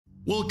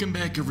Welcome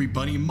back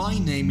everybody, my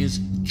name is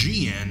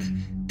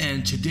GN,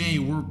 and today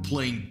we're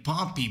playing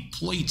Poppy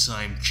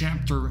Playtime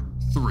Chapter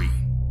 3.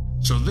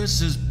 So this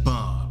is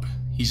Bob.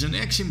 He's an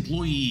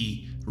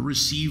ex-employee who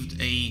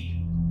received a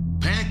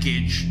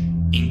package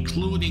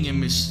including a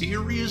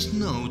mysterious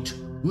note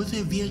with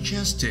a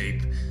VHS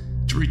tape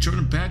to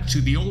return back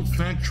to the old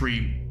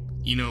factory,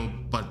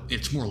 but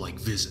it's more like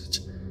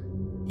visit.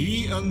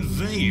 He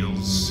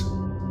unveils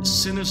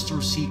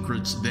sinister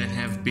secrets that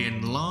have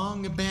been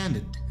long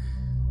abandoned.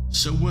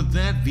 So with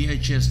that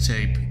VHS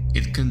tape,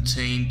 it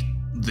contained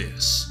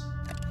this.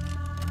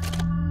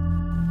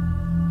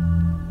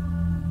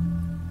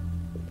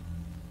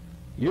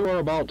 You are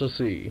about to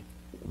see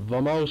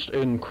the most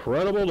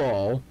incredible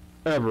doll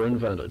ever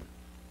invented.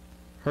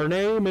 Her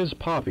name is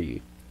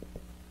Poppy,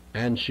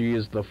 and she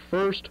is the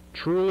first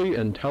truly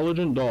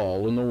intelligent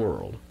doll in the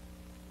world.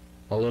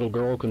 A little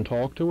girl can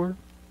talk to her.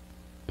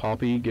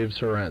 Poppy gives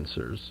her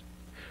answers.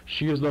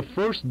 She is the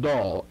first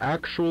doll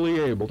actually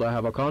able to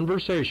have a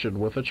conversation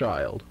with a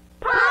child.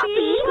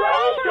 Poppy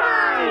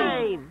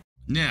Playtime!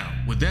 Now,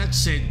 with that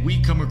said,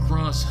 we come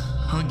across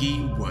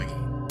Huggy Wuggy.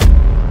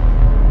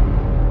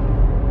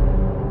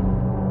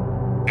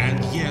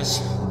 And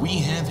yes, we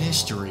have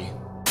history.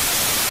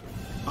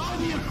 How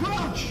do you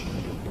crouch?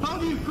 How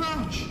do you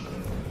crouch?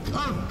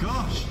 Oh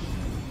gosh.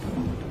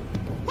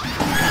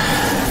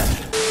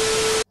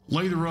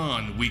 Later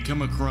on, we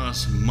come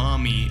across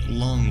Mommy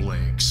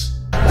Longlegs.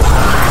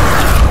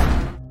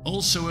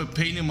 Also a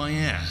pain in my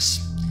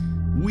ass.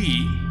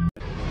 We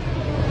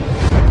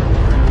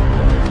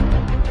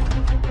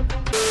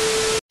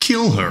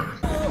kill her.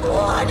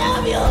 What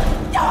have you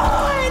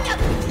done?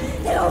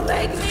 You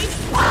make me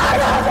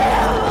part of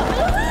you!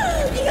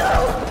 You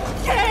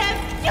can't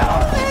do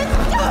this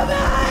to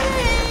me!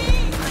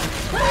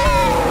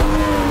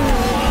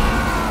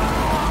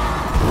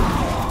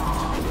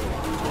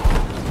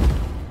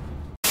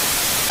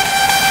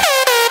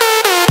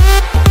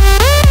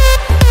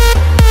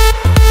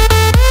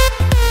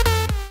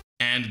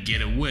 And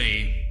get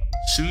away,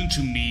 soon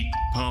to meet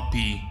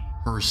Poppy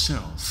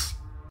herself.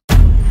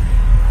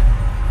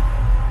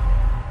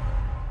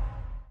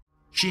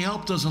 She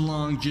helped us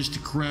along just to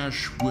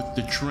crash with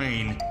the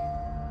train.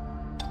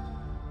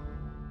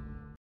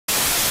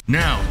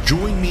 Now,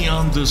 join me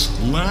on this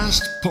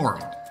last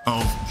part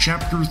of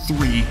Chapter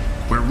 3,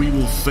 where we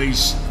will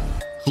face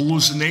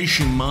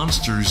hallucination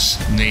monsters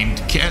named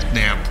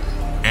Catnap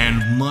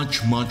and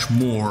much, much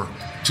more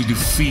to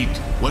defeat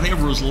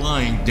whatever is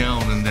lying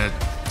down in that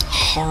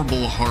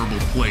horrible, horrible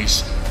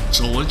place.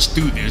 So let's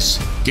do this,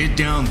 get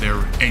down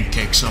there and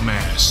kick some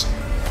ass.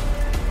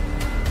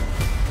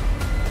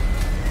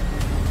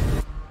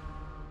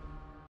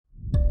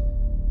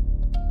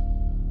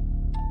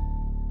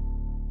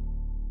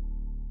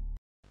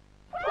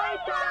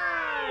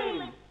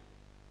 Playtime!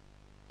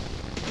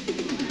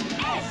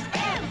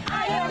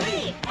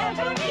 S-M-I-L-E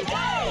every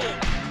day!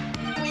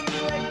 When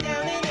you are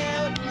down and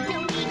out,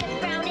 don't even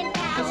frown and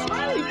pout. The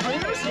smiley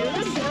players here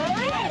to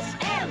say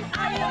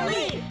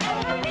S-M-I-L-E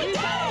every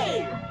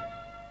day!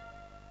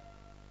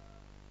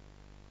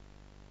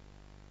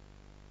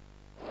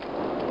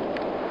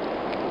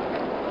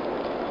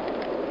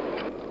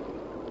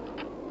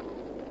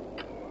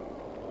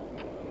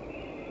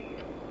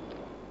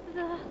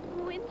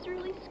 The wind's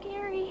really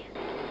scary.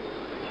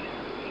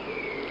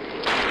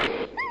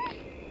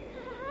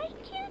 I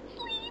can't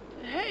sleep.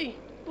 Hey,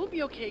 we'll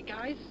be okay,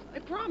 guys. I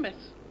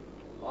promise.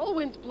 All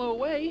winds blow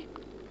away.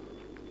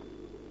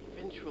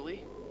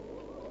 Eventually.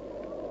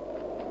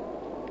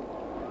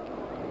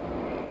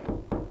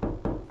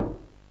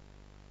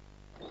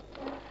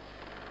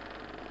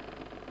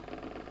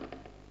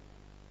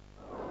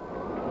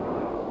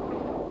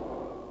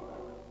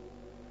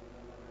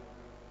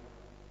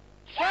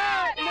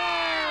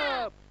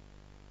 Catnap!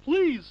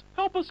 Please,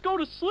 help us go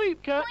to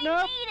sleep, Catnap! We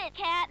need it,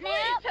 Catnap.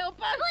 Please help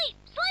us. Sleep,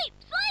 sleep,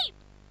 sleep.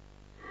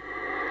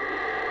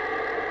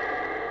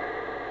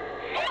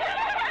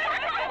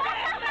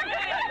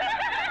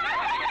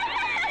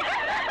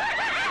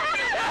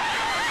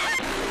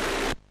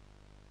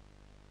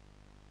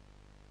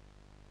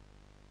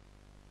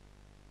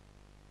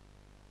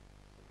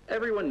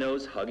 Everyone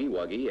knows Huggy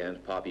Wuggy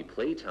and Poppy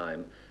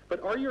Playtime,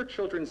 but are your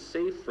children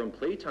safe from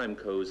Playtime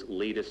Co.'s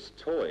latest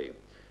toy?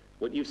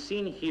 What you've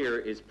seen here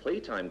is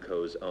Playtime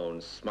Co.'s own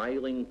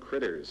Smiling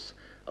Critters,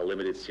 a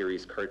limited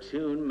series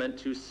cartoon meant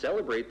to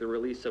celebrate the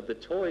release of the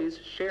toys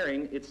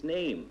sharing its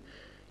name.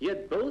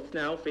 Yet both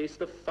now face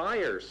the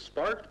fire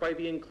sparked by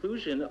the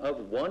inclusion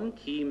of one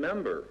key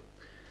member.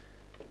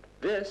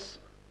 This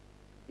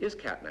is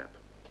Catnap.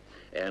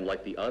 And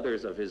like the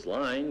others of his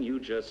line, you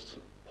just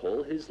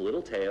pull his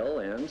little tail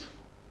and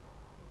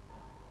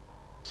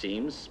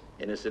seems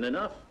innocent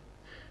enough.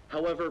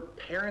 However,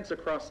 parents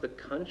across the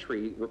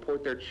country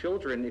report their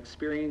children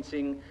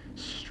experiencing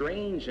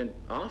strange and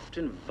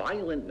often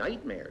violent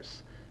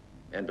nightmares.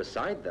 And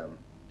beside them,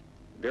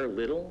 their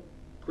little,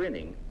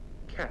 grinning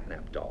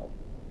Catnap doll.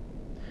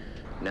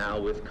 Now,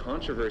 with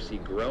controversy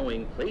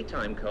growing,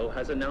 Playtime Co.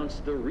 has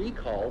announced the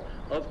recall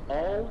of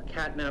all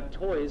Catnap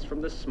toys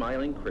from the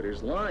Smiling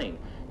Critters line,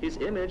 his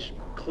image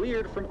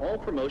cleared from all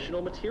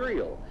promotional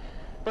material.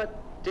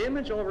 But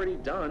damage already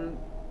done,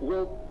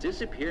 will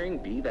disappearing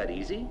be that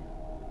easy?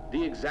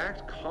 The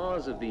exact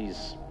cause of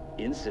these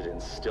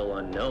incidents still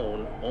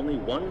unknown, only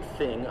one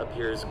thing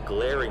appears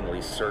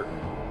glaringly certain.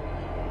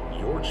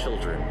 Your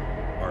children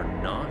are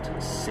not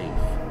safe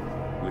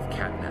with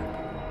Catnap.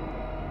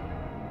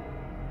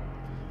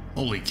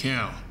 Holy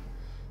cow.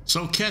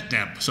 So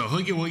Catnap, so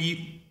Hoogie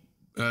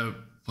Woogie,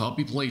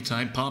 Poppy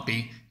Playtime,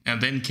 Poppy, and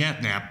then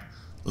Catnap,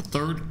 the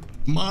third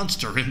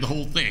monster in the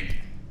whole thing.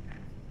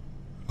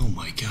 Oh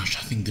my gosh,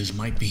 I think this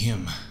might be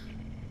him.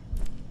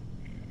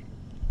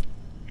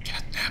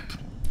 Catnap.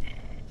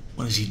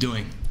 What is he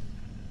doing?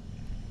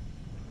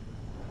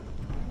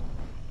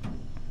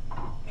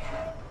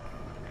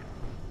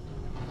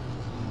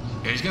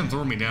 Yeah, he's gonna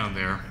throw me down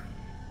there.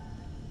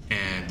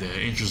 And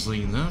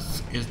interestingly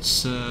enough,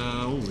 it's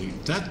holy,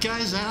 that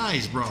guy's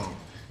eyes, bro.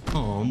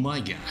 Oh my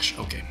gosh.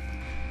 Okay.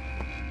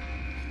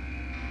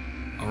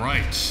 All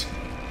right. So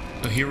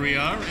here we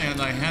are,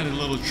 and I had a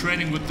little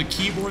training with the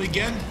keyboard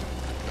again.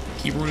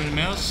 Keyboard and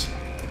mouse.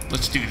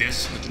 Let's do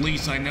this. At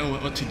least I know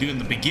what to do in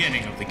the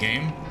beginning of the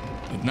game,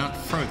 but not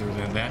further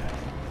than that.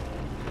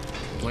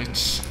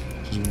 Let's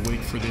just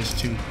wait for this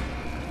to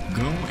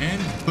go,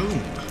 and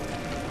boom.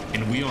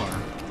 And we are.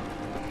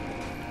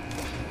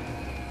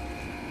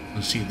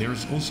 Let's see,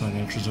 there's also an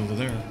entrance over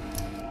there.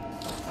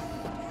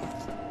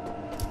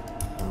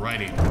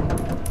 Alrighty.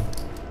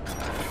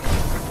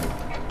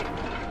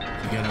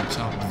 We get on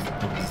top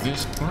of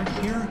this part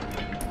here.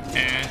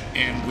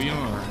 And we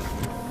are.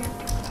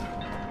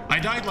 I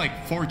died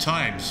like 4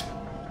 times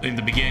in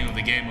the beginning of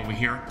the game over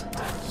here.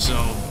 So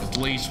at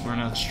least we're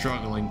not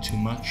struggling too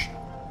much.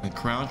 And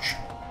crouch.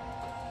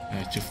 I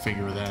have to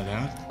figure that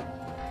out.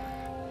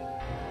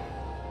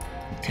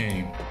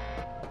 Okay.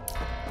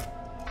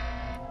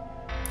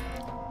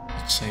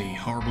 It's a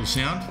horrible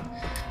sound.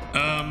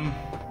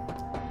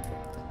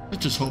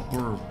 Let's just hope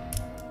we're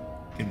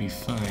gonna be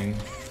fine. I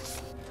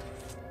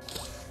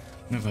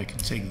don't know if I can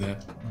take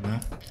that or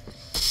not.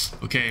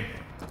 Okay,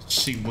 let's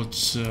see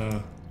what's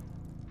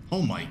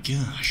oh my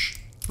gosh,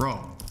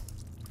 bro.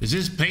 Is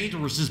this paint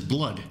or is this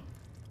blood?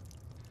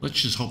 Let's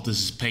just hope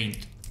this is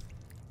paint.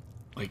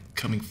 Like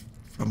coming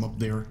from up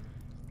there.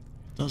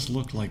 It does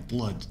look like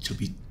blood, to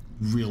be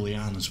really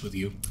honest with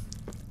you.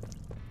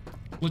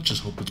 Let's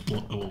just hope it's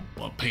blood. Oh,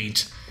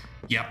 paint.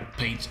 Yep,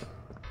 paint.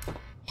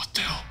 What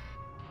the hell?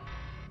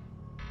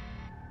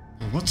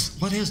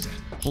 What is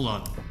that? Hold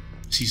on.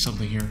 I see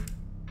something here.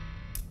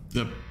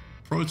 The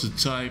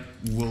prototype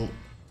will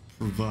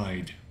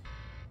provide.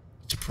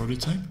 It's a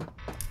prototype?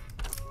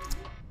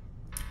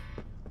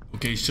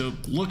 Okay, so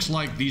looks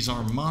like these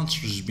are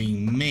monsters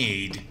being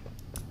made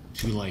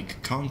to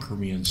like conquer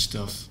me and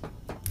stuff.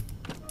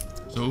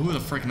 So who the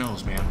frick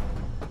knows, man?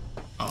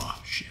 Oh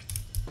shit.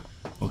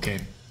 Okay.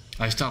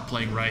 I stopped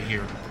playing right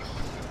here.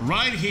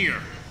 Right here!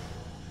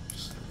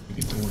 I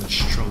get the one that's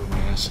struggling my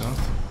ass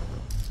off.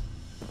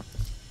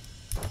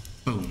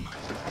 Boom.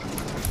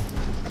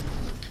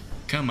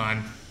 Come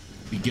on.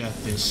 We got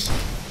this.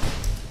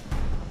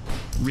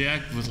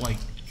 React with like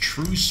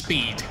true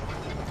speed.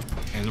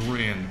 And we're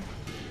in.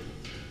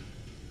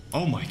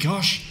 Oh my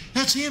gosh!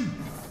 That's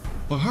him!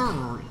 Or her,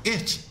 or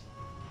it.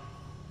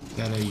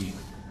 That a...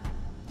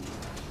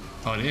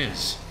 Oh, it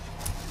is.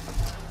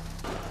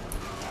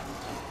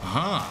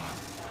 Aha!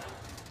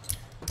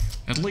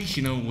 At least,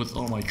 you know, with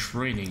all my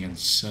training and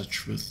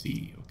such with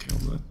the... Okay,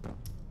 hold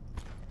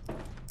on.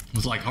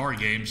 With, like, hard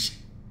games,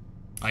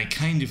 I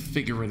kind of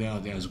figure it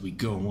out as we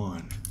go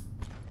on.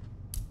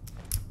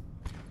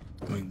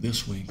 Going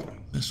this way,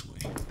 going this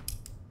way.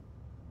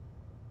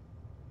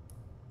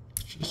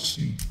 Let's just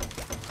see.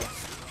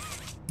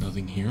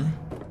 Nothing here.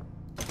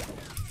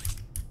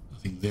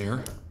 Nothing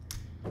there.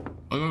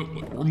 Oh,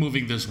 we're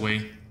moving this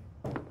way,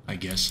 I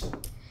guess.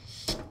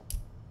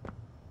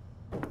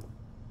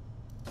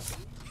 Is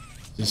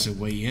this a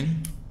way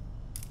in?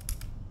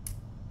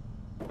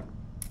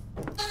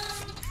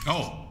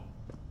 Oh.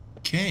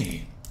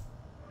 Okay.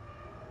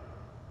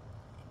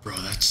 Bro,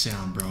 that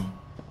sound, bro.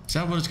 Is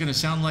that what it's gonna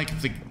sound like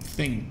if the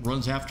thing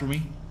runs after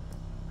me?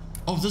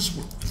 Oh,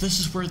 this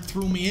is where it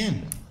threw me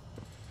in.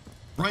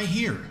 Right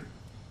here.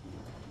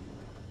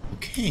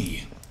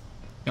 Okay.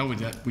 Now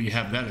we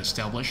have that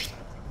established.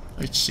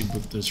 Let's see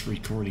what this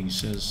recording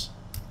says.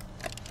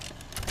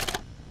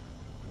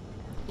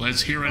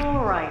 Let's hear it.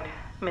 All right,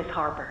 Miss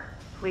Harper.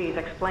 Please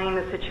explain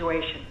the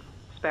situation.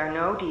 Spare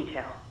no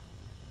detail.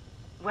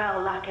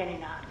 Well, like any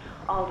night,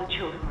 all the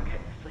children were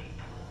getting to sleep.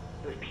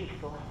 It was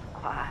peaceful,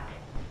 quiet.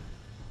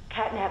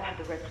 Catnap had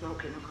the red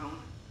smoke in the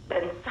room.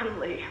 Then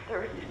suddenly, there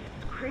was this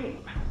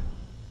scream.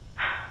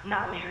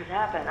 Nightmares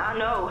happen, I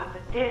know,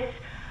 but this...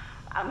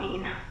 I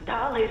mean,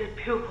 dilated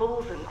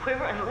pupils and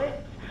quivering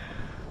lips.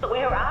 The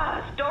way her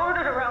eyes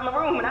darted around the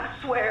room, and I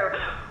swear,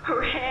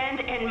 her hand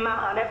in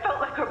mine, it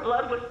felt like her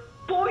blood was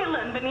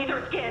boiling beneath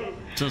her skin.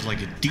 Sounds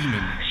like a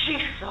demon.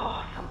 She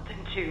saw something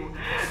too.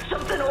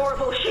 Something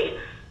horrible.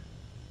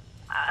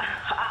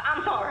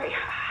 I'm sorry.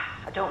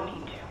 I don't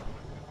mean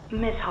to.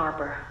 Miss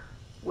Harper,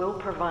 We'll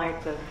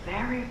provide the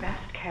very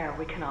best care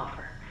we can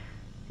offer.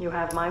 You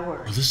have my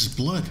word. Oh, this is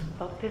blood.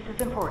 But this is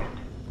important.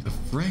 The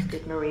frick?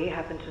 Did Marie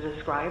happen to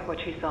describe what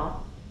she saw?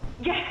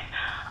 Yes,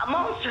 a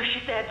monster, she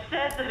said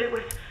that it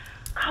was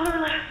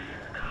colorless.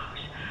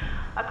 Gosh,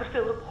 I could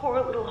feel the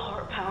poor little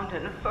heart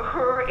pounding. For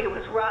her, it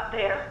was right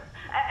there.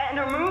 And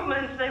her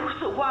movements, they were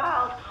so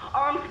wild.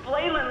 Arms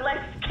flailing,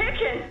 legs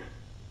kicking.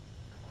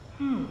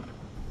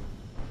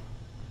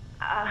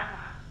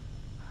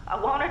 I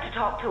wanted to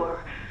talk to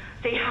her,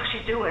 see how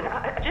she's doing.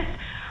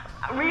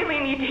 I really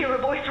need to hear her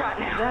voice right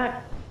now.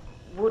 That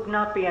would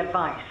not be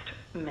advised,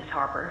 Miss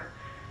Harper.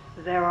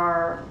 There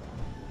are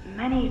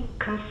many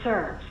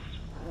concerns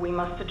we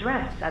must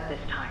address at this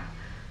time.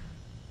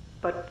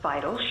 But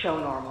vitals show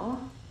normal,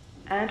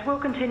 and we'll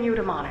continue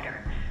to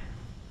monitor.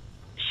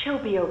 She'll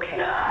be okay.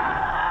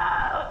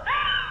 No!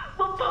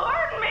 Well,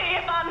 pardon me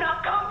if I'm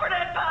not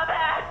comforted by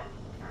that.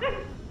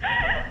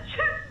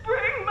 Just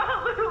bring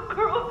my little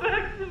girl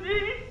back to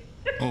me.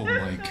 Oh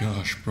my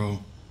gosh, bro.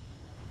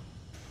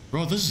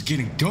 Bro, this is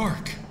getting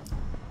dark.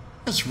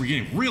 That's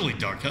getting really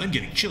dark. I'm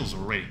getting chills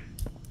already.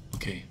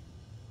 Okay.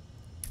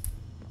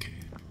 Okay,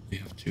 we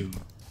have to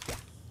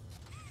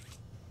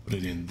put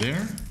it in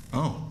there.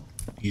 Oh,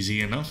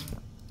 easy enough.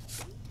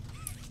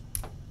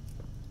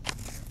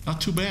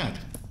 Not too bad.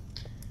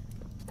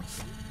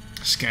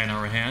 Scan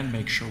our hand,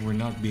 make sure we're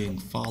not being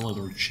followed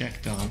or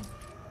checked on.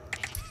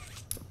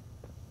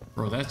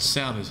 Bro, that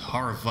sound is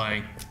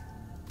horrifying.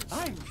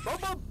 I'm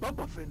Bubba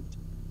Bubbaphant.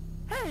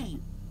 Hey,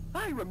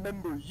 I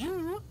remember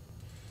you.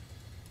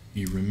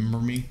 You remember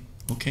me?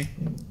 Okay.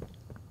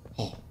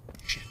 Oh,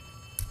 shit.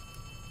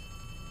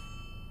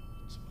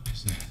 So what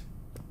is that?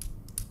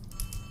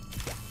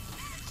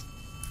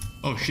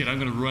 Oh shit, I'm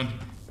gonna run.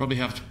 Probably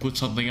have to put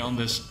something on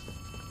this.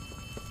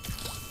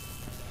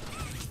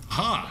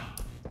 Ha!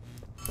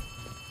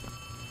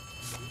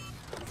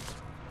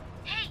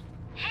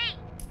 Hey,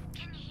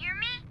 can you hear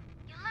me?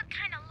 You look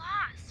kind of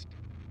lost.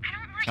 I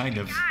don't want Kind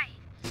you of. to die,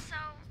 so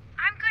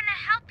I'm gonna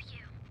help you.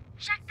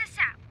 Check this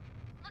out.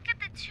 Look at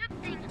the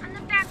tube thing on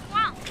the back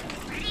wall.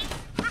 Ready?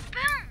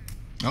 Boom!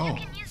 Oh,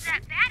 You can use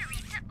that battery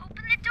to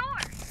open the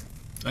door.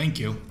 thank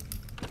you.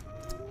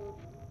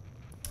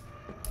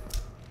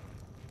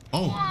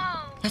 Oh,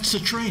 Whoa. that's the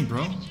train,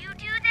 bro. Did you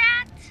do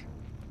that?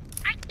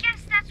 I guess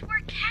that's where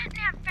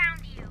Catnap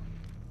found you.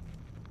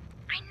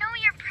 I know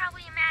you're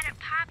probably mad at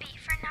Poppy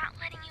for not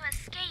letting you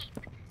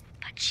escape,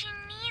 but she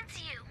needs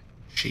you.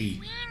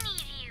 She. We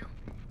need you.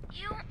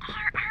 You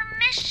are our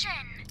mission.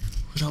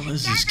 Who the hell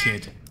is this Together,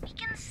 kid? we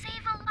can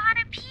save a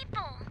lot of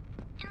people,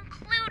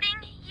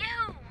 including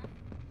you.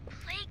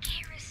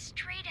 Playcare is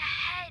straight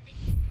ahead.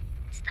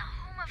 It's the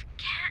home of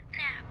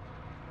Catnap,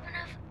 one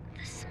of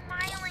the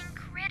smiling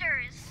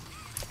critters.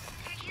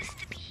 There used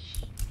to be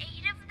 8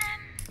 of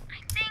them,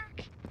 I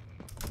think.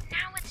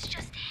 Now it's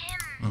just him.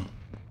 Oh.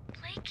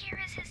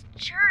 Playcare is his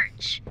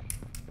church,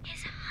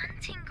 his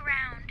hunting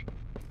ground,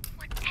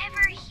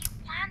 whatever he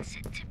wants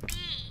it to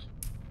be.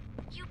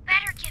 You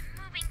better get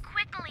moving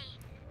quickly.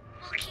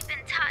 We'll keep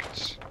in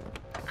touch.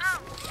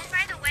 Oh, and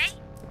by the way,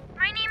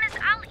 my name is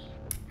Ali.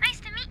 Nice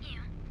to meet you.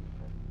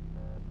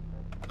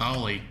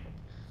 Ollie.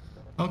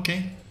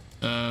 Okay.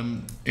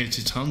 It's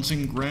its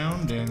hunting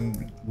ground,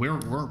 and we're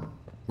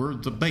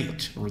the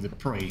bait or the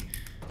prey.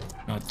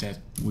 Not that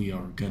we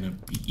are gonna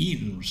be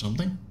eaten or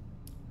something.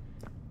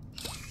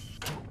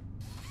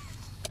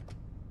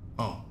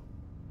 Oh.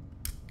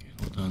 Okay,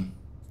 hold on.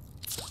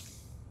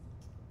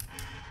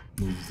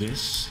 Move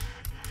this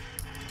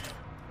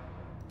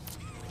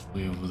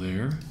way over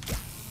there. And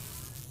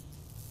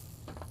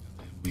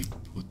then we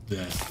put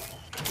that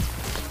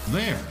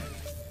there.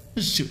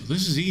 This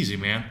is easy,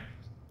 man.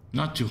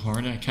 Not too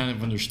hard. I kind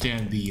of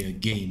understand the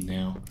game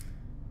now.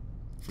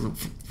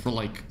 For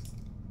like,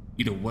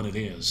 you know what it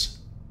is.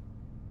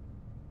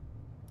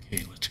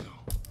 Okay, let's go.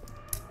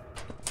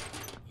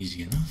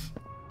 Easy enough.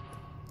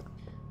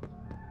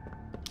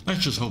 Let's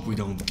just hope we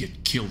don't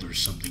get killed or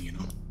something, you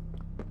know.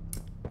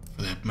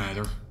 For that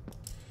matter.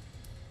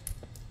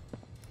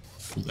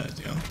 Pull that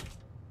down.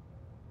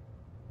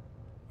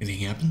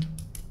 Anything happened?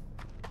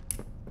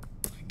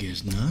 I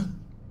guess not.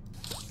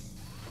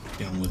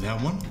 Down with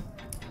that one.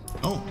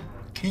 Oh,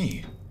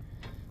 okay.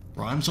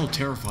 Bro, I'm so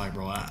terrified,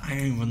 bro. I don't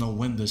even know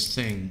when this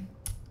thing...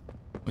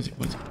 What's it?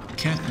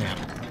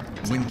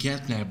 Catnap. When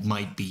Catnap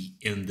might be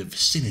in the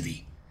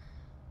vicinity.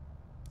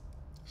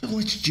 So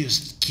let's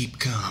just keep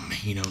calm,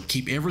 you know,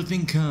 keep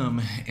everything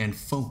calm and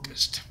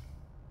focused.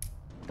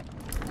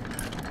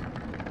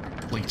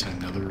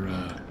 Playtime,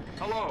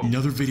 Hello.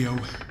 another video.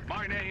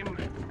 My name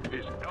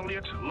is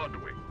Elliot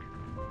Ludwig.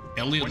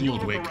 Elliot When you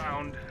Ludwig. look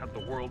around at the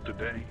world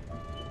today,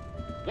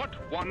 what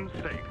one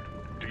thing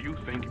do you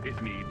think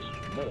it needs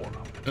more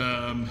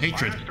of?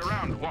 Hatred. I asked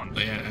around once.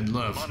 Yeah, and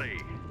love. Money.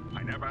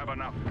 I never have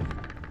enough.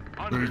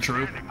 Very true.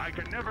 Understanding, I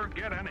can never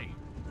get any.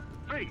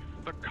 Faith.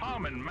 The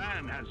common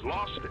man has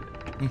lost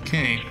it.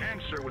 Okay. Each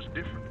answer was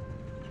different.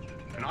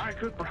 And I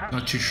could perhaps...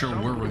 Not too sure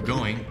where we're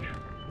going.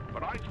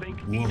 But I think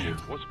Whoa.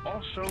 each was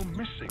also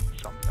missing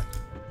something.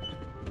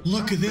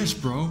 Look at this,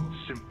 bro.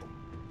 Simple.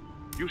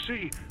 You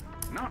see,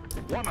 not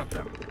one of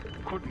them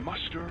could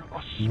muster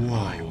a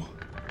smile.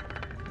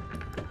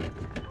 Whoa.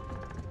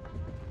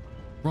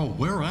 Bro,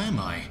 where am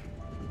I?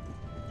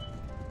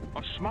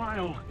 A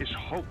smile is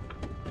hope.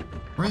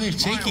 Where are they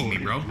taking me,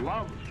 bro? A smile is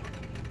love.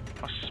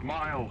 A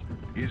smile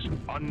is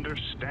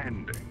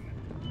understanding.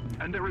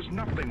 And there is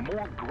nothing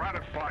more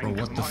gratifying Bro,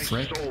 to what the my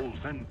frick? soul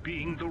than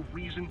being the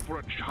reason for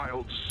a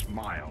child's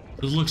smile.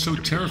 This looks so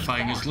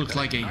terrifying. This looks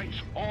like a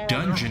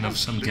dungeon of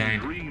some kind.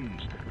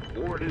 Dreams,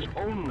 for it is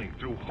only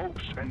through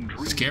hopes and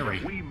dreams Scary.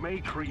 that we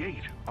may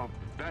create a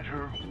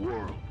better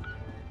world.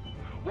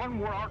 One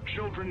where our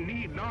children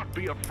need not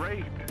be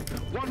afraid.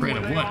 One Afraid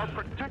where of they what? are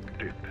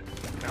protected.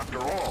 After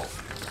all,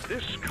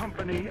 this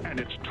company and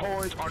its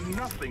toys are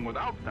nothing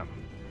without them.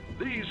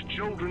 These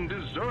children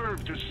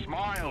deserve to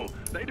smile.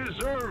 They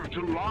deserve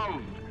to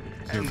love.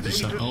 And they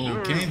deserve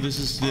okay, this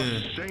is the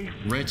a safe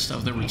red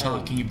stuff that we're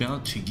talking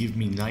about to give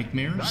me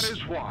nightmares. That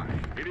is why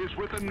it is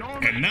with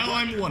enormous And now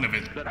I'm one of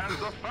it. that as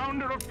the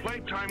founder of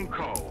Playtime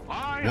Co,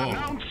 I Whoa.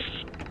 announce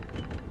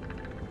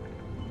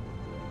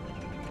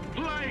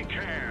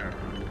Playcare.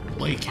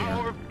 Playcare.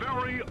 Our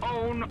very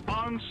own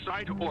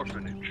on-site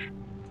orphanage.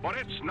 But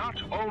it's not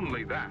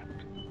only that.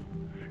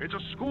 It's a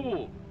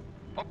school,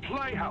 a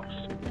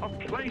playhouse, a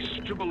place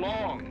to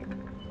belong.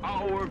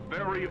 Our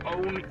very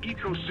own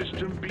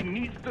ecosystem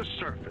beneath the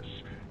surface,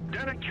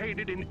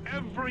 dedicated in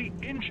every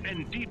inch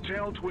and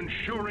detail to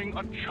ensuring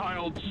a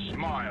child's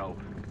smile.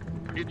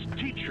 Its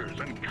teachers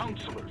and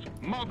counselors,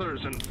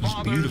 mothers and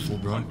fathers, beautiful,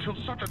 bro. until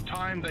such a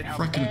time they have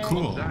Frickin' all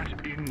cool. of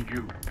that in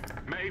you.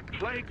 May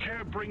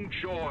Playcare bring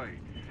joy,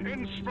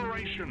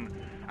 inspiration,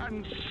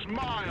 and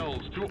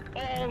smiles to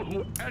all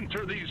who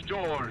enter these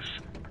doors.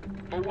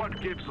 For what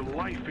gives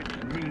life its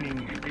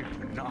meaning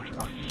if not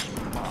a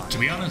smile? To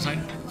be honest, I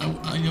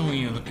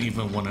don't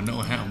even want to know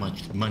how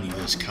much money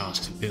this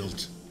cost to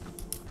build.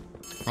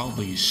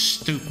 Probably a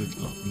stupid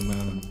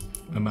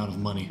amount of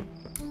money.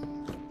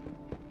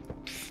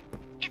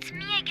 It's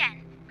me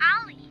again,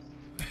 Ollie.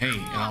 Hey,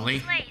 Cool Ollie.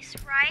 place,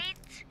 right?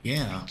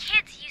 Yeah.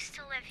 Kids used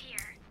to live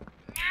here.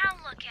 Now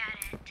look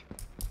at it.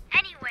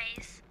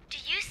 Anyways, do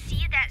you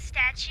see that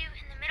statue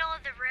in the middle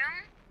of the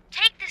room?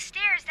 Take the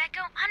stairs that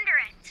go under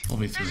it. Follow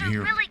me through There's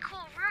here. a really cool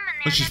room in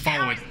there Let's just that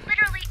follow it. powers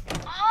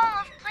literally all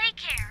of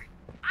Playcare.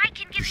 I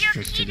can give you a key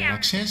Restricted down.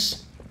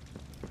 access?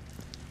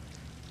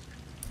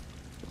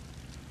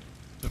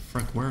 The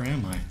frick, where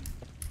am I?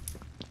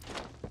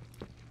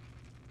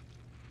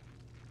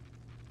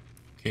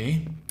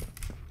 Okay.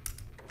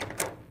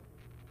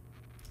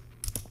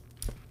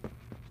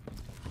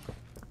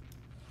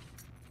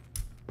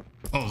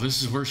 Oh,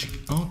 this is where she...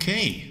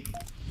 Okay.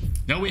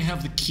 Now we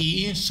have the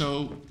key,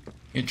 so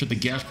enter the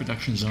gas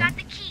production zone. Got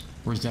the key.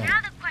 Where's that? Now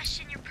the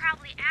question you're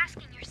probably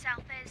asking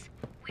yourself is,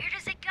 where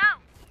does it go?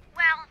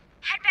 Well,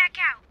 head back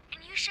out,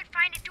 and you should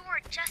find a door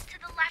just to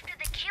the left of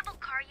the cable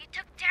car you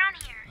took down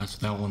here. That's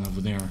that one over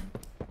there.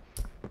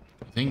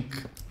 I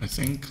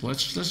think.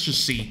 Let's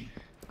just see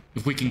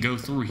if we can go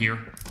through here.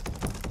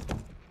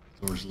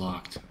 Door's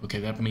locked. Okay,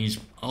 that means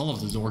all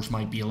of the doors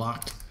might be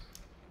locked.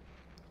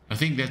 I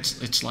think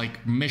it's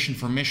like mission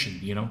for mission,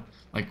 you know?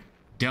 Like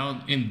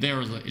down in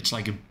there, it's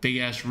like a big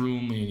ass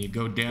room and you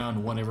go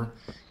down, whatever.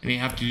 And you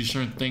have to do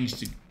certain things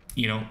to,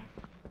 you know,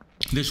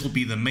 this will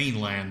be the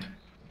mainland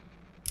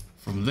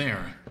from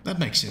there. That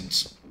makes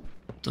sense.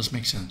 Does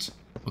make sense.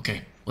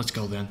 Okay, let's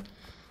go then.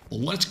 Well,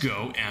 let's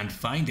go and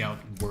find out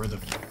where the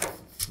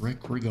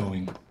frick we're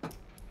going.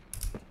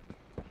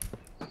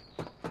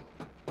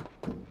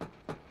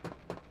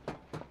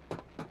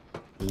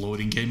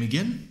 Loading game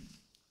again.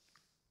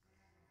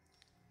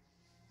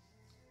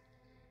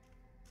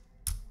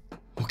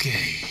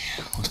 Okay,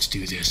 let's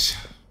do this.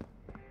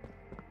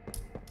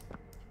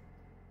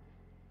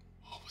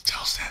 Oh, what the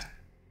hell's that?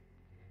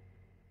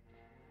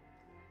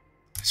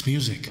 It's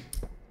music.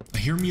 I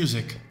hear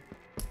music.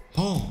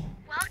 Oh,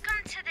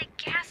 Welcome to the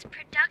gas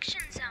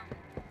production zone,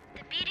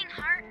 the beating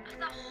heart of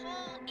the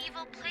whole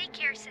evil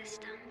Playcare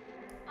system.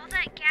 All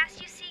that gas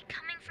you see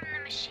coming from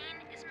the machine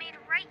is made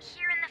right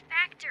here in the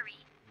factory.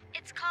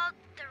 It's called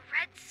the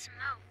red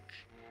smoke.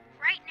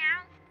 Right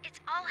now, it's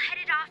all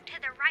headed off to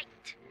the right.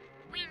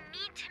 We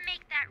need to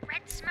make that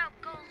red smoke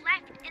go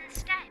left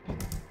instead.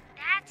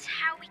 That's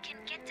how we can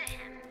get to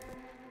him.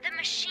 The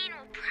machine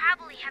will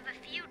probably have a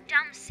few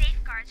dumb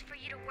safeguards for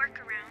you to work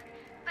around,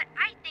 but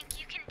I think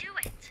you can do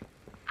it.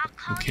 I'll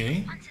call Okay.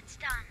 you once it's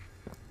done.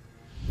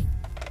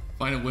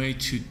 find a way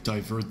to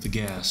divert the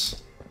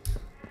gas.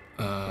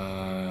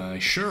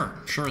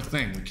 Sure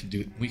thing.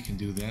 We can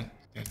do that.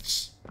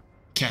 That's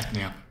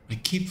Catnap. I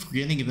keep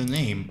forgetting the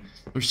name.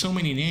 There's so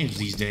many names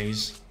these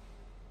days.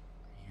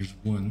 Here's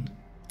one.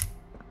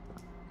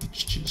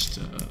 Let's just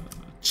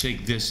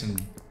take this and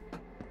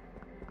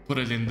put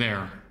it in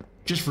there.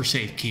 Just for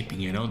safekeeping,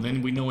 you know?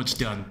 Then we know it's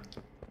done.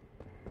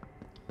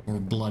 Or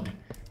blood.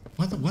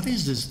 What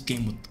is this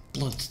game with the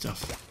blood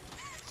stuff?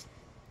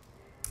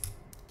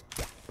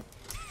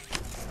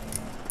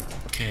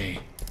 Okay.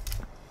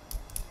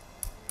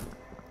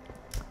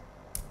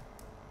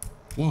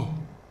 Whoa.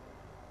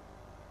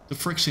 The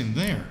frick's in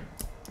there?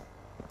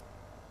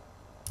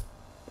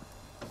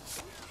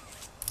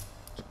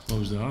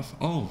 closed off.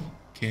 Oh,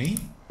 okay.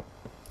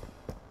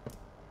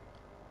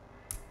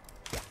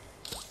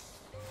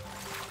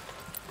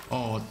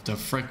 Oh, what the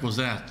frick was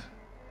that?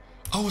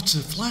 Oh, it's a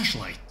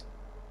flashlight.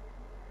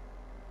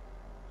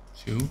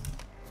 2.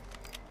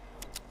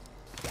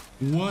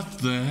 What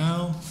the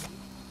hell?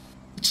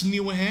 It's a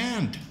new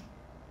hand.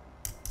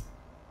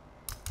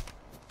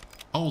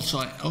 Oh,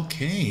 so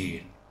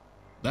okay.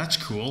 That's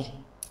cool.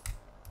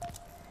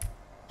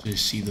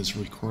 Just see this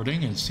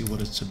recording and see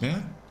what it's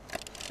about.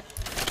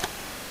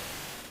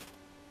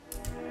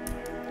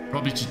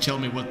 Probably to tell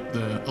me what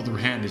the other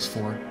hand is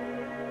for.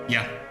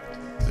 Yeah,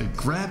 the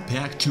Grab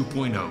Pack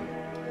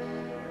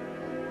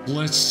 2.0.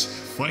 Let's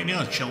find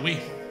out, shall we?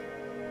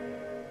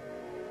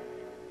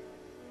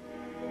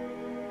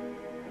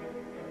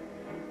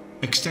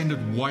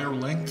 Extended wire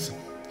length.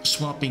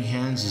 Swapping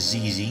hands is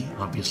easy.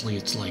 Obviously,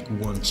 it's like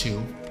 1,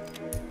 2.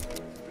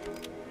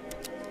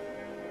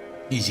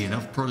 Easy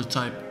enough.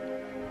 Prototype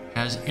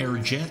has air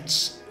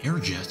jets. Air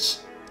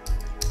jets?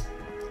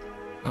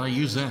 How do I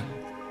use that?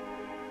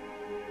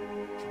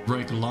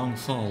 Break long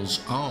falls.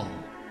 Oh.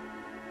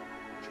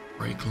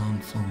 Break long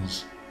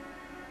falls.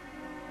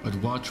 But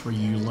watch where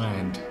you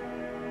land.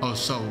 Oh,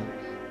 so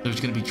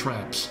there's gonna be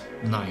traps.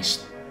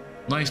 Nice.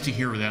 Nice to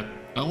hear that.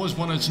 I always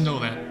wanted to know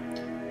that.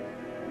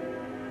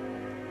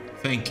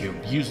 Thank you.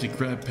 Use the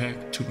grab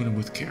pack to win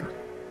with care.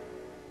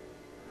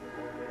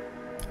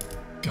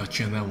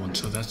 Gotcha on that one.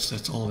 So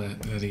that's all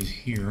that is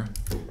here.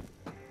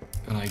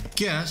 And I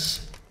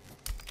guess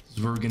this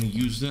is where we're gonna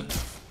use it.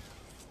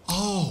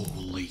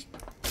 Holy!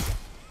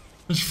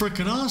 That's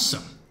freaking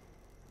awesome!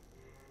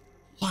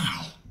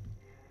 Wow.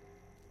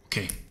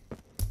 Okay.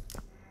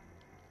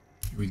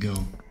 Here we go.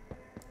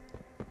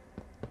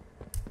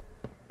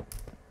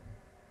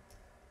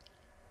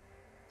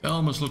 That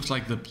almost looks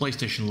like the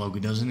PlayStation logo,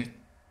 doesn't it?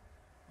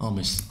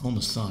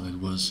 Almost thought it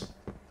was.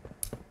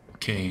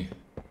 Okay.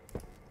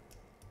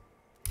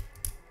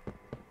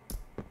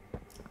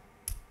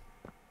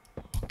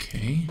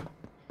 Okay.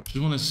 Just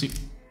want to see.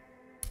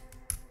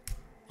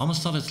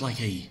 Almost thought it's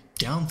like a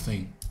down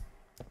thing.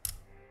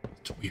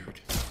 It's weird.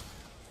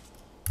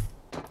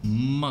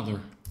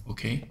 Mother.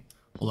 Okay.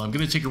 Hold on. I'm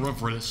gonna take a run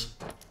for this.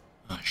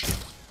 Ah, shit.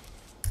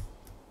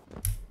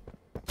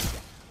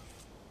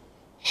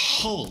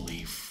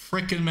 Holy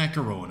frickin'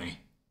 macaroni.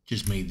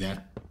 Just made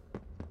that.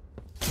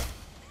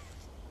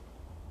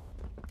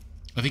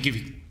 I think if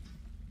you...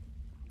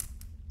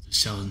 This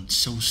sounds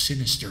so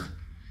sinister.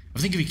 I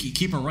think if you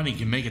keep on running, you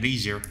can make it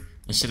easier.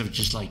 Instead of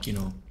just like, you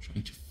know,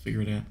 trying to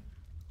figure it out.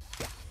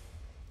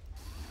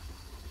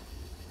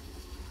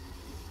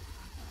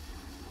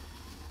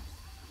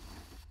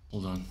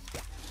 Hold on.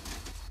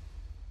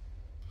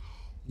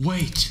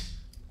 Wait!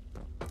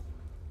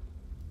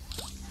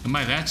 Am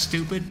I that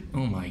stupid?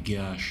 Oh my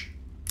gosh.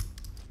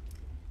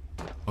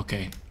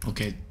 Okay,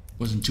 okay.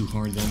 Wasn't too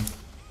hard then.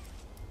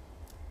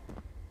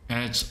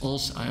 And it's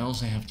also, I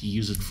also have to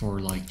use it for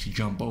like to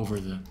jump over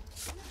the...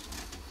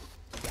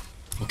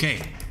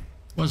 Okay,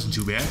 wasn't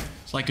too bad.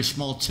 It's like a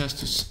small test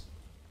to... Is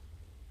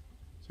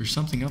there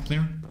something up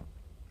there?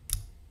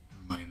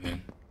 Never mind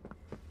then.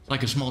 It's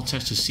like a small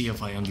test to see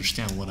if I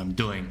understand what I'm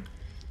doing.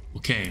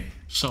 Okay,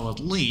 so at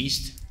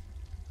least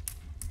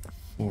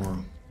for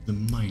the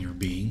minor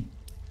being.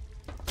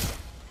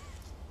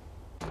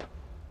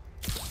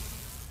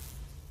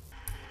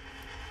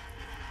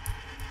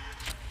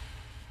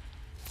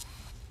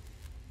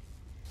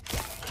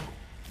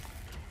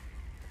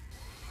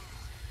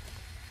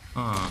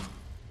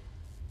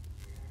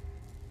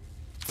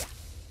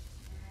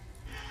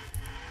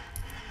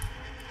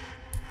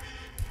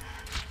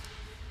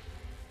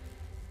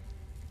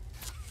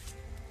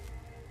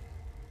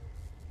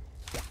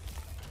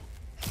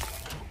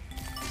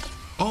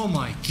 Oh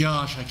my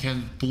gosh, I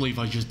can't believe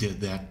I just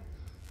did that.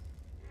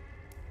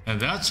 And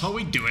that's how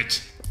we do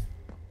it.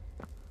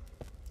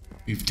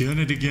 We've done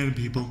it again,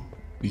 people.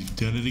 We've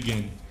done it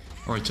again.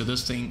 Alright, so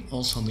this thing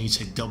also needs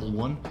a double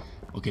one.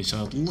 Okay,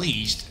 so at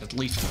least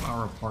for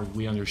our part,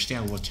 we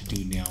understand what to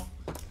do now.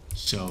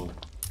 So,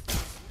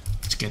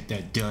 let's get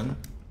that done.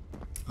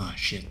 Ah,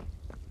 shit.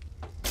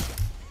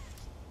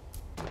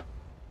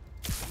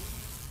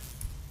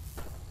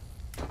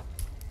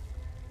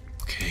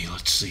 Okay,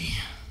 let's see.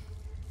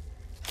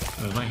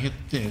 If I hit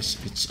this,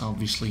 it's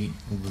obviously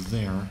over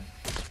there.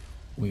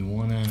 We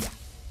wanna...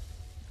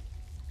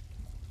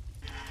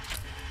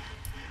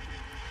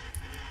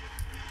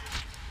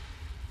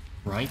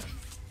 Right?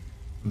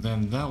 And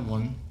then that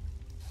one...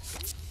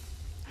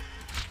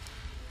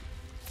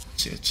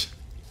 That's it.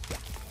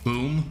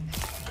 Boom.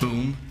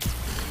 Boom.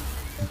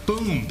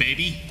 Boom,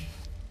 baby!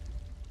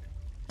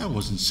 That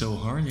wasn't so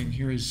hard. And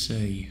here's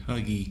a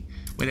Huggy...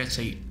 Wait, that's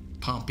a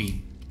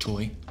Poppy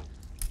toy.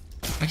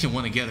 I actually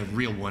want to get a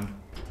real one.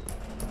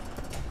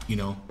 You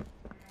know.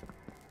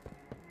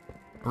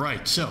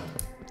 Alright, so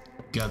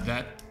got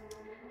that.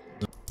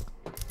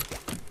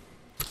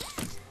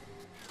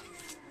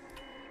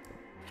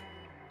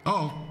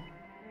 Oh.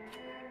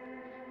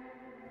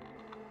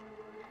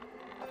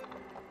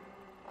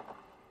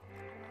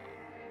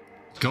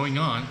 What's going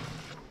on?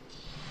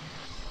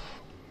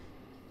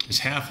 It's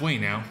halfway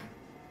now.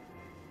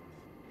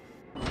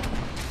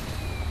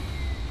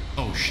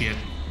 Oh shit.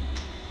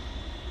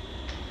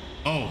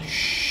 Oh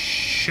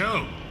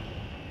show.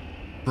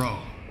 Bro.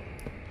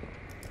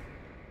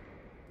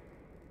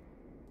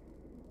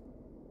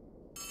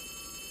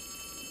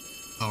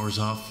 Power's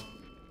off.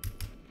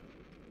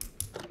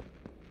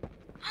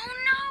 Oh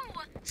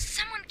no!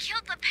 Someone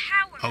killed the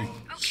power. Oh.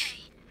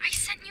 Okay, I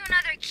sent you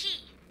another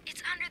key.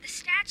 It's under the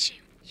statue.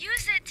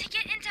 Use it to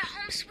get into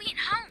Home Sweet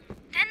Home.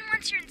 Then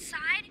once you're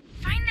inside,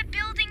 find the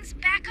building's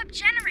backup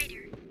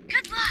generator.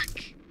 Good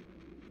luck.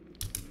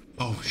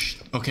 Oh,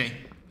 okay.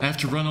 I have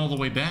to run all the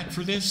way back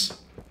for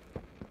this?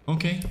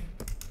 Okay.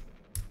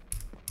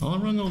 I'll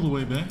run all the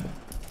way back.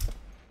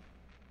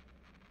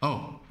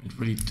 Oh, it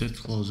really did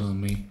close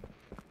on me.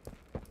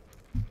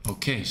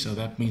 Okay, so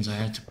that means I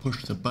had to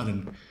push the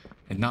button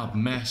and not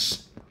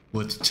mess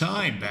with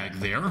time back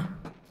there.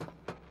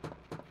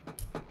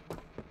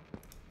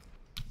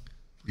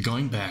 We're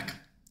going back.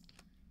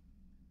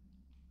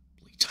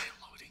 Playtime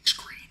loading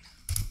screen.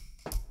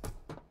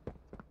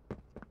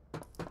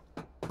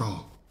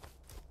 Bro.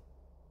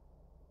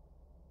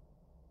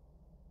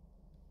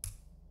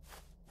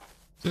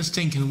 This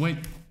thing can wait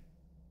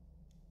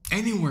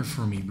anywhere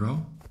for me,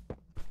 bro.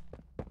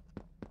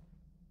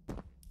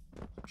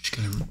 Just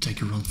gonna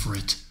take a run for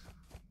it.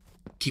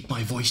 Keep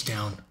my voice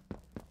down.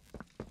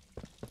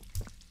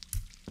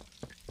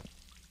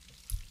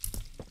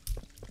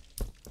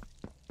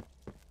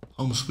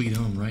 Home sweet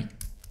home, right?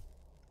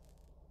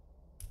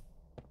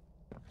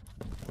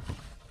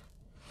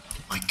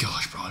 My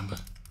gosh, bro,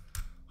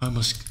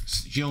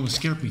 she almost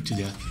scared me to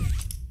death.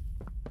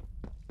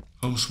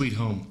 Home sweet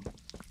home.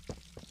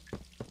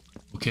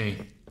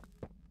 Okay,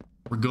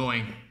 we're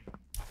going.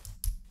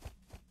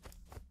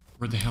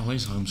 Where the hell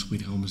is Home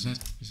Sweet Home? Is that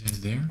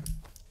there?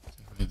 Is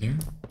that right there?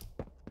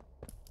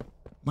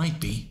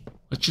 Might be.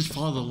 Let's just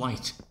follow the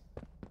light.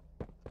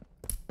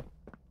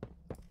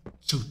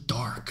 It's so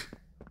dark.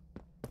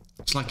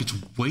 It's like it's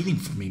waiting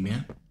for me,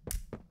 man.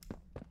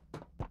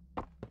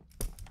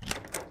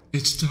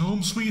 It's the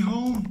Home Sweet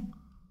Home.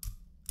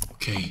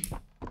 Okay.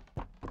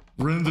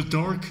 We're in the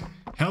dark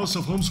house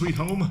of Home Sweet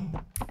Home.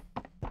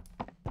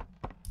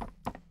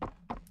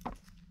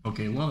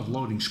 Okay, a lot of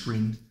loading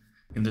screen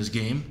in this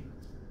game.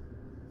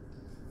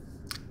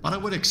 But I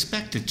would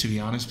expect it, to be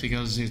honest,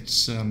 because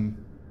it's, Who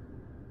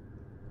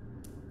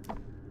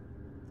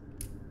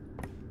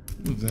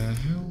the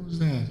hell is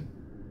that?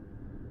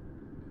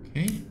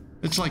 Okay.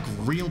 It's like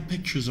real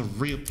pictures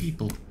of real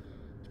people.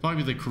 It's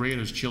probably the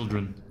creator's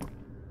children.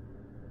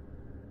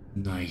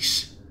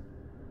 Nice.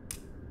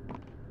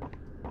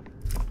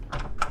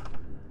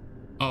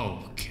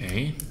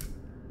 Okay.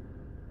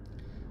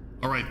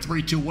 Alright,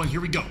 3, 2, 1, here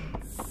we go.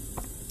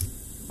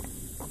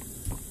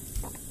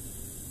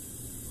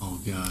 Oh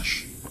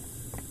gosh.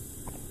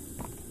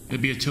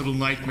 It'd be a total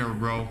nightmare,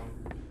 bro.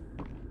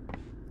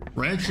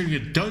 We're entering a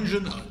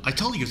dungeon. I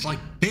told you, it's like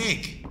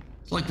big.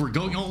 It's like we're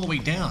going all the way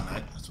down.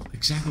 That's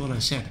exactly what I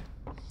said.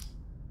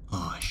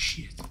 Oh,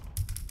 shit.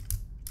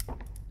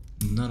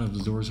 None of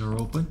the doors are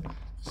open.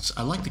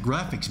 I like the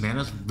graphics, man.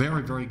 That's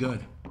very, very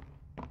good.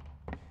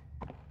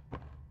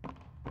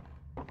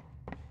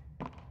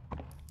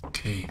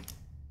 Okay.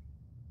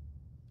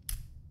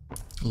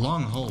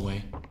 Long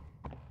hallway.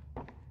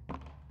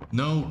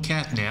 No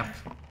catnap.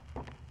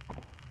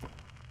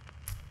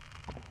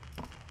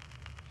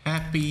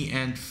 Happy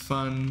and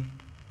fun.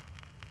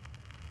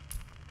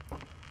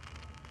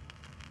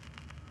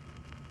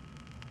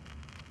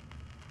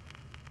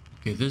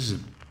 Okay, this is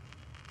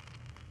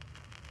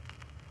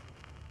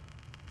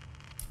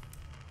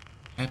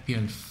a happy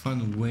and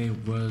fun way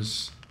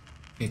was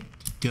it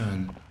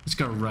done. Let's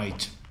go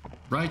right.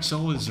 Right's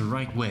always the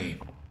right way.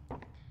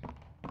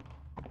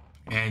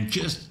 And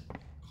just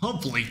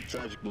hopefully.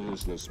 Tragic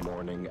news this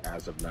morning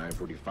as of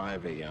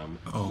 9:45 a.m.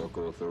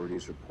 Local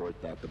authorities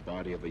report that the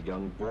body of a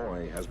young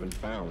boy has been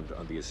found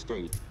on the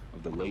estate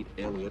of the late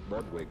Elliot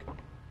Ludwig,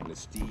 an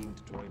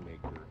esteemed toy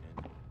maker.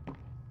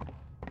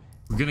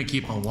 We're gonna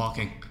keep on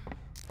walking.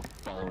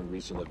 Following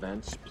recent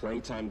events,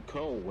 Playtime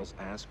Co. was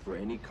asked for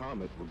any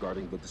comment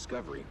regarding the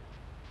discovery.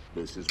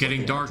 This is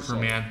getting darker,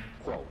 man.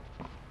 Quote,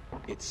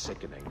 "It's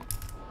sickening.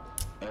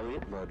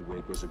 Elliot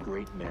Ludwig was a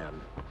great man,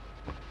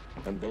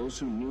 and those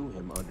who knew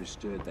him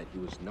understood that he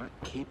was not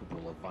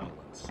capable of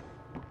violence."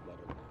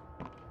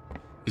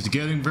 It's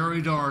getting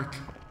very dark.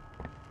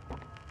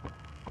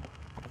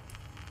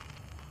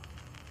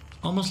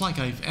 Almost like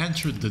I've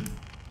entered the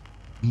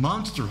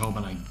monster home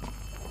and I...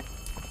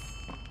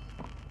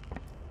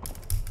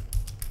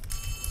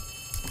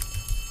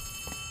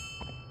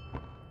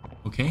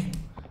 Okay,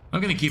 I'm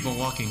gonna keep on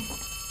walking.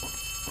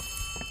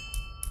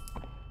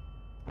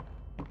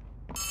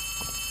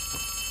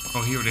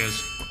 Oh, here it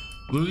is.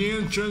 The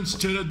entrance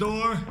to the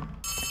door.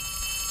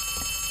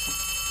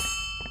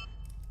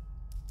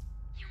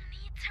 You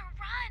need to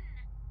run.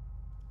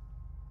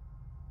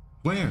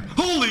 Where?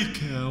 Holy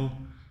cow!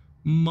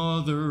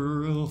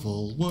 Mother of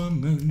all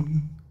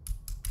women.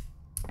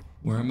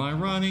 Where am I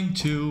running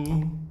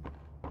to?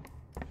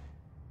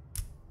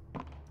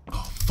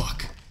 Oh,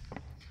 fuck.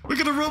 We're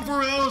gonna run for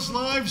our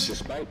lives.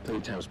 Despite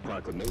Playtime's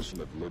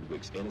proclamation of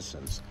Ludwig's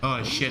innocence...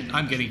 Oh shit,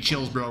 I'm getting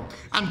chills, bro.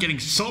 I'm getting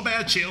so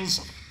bad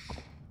chills.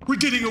 We're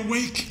getting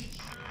awake.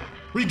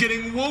 We're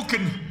getting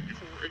woken.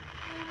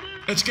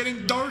 It's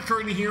getting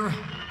darker in here.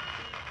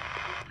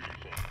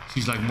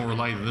 Seems like more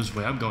light this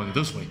way. I'm going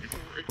this way.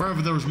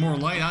 Wherever there's more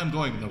light, I'm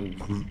going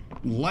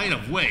the light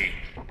of way.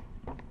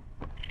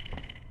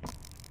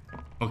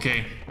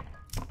 Okay.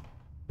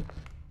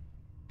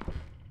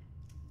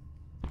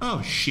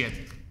 Oh shit.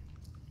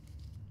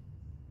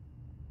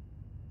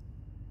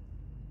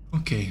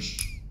 Okay.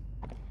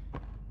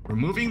 We're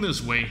moving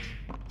this way.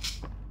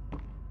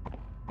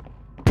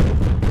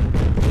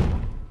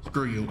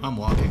 Screw you. I'm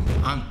walking.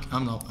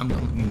 I'm not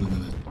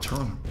gonna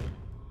turn.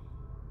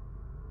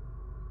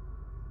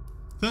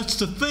 That's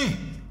the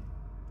thing.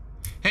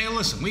 Hey,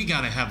 listen, we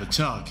gotta have a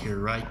talk here,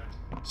 right?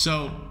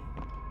 So,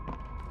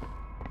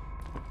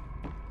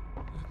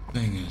 that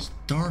thing is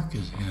dark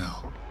as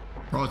hell.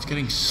 Bro, it's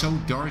getting so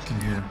dark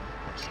in here.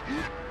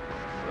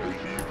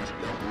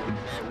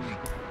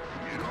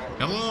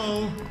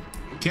 Hello?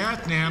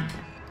 Catnap?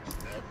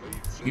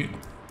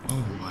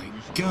 Oh my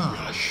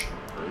gosh.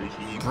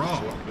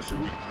 Bro.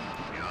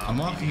 I'm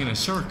walking in a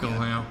circle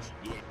now.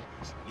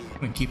 I'm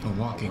gonna keep on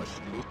walking.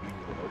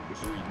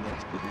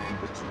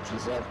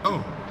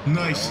 Oh,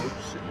 nice.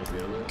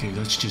 Okay,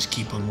 let's just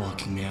keep on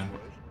walking, man.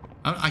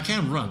 I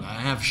can't run.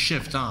 I have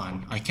shift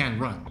on. I can't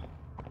run.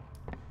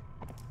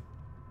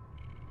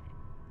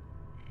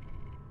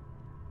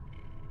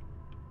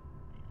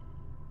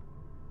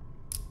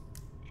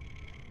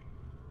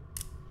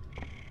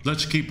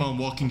 Let's keep on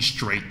walking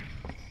straight.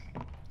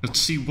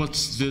 Let's see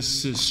what's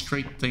this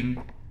straight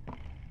thing.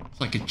 It's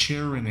like a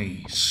chair and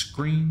a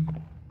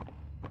screen.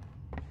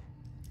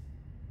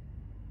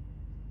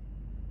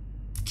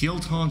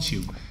 Guilt haunts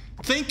you.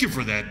 Thank you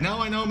for that.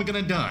 Now I know I'm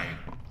gonna die.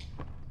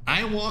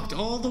 I walked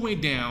all the way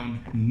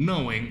down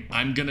knowing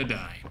I'm gonna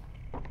die.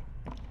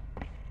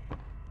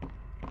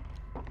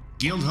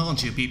 Guilt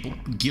haunts you, people.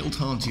 Guilt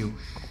haunts you.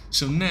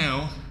 So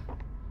now...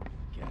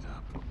 Get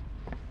up.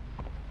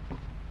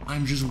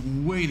 I'm just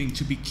waiting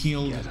to be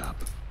killed. Get up.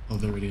 Oh,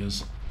 there it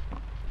is.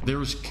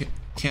 There's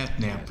Catnap.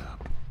 Get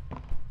up.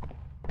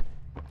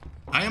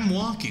 I am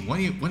walking. What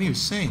are you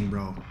saying,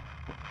 bro?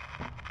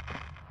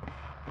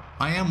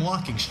 I am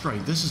walking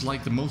straight. This is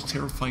like the most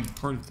terrifying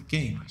part of the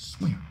game, I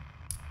swear.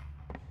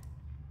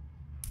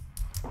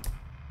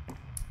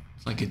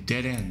 It's like a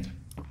dead end.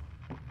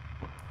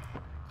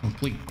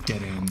 Complete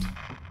dead end.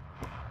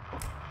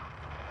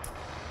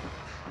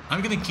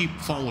 I'm gonna keep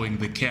following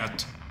the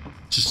cat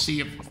to see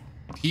if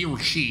he or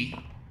she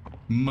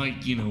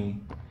might, you know,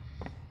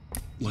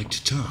 like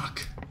to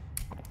talk.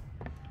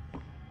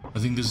 I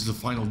think this is the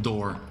final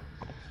door.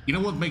 You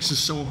know what makes this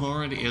so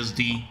hard is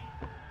the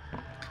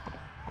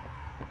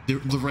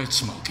red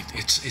smoke.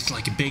 It's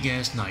like a big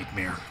ass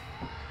nightmare.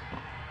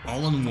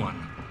 All in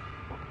one.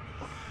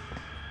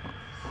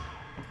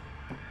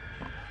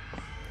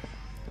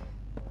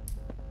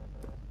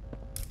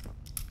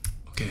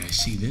 Okay, I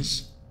see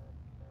this.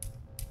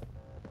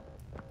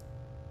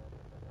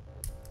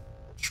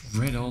 It's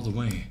red all the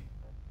way.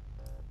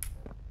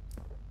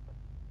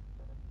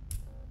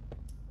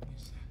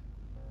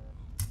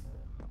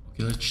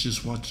 Okay, let's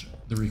just watch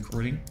the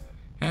recording.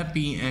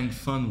 Happy and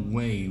fun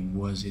way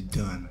was it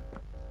done.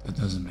 That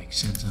doesn't make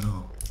sense at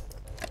all.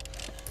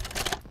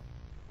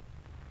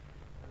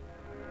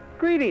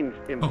 Greetings,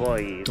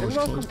 employees, and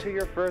welcome closed. to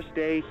your first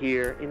day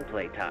here in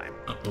Playtime.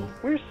 Uh-oh.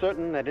 We're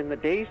certain that in the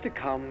days to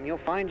come, you'll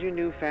find your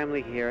new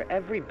family here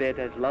every bit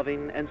as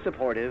loving and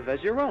supportive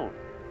as your own.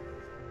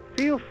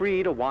 Feel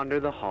free to wander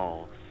the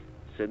halls,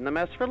 sit in the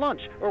mess for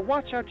lunch, or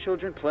watch our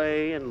children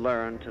play and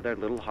learn to their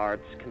little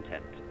hearts'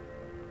 content.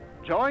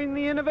 Join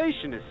the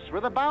innovationists, where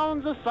the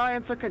bounds of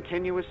science are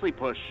continuously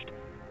pushed.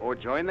 Or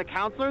join the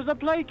counselors of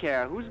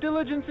Playcare, whose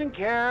diligence and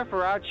care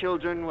for our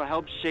children will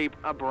help shape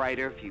a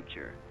brighter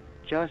future.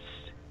 Just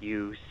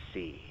you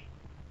see.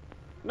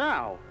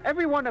 Now,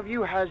 every one of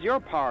you has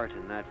your part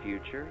in that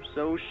future,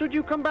 so should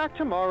you come back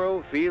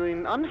tomorrow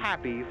feeling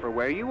unhappy for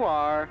where you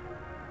are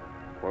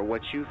or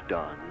what you've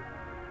done,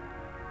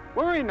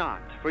 worry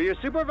not, for your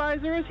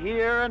supervisor is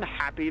here and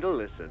happy to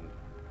listen.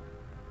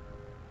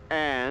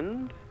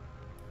 And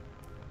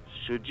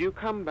should you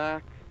come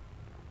back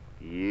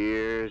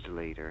years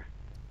later,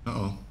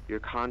 Uh-oh. your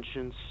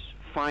conscience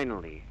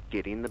finally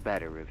getting the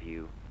better of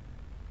you,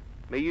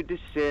 may you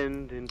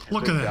descend into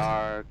Look the at that.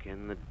 dark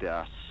and the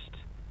dust,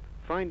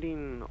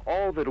 finding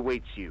all that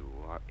awaits you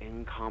are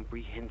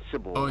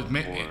incomprehensible. Oh,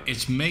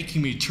 it's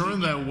making me turn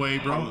that way,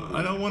 bro.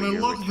 I don't want to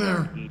look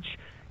there.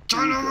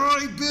 Turn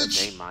away,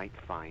 bitch. They might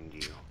find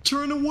you.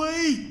 Turn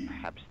away.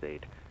 Perhaps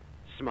they'd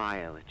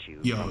smile at you.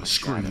 Yo, from a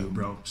screw shadow. you,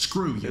 bro.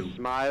 Screw you. The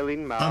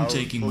smiling mouth. I'm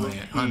taking full my of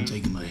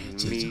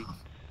headsets meat off.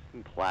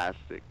 and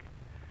plastic,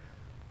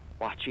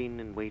 watching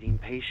and waiting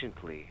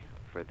patiently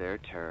for their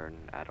turn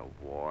at a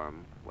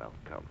warm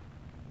welcome.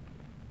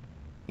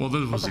 Well,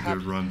 this was a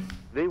perhaps good run.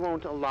 They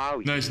won't allow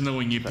you. Nice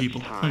knowing you such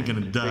people. time I'm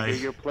gonna to die.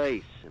 figure your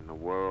place in the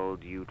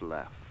world you'd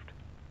left.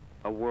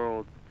 A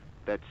world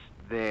that's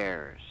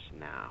theirs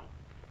now.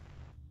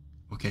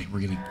 Okay, we're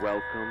gonna...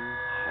 Welcome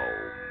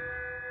home.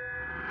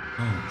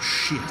 Oh,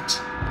 shit.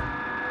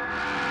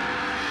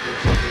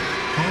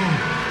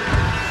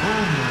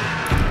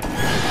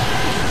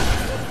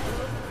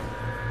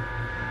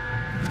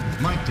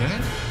 Am I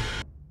dead?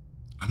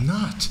 I'm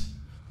not.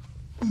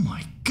 Oh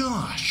my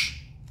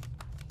gosh.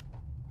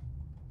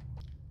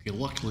 Okay,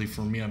 luckily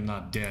for me, I'm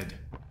not dead.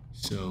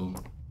 So,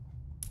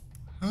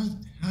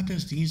 how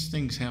does these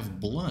things have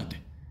blood?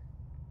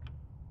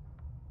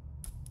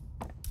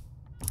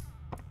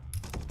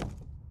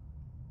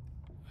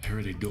 I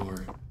heard a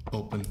door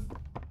open.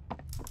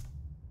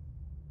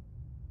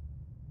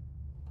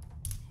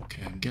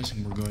 Okay, I'm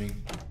guessing we're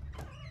going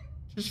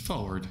just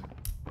forward.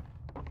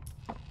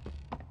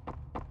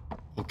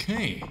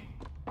 Okay.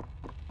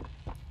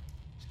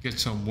 Let's get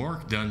some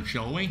work done,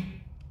 shall we?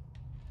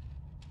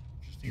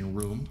 Just in a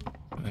room,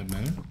 for that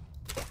matter.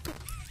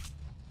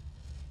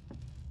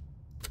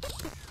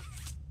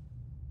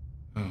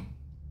 Oh.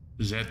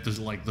 Is that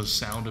like the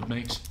sound it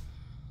makes?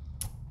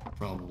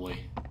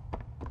 Probably.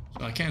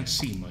 So I can't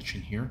see much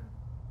in here.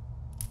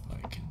 But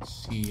I can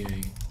see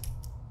a...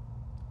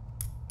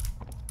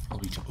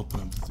 Probably to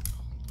open up the...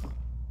 What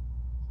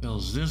the hell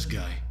is this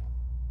guy?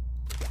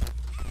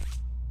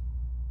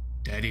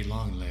 Daddy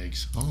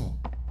Longlegs. Oh.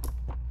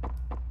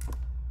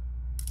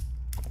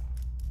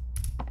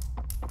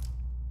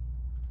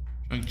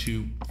 Trying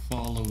to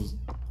follow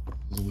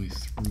the way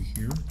through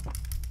here.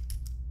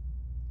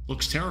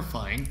 Looks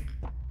terrifying.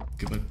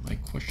 Okay, but my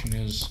question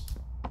is...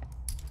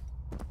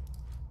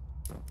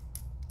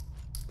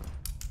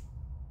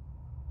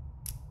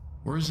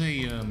 Where's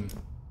a,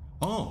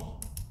 oh!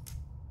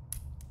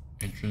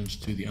 Entrance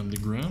to the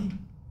underground.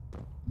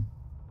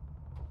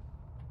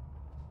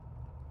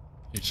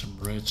 There's some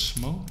red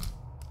smoke.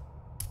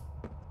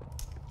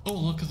 Oh,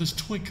 look at this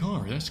toy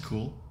car. That's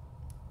cool.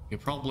 You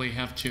probably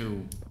have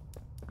to,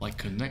 like,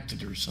 connect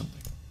it or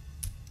something.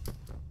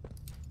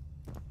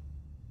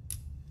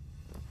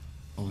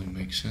 Only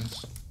makes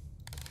sense.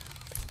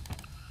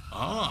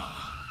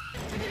 Ah!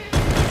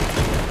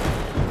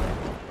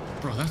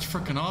 Bro, that's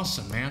freaking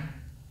awesome, man.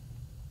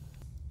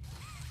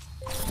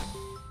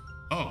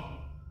 Oh.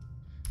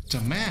 It's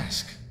a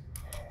mask.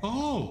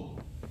 Oh!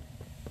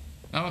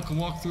 Now I can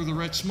walk through the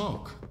red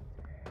smoke.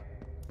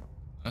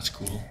 That's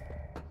cool.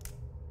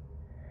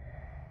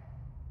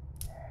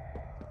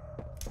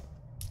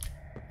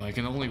 I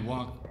can only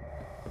walk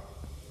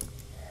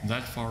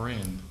that far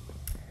in.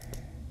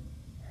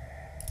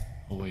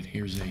 Oh wait,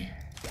 here's an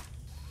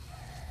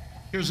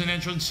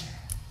entrance.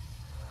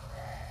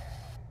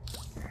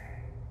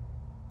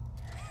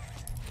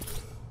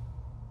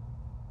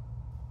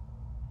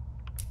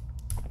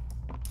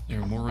 There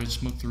more red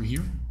smoke through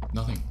here?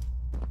 Nothing.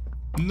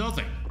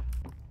 Nothing!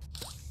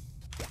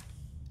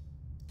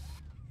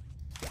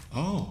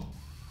 Oh.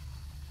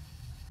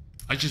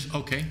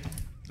 Okay.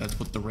 That's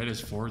what the red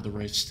is for, the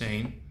red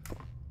stain.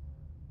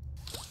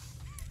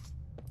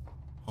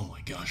 Oh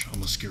my gosh, I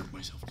almost scared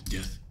myself to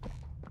death.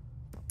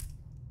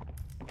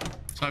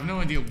 So I have no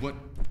idea what...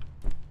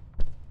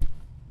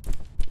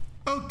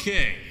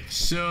 Okay,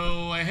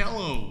 so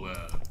hello,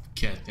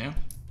 Catnap.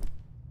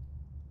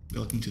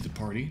 Welcome to the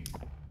party.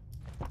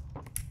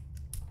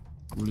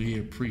 Really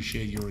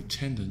appreciate your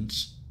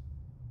attendance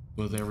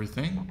with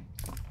everything.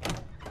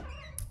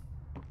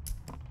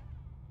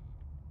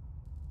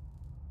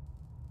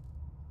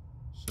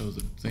 So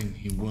the thing,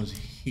 he was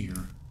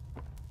here.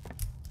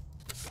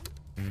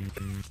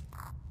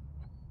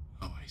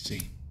 Oh, I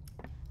see.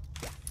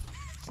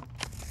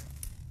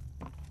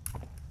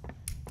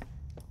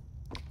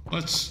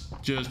 Let's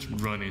just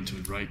run into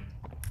it, right?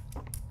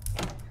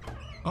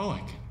 Oh,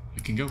 I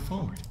can go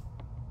forward.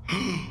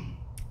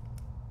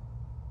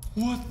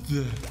 What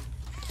the?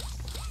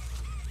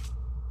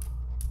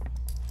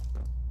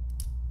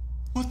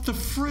 What the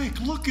frick?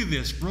 Look at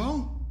this,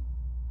 bro.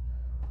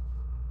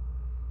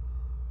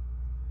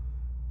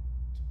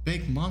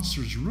 Big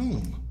monster's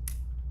room.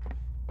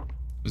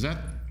 Is that?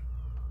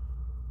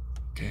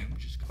 Okay, I'm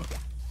just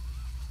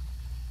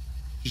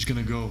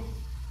gonna go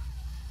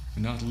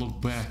and not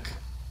look back.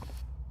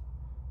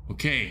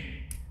 Okay,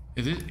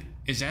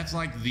 is that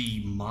like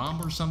the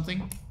mom or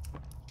something?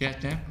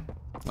 Catnap?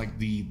 Like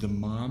the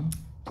mom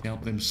to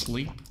help them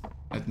sleep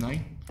at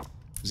night?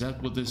 Is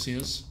that what this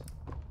is?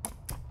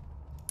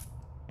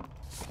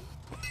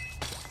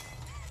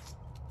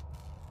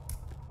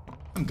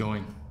 I'm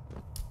going.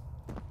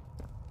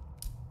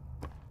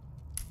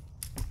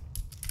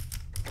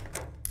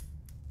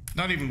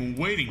 Not even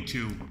waiting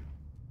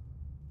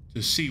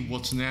to see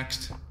what's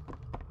next.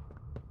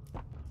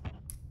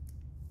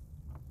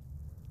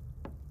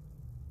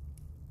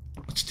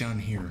 What's down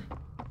here?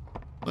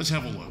 Let's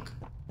have a look.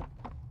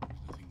 There's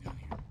nothing down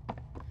here.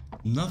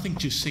 Nothing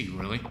to see,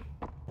 really.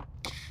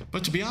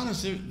 But to be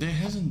honest, there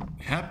hasn't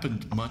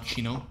happened much,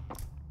 you know.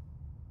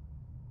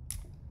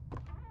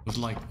 With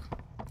like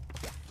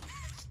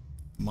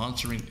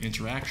monster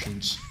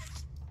interactions.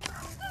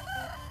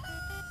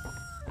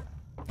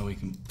 Now we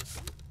can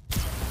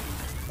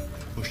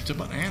push the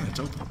button and it's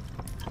open.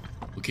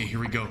 Okay, here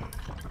we go.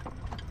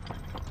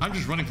 I'm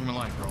just running for my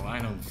life, bro. I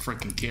don't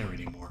freaking care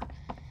anymore.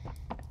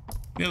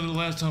 You know, the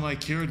last time I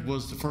cared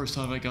was the first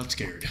time I got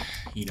scared,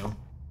 you know?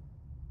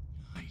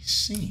 I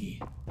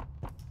see.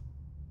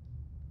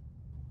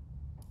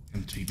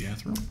 Empty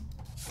bathroom.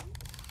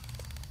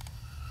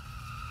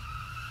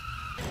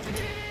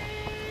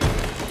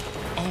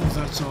 Oh,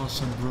 that's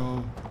awesome,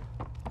 bro.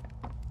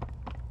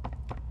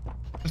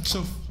 That's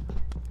so...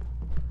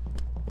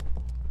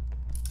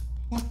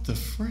 What the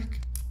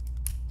frick?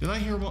 Did I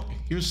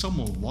hear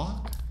someone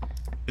walk?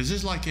 Is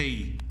this like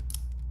a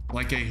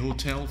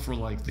hotel for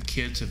like the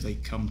kids if they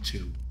come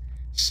to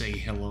say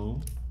hello?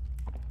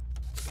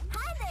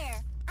 Hi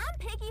there. I'm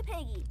Piggy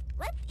Piggy.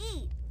 Let's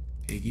eat.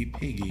 Piggy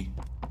Piggy.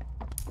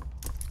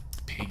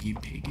 Piggy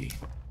Piggy.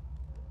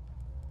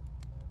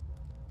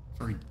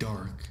 Very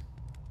dark.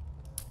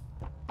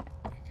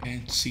 I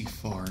can't see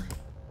far.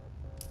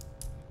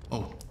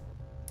 Oh,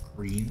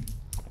 green.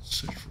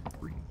 Search for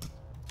green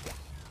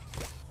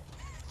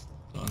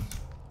one. Done.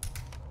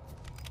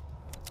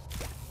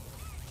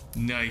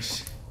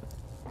 Nice.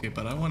 Okay,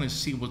 but I want to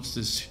see what's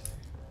this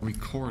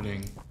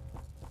recording.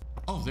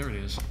 Oh, there it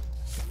is.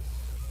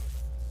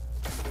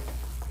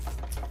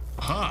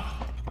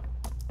 Aha!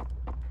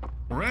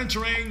 We're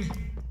entering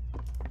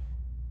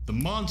the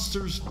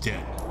monster's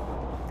den.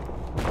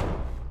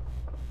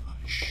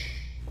 Hush.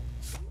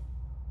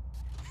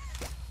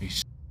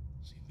 See,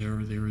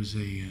 there is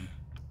a.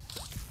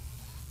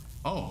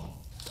 Oh.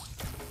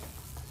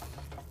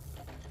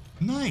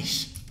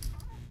 Nice.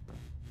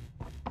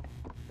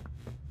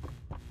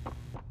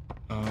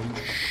 Oh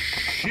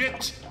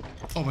shit!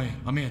 Oh man,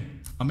 I'm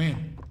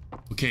in.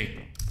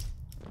 Okay.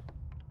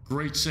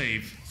 Great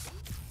save.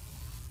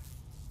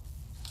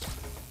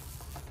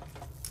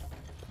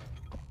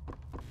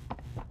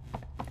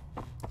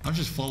 I'm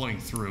just following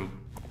through.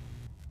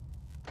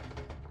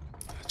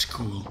 That's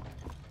cool.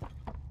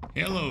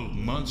 Hello,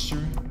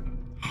 monster.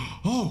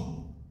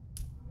 Oh!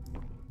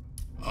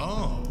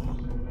 Oh!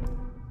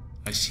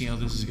 I see how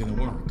this is gonna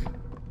work.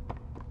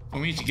 For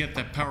me to get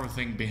that power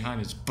thing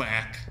behind its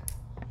back,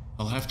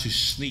 I'll have to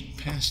sneak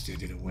past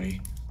it in a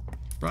way.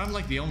 But I'm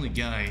like the only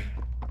guy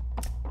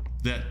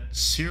that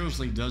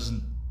seriously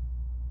doesn't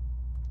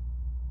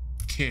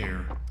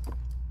care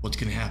what's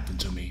gonna happen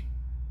to me.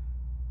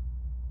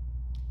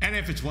 And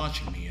if it's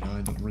watching me, you know,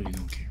 I really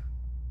don't care.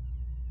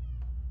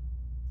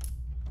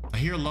 I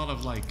hear a lot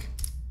of like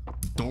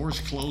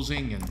doors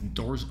closing and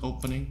doors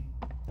opening.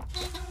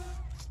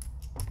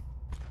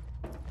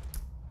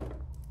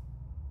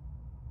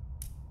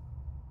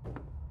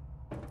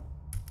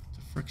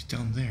 The frick's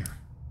down there?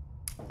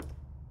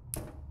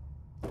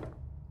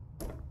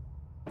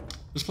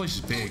 This place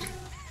is big.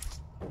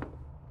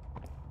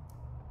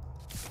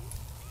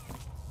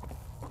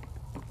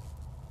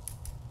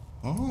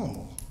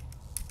 Oh.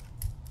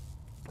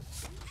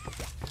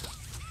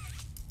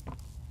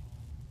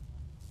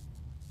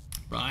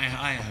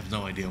 I have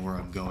no idea where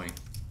I'm going.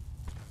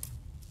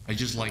 I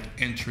just like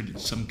entered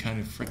some kind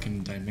of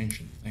freaking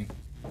dimension thing.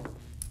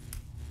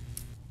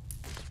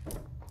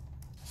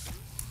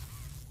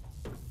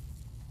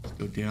 Let's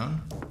go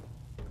down.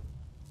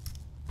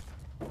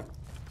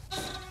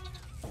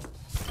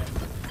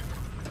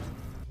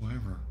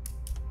 Whatever.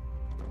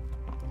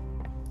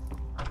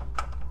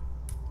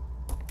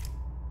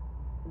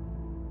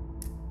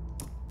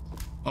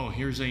 Oh,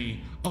 here's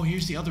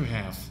the other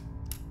half.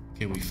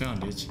 Okay, we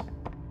found it.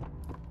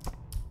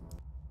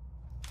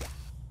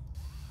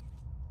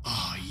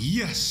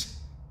 Yes!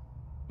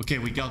 Okay,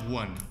 we got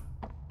one.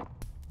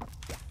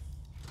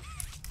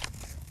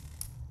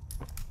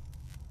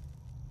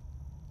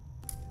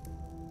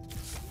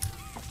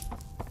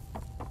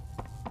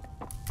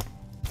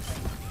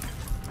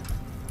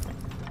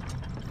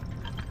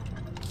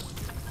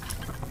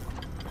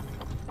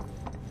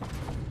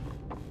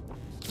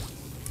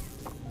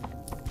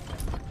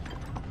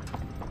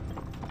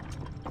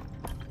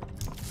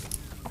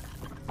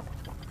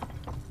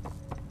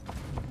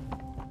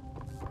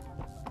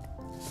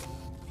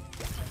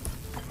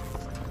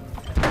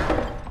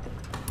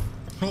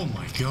 Oh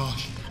my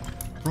gosh.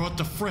 Bro, what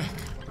the frick?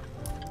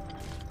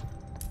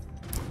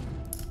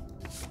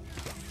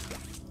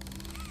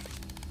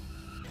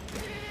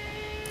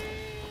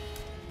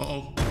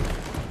 Uh-oh.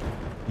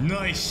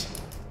 Nice.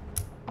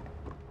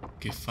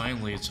 Okay,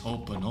 finally it's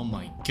open. Oh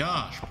my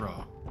gosh,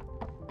 bro.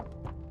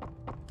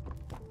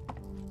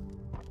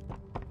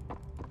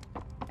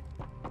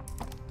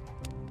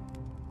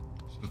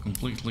 So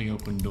completely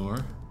open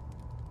door.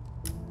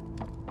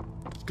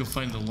 Let's go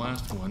find the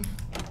last one.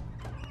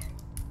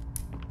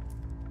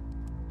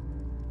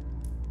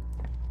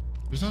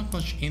 There's not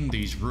much in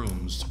these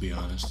rooms, to be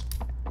honest.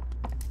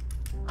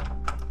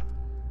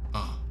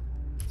 Ah.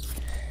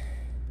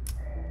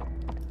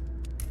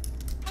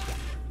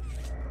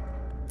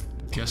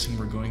 Guessing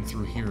we're going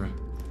through here.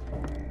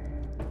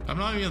 I'm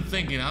not even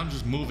thinking, I'm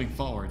just moving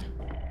forward.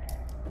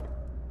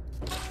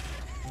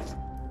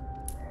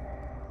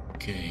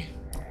 Okay.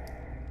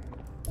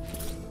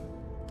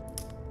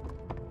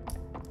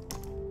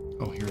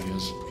 Oh, here it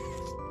is.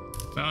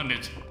 Found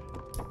it.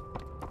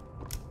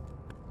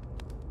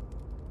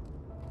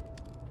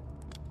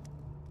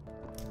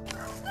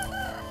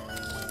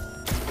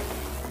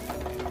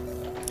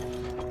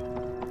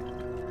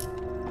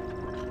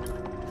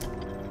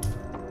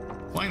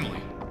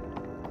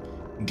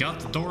 got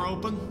the door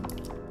open.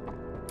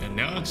 And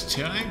now it's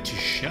time to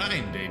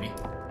shine, baby.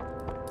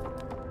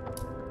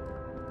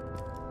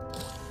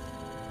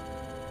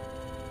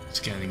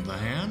 Scanning the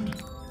hand.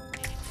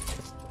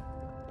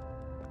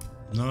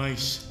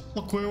 Nice.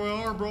 Look where we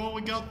are, bro.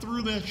 We got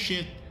through that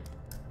shit.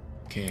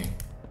 Okay.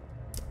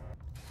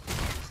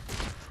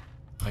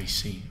 I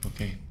see.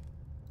 Okay.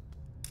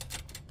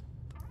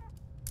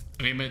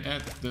 Aim it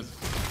at the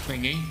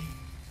thingy.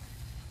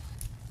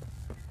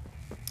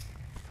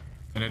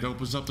 And it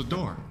opens up the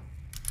door.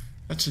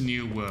 That's a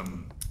new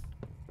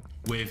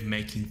way of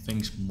making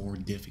things more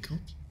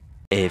difficult.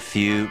 A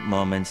few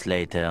moments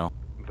later.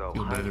 Though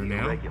Feel better highly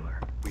now?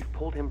 irregular, we've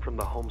pulled him from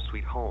the home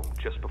sweet home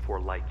just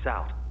before lights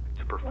out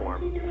to perform.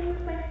 What are you doing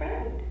with my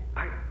friend?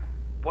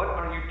 What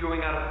are you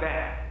doing out of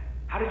bed?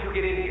 How did you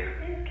get in here?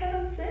 Is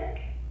Kevin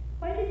sick?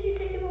 Why did you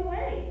take him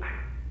away?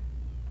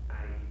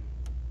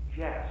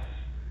 Yes.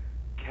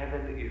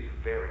 Kevin is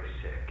very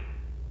sick.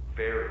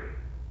 Very,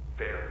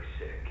 very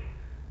sick.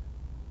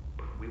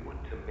 But we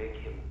want to make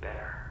him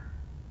better.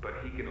 But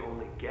he can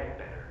only get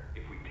better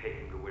if we take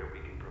him to where we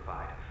can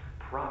provide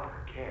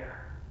proper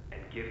care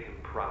and give him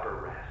proper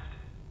rest.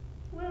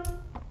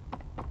 Well,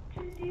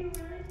 do you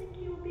really think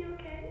he will be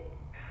okay?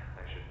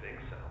 I should think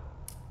so.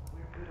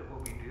 We're good at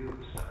what we do,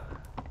 son.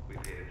 We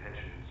paid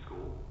attention in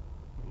school,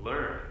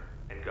 learned,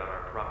 and got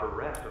our proper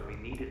rest when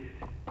we needed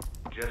it.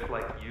 Just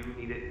like you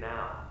need it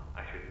now,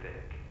 I should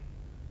think.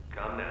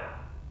 Come now,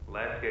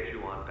 let's get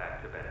you on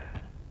back to bed.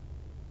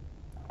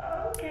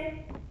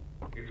 Okay.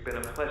 It's been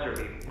a pleasure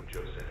meeting you,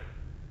 Joseph.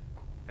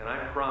 And I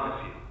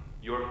promise you,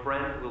 your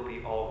friend will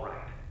be all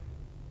right.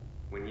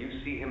 When you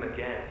see him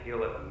again,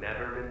 he'll have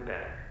never been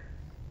better.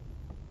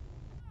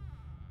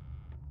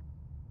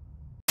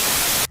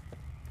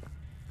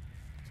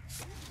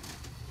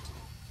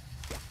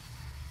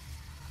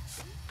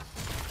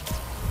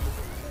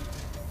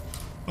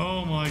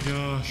 Oh my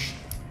gosh.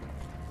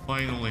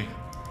 Finally.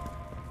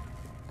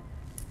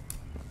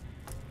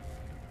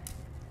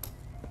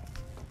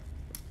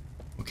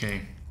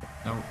 Okay.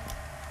 Now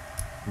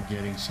we're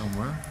getting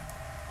somewhere.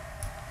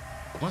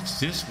 What's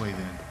this way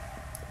then?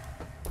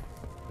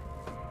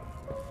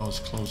 Oh, it's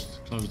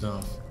closed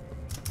off.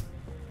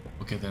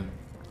 Okay then.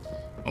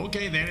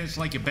 Okay then, it's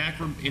like a back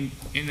room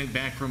in a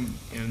back room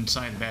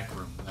inside the back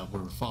room that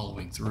we're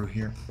following through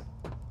here.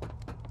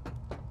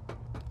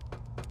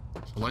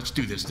 So let's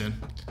do this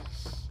then.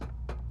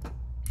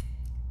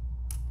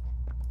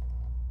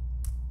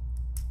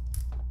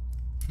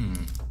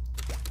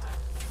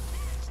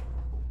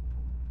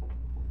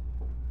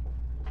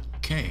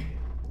 Okay.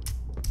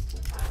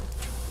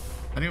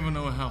 I don't even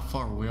know how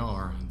far we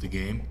are in the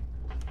game.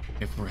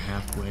 If we're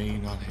halfway,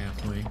 not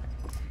halfway.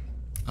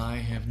 I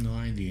have no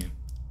idea.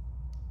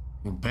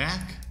 We're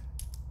back?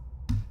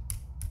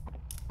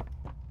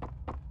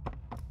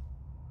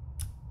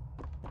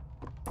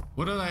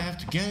 What did I have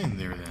to get in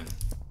there then?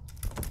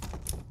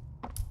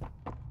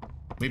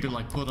 Maybe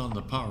like put on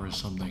the power or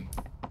something.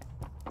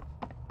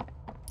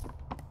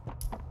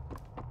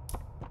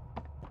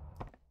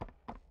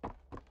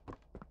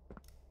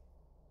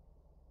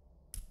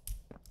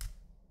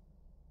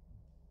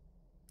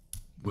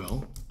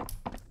 Well,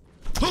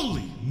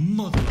 holy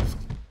mother of...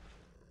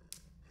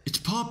 It's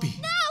Poppy!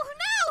 No!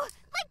 No!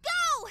 Let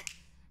go!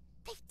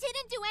 They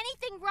didn't do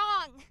anything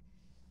wrong.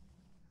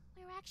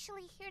 We're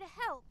actually here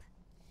to help.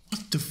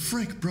 What the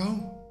frick,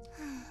 bro?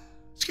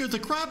 Scared the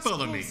crap out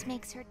of me. This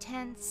makes her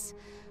tense.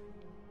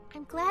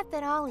 I'm glad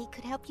that Ollie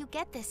could help you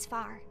get this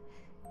far.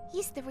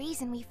 He's the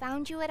reason we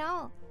found you at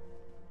all.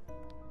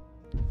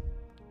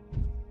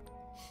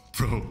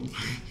 Bro,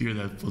 hear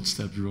that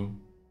footstep, bro?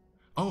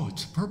 Oh,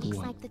 it's a purple Looks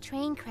one. like the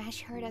train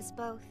crash hurt us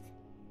both.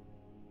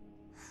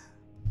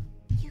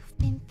 You've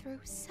been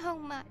through so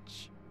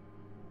much.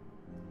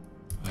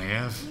 I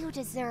have. You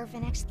deserve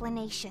an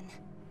explanation.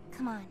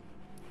 Come on.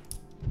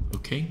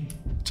 Okay,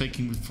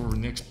 taking me for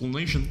an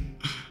explanation.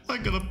 I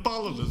gotta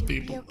follow this,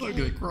 people. Okay. I'm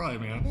gonna cry,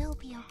 man. We'll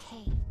be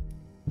okay.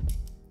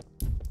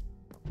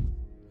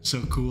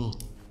 So cool.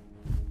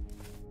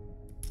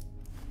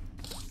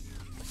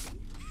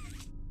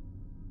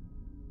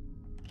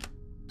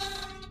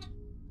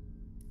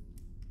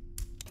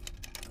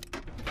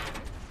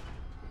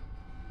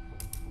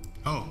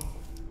 Oh.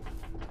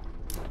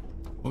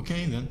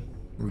 Okay then.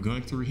 We're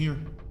going through here.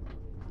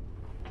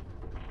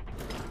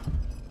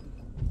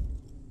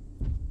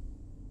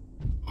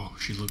 Oh,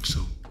 she looks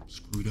so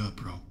screwed up,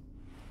 bro.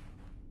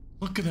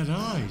 Look at that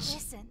eyes.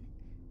 Listen,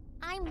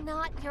 I'm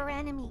not your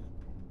enemy,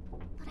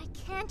 but I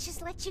can't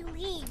just let you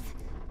leave.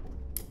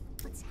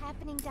 What's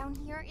happening down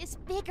here is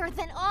bigger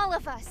than all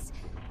of us.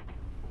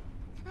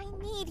 And I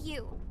need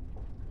you,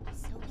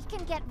 so we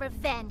can get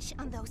revenge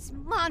on those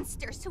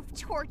monsters who've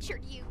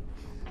tortured you,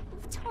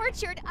 who've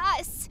tortured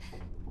us.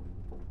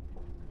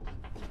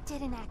 They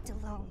didn't act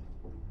alone.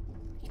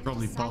 They're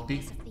Probably Poppy.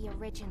 disciples of the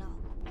original,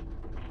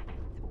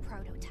 the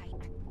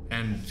prototype.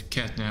 And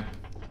Catnap.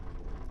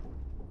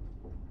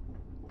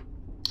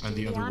 And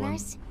the The other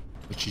honors? one.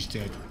 But she's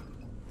dead.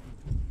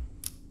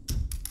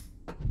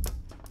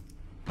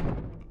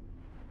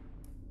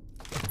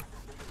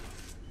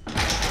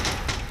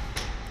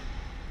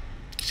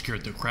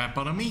 crap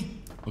out of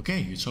me?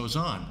 Okay, so it's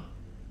on.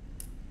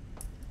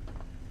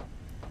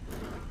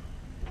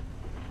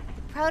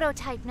 The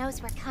prototype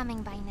knows we're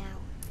coming by now.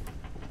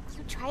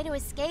 You try to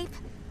escape,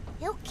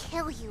 he'll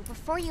kill you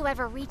before you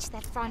ever reach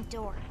that front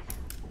door.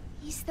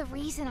 He's the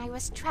reason I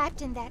was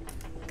trapped in that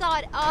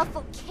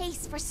god-awful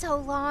case for so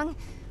long.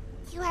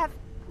 You have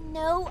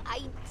no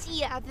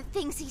idea the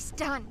things he's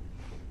done.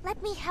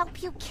 Let me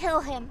help you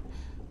kill him.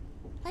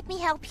 Let me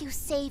help you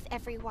save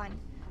everyone.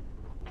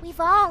 We've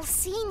all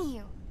seen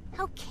you,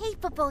 how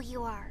capable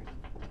you are.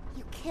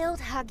 You killed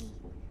Huggy.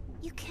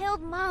 You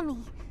killed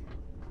Mommy.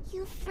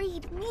 You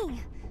freed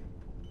me.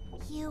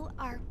 You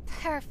are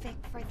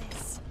perfect for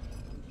this.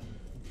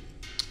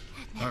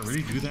 I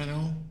really do that,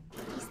 Al?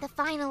 He's the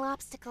final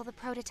obstacle the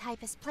prototype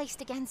has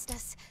placed against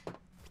us.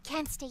 We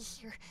can't stay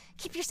here.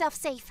 Keep yourself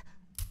safe.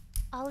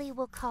 Ollie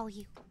will call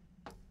you.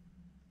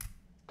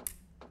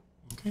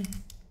 Okay.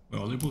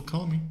 Well, they will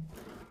call me.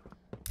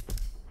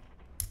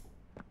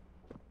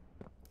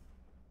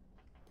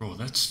 Bro,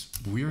 that's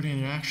weird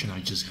interaction I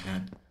just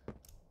had.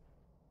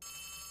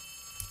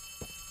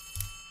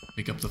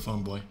 Pick up the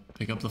phone, boy.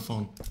 Pick up the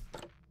phone.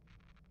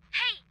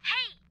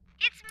 Hey,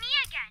 it's me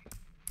again.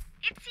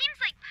 It seems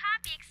like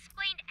Poppy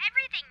explained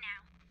everything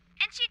now,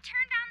 and she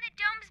turned on the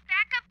dome's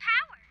backup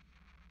power.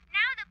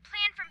 Now the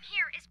plan from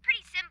here is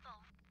pretty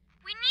simple.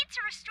 We need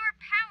to restore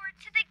power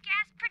to the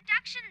gas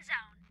production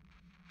zone.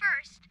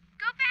 First,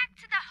 go back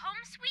to the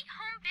Home Sweet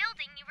Home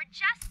building you were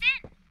just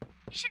in.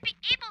 You should be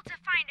able to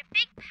find a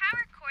big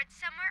power cord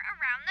somewhere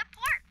around the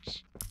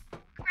porch.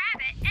 Grab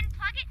it and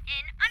plug it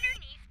in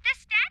underneath the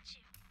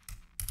statue.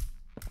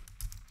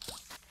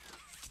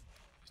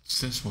 It's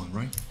this one,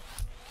 right?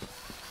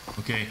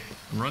 Okay,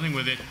 I'm running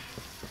with it.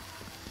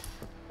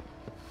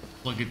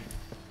 Plug it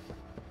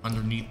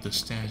underneath the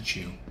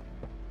statue.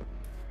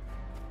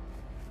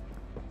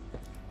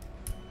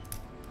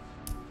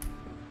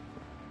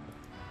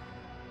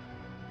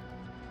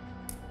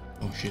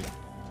 Oh shit.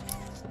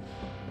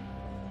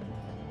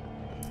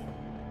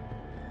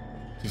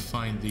 To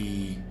find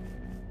the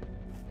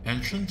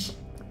entrance?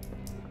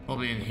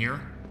 Probably in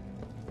here.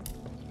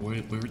 Where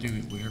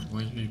do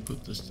we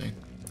put this thing?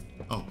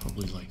 Oh,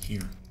 probably like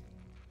here.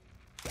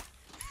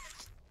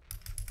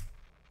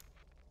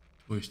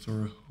 Toy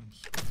store,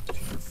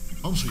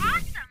 home sweet home.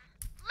 Awesome!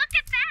 Look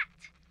at that!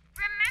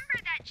 Remember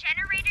that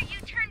generator you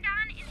turned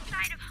on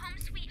inside of Home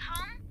Sweet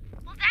Home?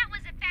 Well, that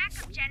was a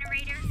backup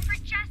generator for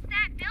just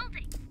that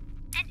building.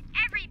 And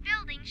every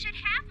building should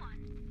have one.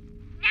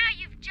 Now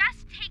you've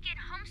just taken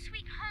Home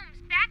Sweet Home's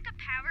backup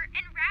power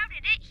and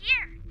routed it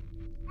here.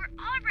 We're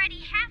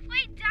already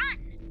halfway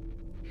done.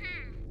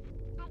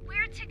 But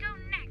where to go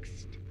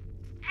next?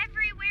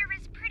 Everywhere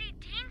is pretty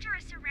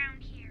dangerous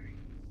around here.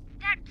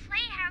 That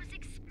playhouse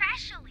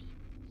especially.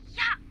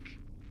 Yuck.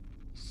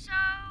 So,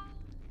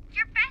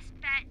 your best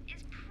bet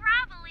is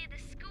probably the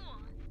school.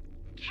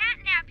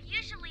 Catnap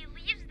usually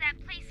leaves that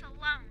place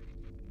alone.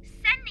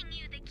 Sending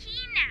you the key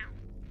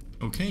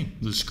now. Okay,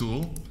 the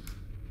school.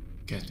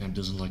 Catnap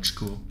doesn't like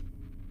school.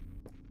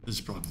 This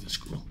is probably the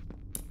school.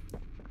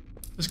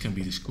 This can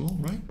be the school,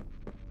 right?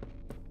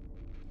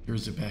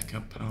 Here's the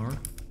backup power.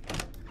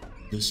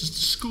 This is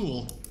the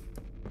school.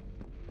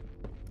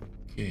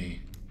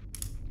 Okay.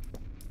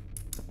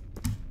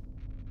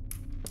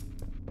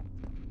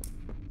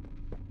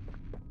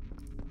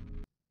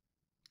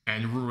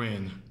 And we're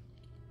in.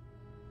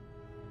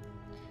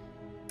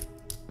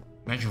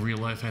 Imagine real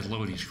life had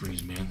loading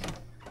screens, man.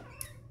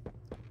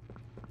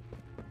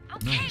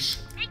 Okay,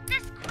 nice. make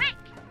this quick.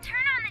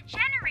 Turn on the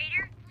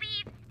generator,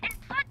 leave, and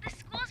plug the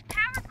school's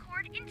power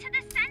cord into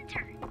the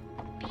center.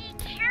 Be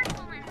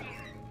careful in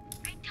there.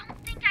 I don't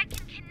think I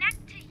can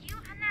connect to you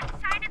on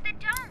that side of the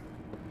dome.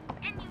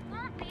 And you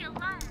won't be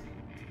alone.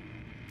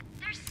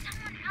 There's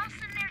someone else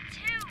in there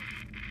too.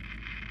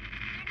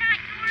 They're not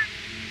yours.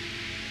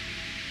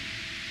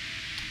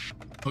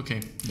 Okay,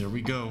 there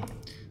we go.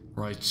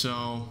 Right,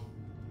 so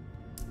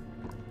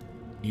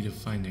need to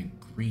find a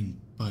green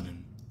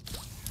button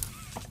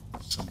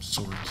of some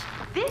sort.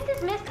 This is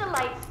Mr.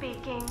 Light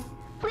speaking.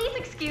 Please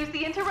excuse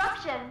the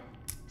interruption.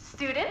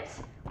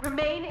 Students,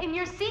 remain in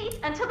your seat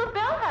until the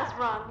bell has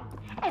rung.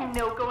 And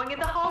no going in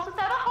the halls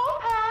without a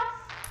hall pass.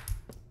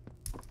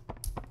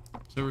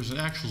 So there was an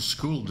actual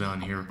school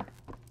down here.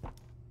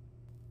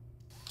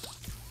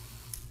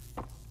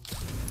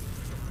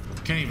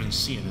 Can't even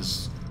see it.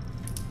 It's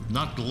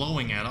not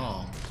glowing at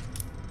all.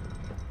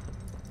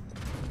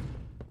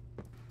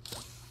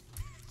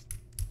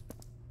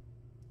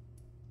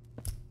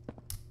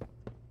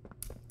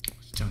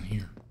 What's down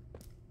here?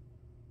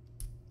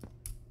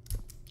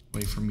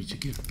 Wait for me to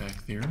get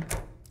back there.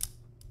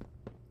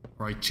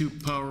 Alright, 2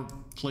 power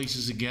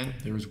places again.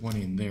 There was one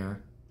in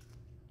there.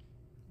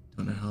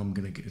 Don't know how I'm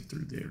gonna get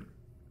through there.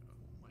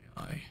 Oh,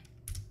 my eye.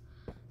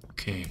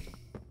 Okay.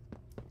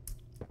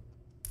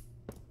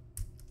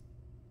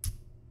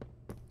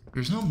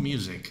 There's no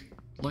music.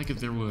 Like if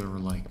there were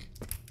like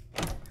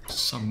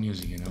some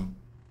music, you know?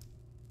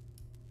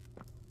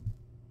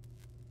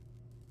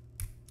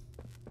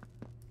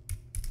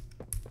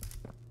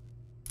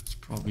 It's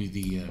probably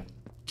the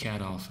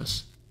cat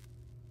office.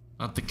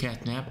 Not the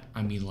catnap,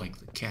 I mean like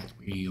the cat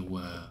where you,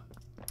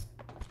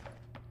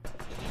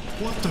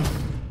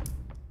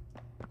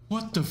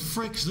 What the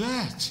frick's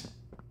that?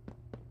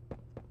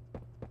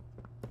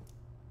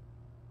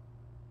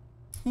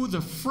 Who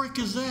the frick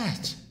is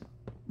that?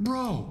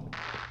 Bro!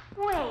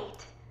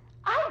 Wait,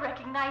 I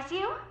recognize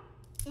you.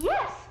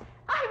 Yes,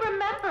 I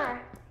remember.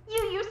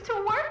 You used to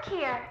work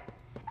here.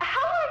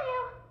 How are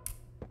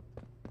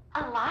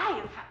you?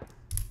 Alive.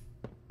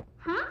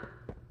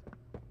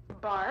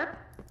 Barb?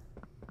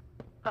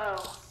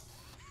 Oh.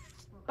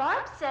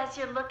 Barb says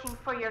you're looking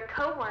for your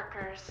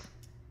co-workers.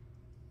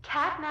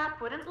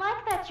 Catnap wouldn't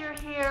like that you're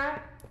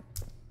here.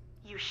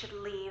 You should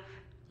leave.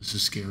 This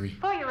is scary.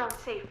 For your own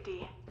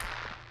safety.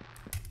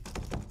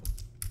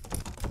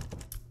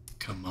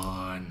 Come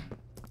on.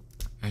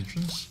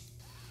 Entrance?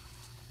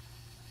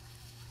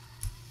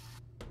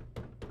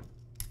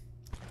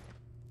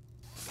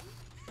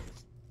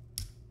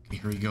 Okay,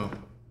 here we go.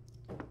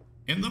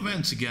 In the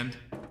vents again.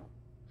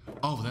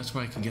 Oh, that's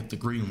where I can get the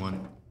green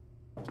one.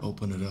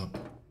 Open it up.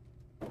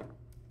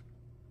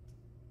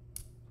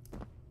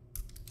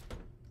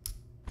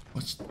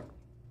 What's...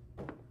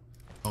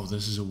 Oh,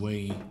 this is a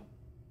way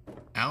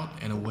out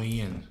and a way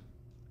in.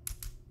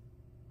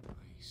 I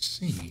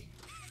see.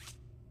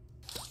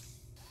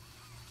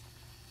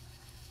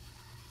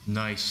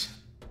 Nice.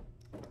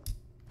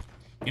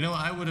 You know,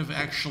 I would have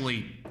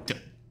actually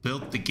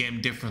built the game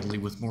differently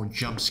with more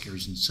jump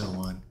scares and so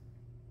on.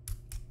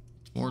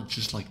 It's more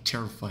just like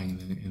terrifying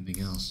than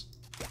anything else.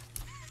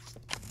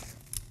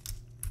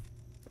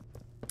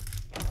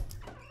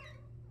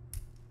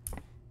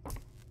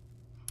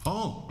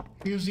 Oh,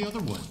 here's the other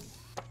one.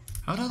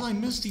 How did I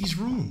miss these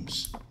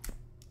rooms?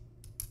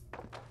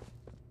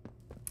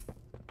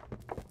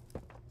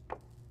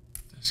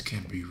 This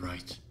can't be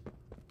right.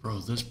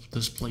 Bro,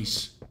 this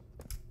place...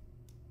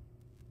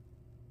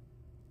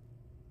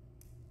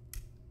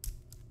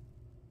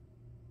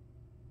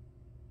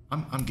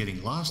 I'm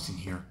getting lost in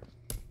here.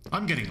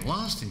 I'm getting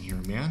lost in here,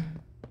 man.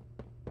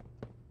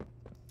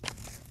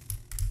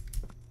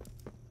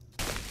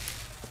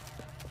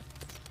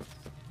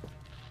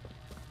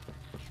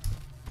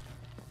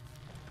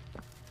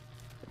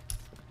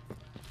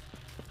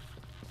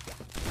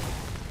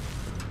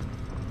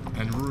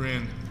 And we're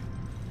in.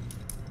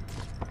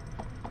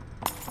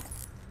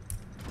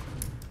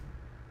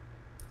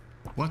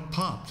 What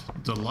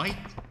popped? The light?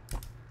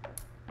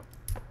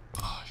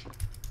 Oh,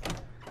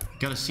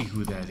 gotta see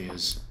who that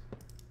is.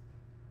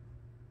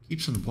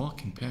 Keeps on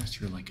walking past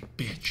here like a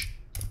bitch.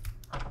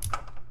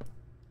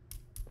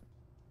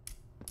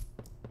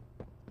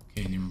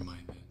 Okay, never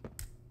mind that.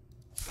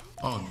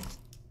 Oh no.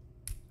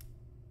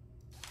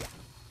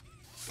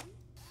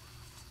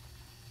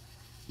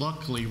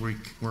 Luckily,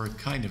 we're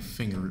kind of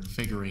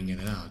figuring it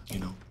out, you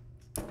know.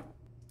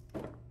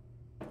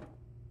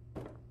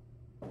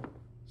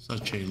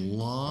 Such a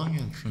long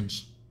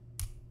entrance.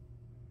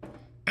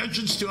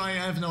 Entrance to I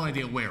have no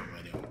idea where,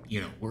 but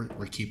you know, we're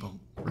gonna keep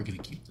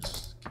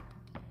this.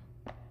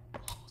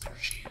 Oh, there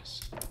she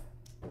is.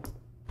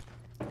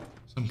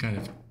 Some kind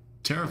of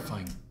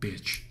terrifying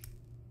bitch.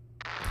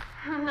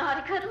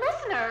 Not a good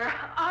listener,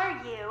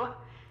 are you?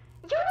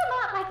 You're a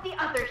lot like the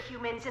other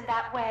humans in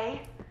that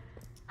way.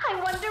 I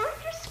wonder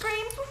if your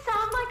screams will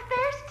sound like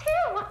theirs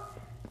too.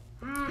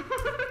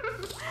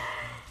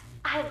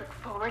 I look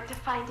forward to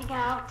finding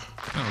out.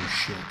 Oh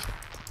shit.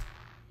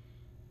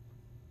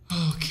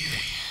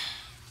 Okay.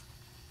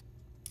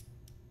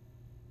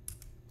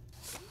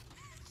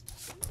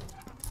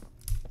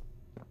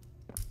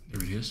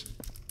 There it is.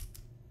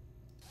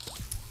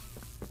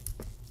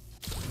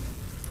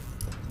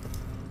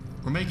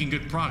 We're making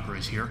good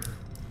progress here.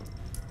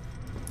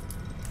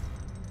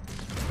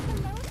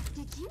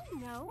 Did you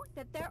know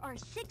that there are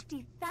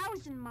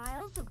 60,000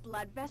 miles of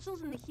blood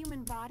vessels in the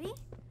human body?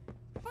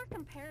 For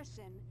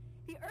comparison,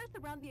 the Earth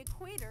around the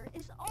equator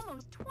is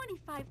almost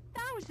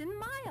 25,000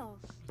 miles.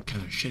 What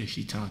kind of shit is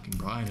she talking,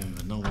 bro? I don't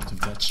even know if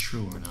that's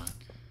true or not.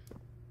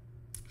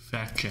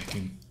 Fact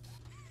checking.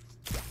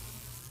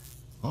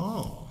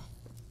 Oh,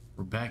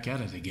 we're back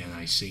at it again,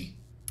 I see.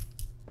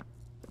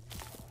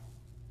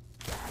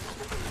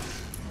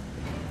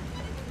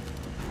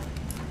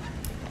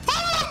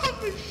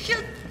 Oh,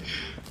 shit!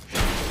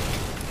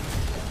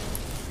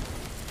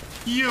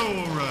 You're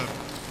a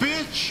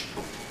bitch!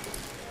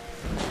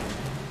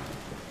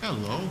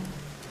 Hello.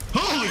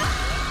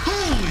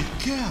 Holy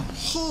cow!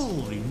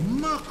 Holy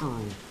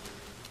mackerel!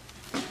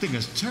 That thing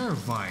is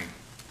terrifying.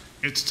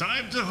 It's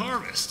time to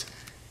harvest.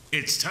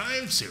 It's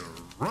time to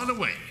run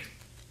away.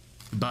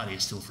 The body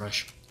is still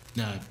fresh.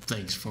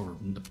 Thanks for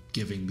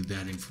giving me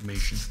that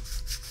information.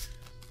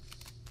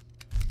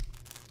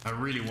 I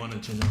really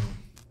wanted to know.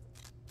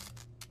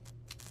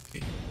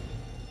 Okay.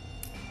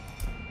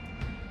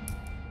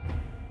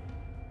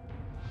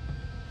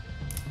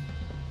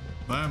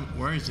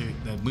 Where is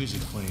that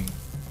music playing?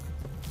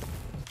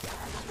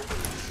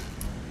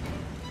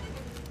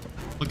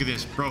 Look at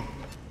this, bro.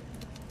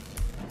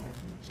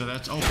 So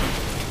that's open.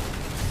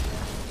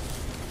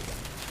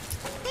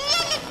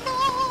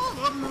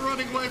 I'm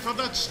running away from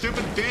that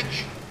stupid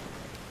bitch.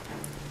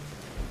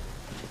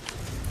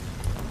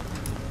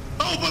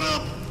 Open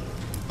up!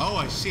 Oh,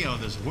 I see how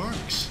this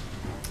works.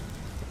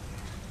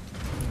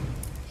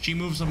 She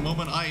moves the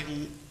moment I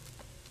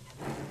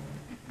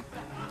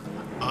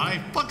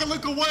fucking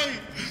look away.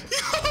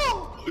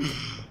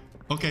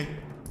 Okay.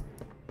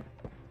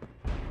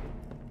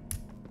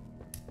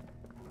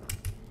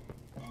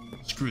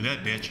 Screw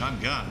that bitch, I'm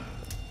gone.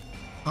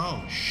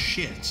 Oh,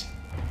 shit.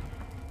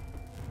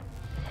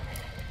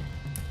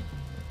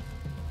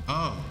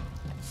 Oh.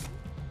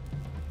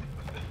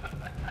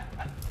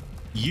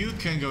 You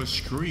can go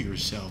screw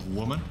yourself,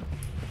 woman.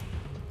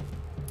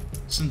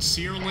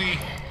 Sincerely.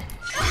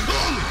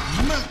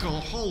 Holy mackerel,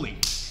 holy.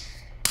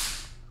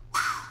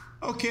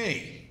 Whew.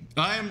 Okay,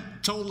 I'm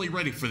totally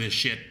ready for this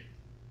shit.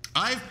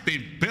 I've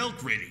been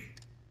built ready.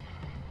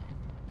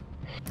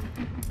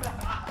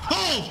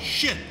 Oh,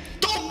 shit.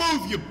 Don't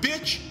move, you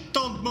bitch!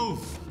 Don't move!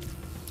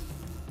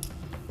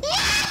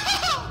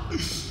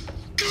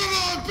 Come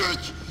on,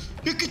 bitch!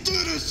 You can do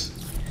this!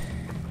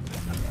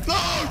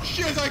 Oh,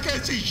 shit! I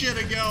can't see shit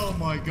again! Oh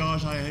my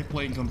gosh, I hate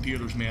playing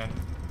computers, man.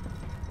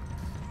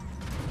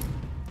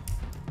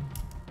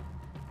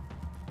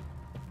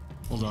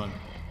 Hold on.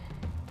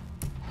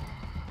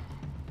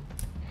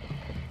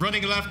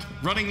 Running left,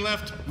 running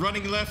left,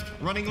 running left,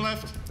 running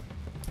left.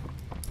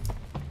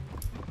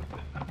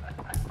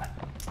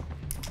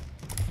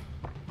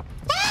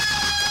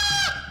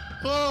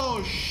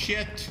 Oh,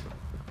 shit.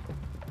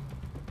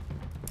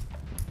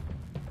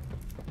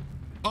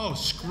 Oh,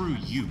 screw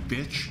you,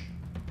 bitch.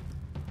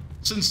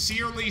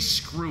 Sincerely,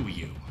 screw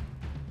you.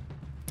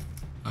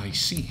 I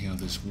see how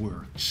this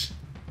works.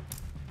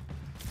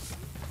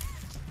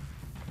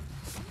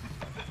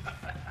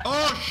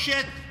 Oh,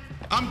 shit.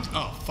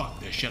 Oh, fuck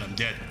this shit. I'm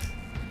dead.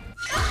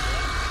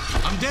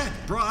 I'm dead,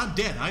 bro. I'm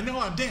dead. I know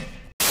I'm dead.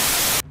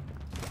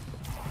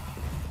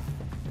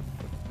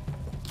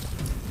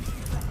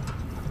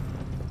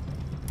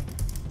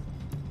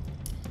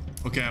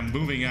 Okay, I'm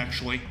moving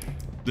actually,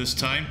 this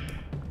time.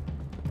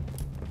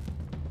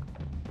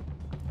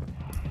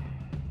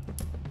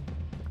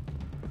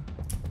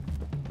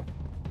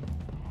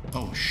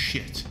 Oh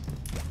shit.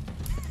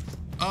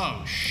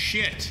 Oh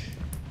shit.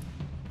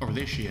 Oh,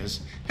 there she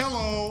is.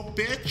 Hello,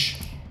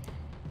 bitch.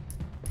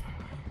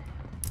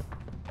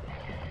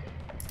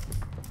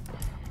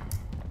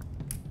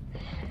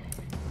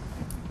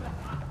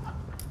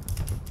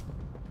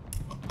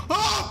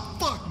 Oh,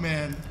 fuck,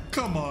 man.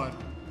 Come on.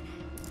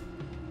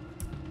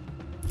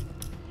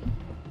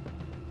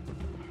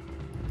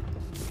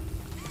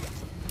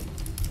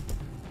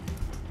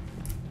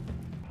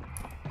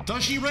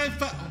 Does she run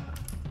fast?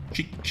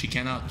 She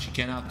cannot. She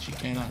cannot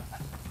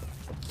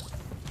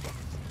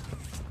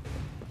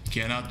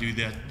do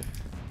that.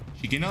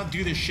 She cannot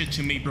do this shit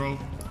to me, bro.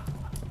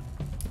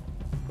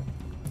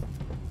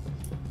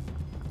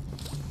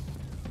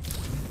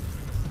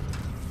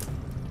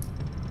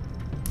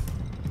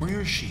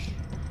 Where is she?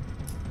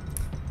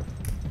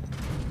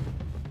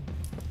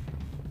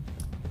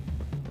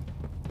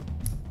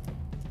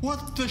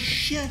 What the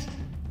shit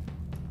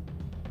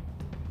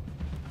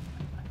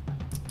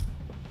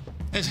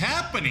is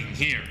happening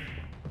here?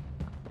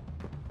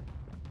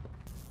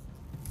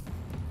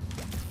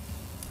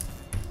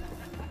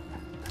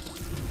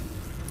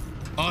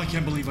 Oh, I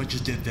can't believe I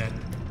just did that.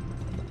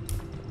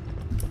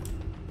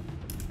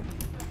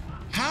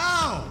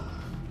 How?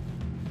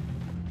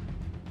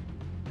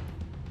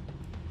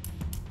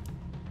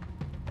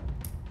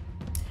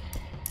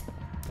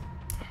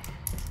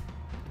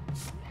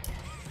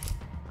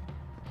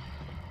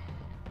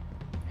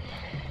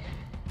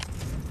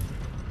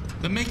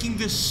 They're making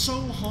this so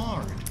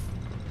hard.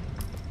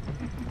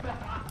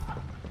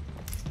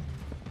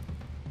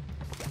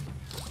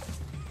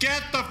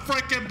 Get the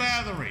frickin'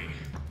 battery.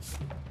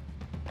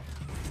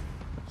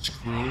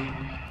 Screw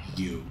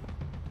you.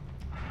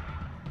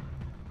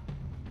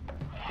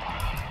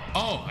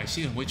 Oh, I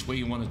see which way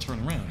you want to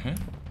turn around, huh?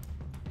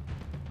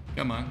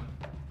 Come on.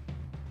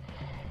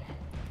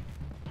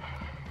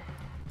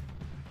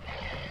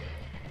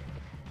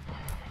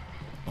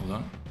 Hold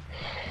on.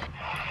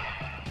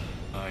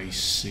 I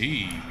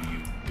see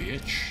you,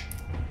 bitch.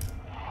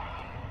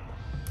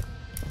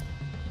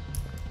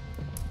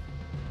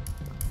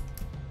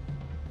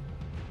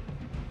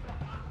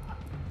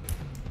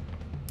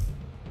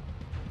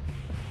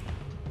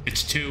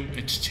 It's two.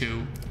 It's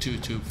two. 2,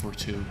 2, 4,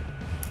 2.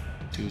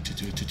 2, 2,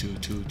 2, 2, 2,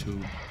 2,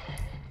 2.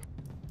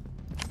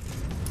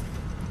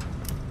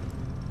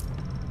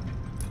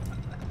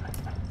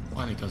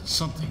 Finally got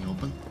something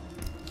open.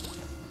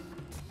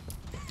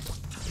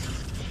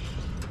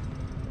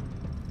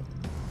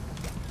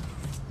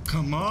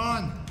 Come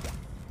on!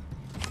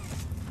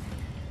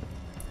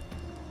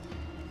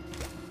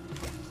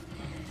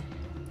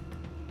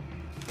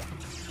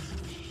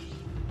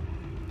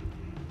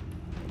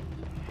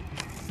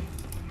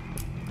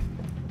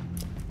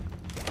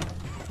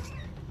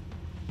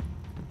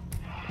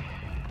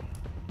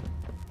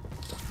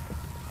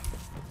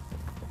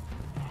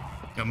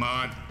 Come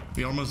on,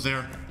 we're almost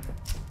there.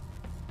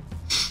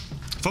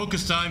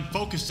 Focus time,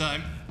 focus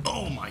time.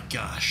 Oh my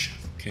gosh.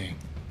 Okay.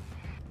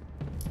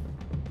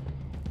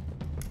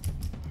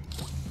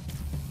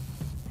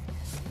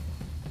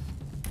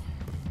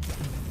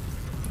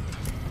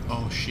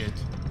 Oh shit.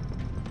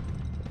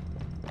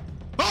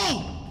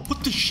 Oh!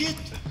 What the shit?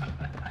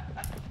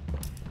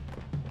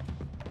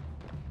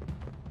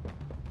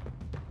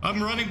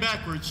 I'm running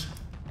backwards.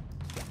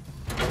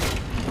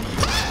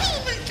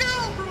 Holy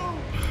cow,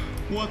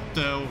 bro! What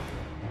the?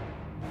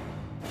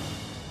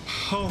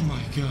 Oh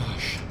my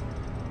gosh.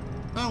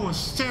 That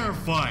was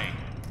terrifying.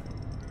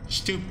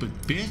 Stupid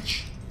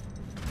bitch.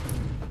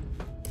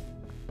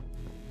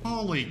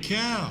 Holy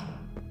cow.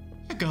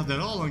 I got that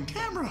all on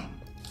camera.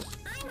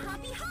 I'm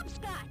Hoppy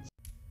Hopscotch.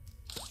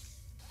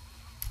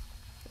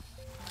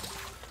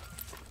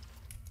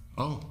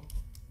 Oh.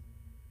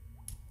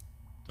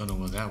 Don't know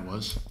what that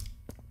was.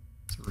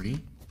 3.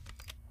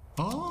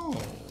 Oh.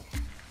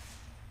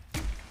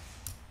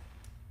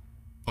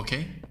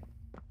 Okay.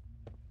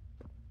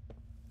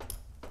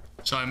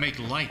 So I make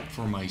light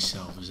for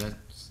myself. Is that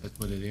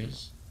what it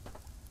is?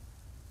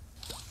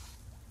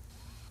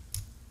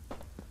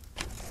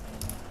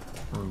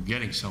 We're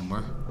getting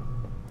somewhere.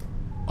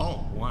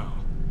 Oh, wow.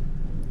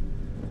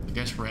 I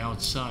guess we're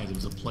outside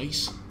of the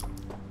place.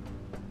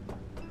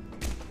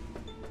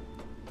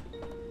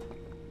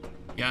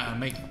 Yeah,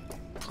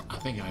 I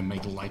think I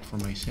make light for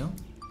myself.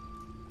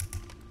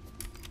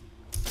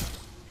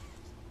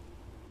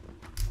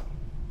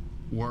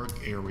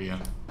 Work area.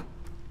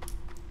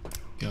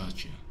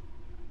 Gotcha.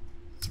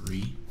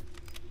 3.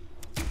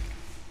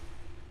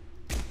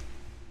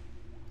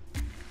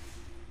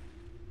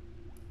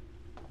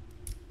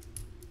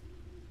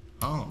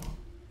 Oh.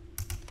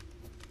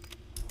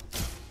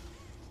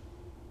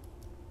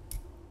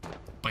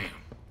 Bam.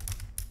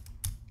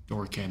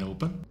 Door can't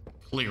open.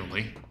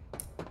 Clearly.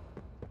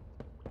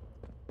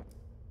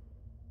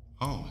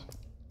 Oh.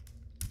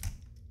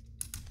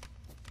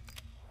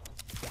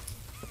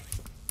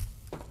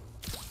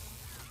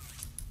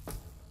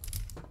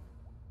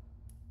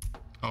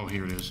 Oh,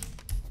 here it is.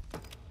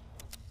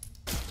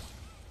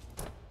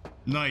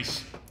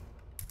 Nice.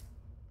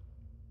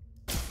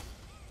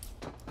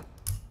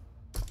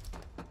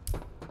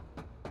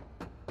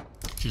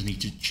 Just need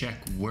to check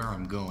where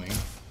I'm going.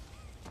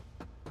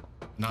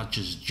 Not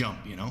just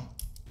jump, you know?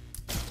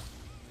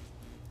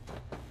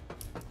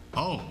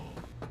 Oh,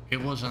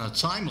 it wasn't a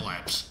time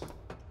lapse.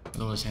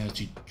 Otherwise I had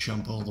to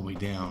jump all the way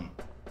down.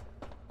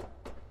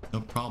 No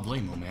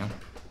problemo, man.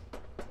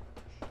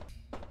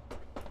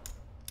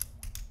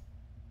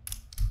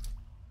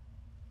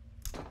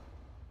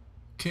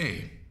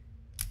 Okay.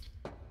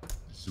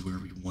 This is where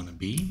we want to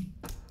be.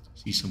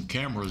 See some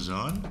cameras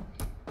on.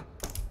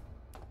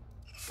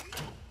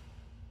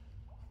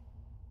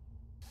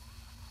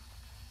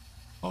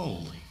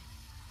 Holy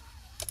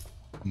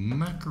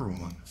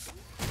macaron.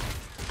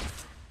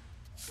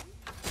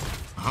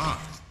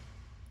 Aha.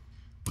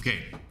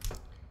 Okay.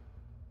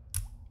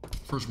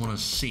 First want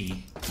to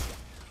see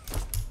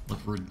what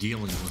we're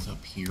dealing with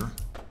up here.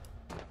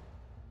 I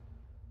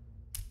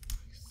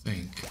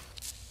think.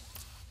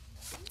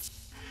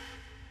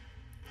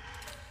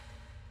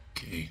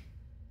 Okay.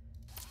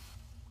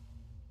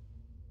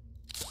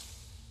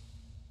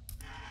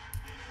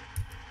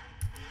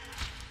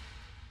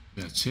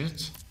 That's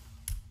it.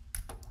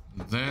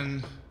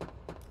 Then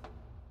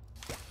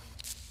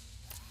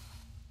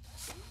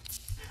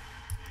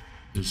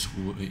this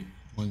way,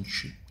 one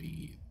should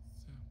be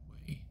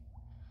that way.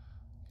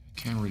 I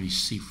can't really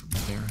see from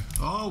there.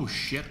 Oh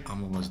shit,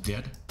 I'm almost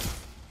dead.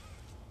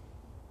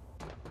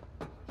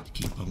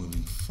 Keep on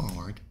moving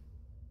forward.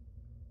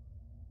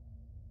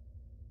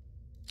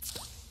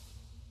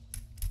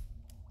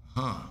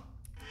 Huh.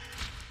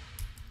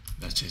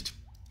 That's it.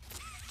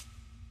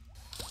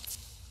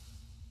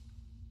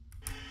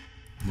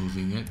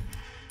 Moving it.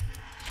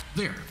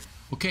 There.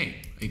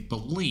 Okay. I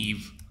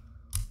believe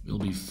we'll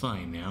be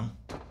fine now.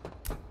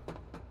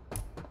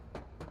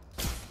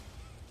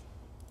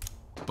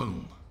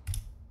 Boom.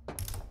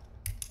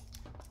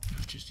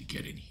 Just to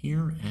get in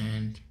here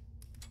and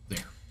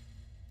there.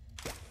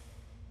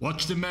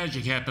 Watch the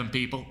magic happen,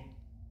 people.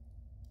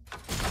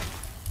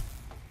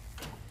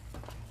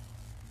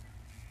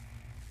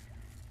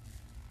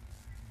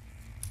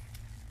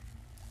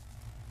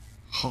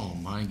 Oh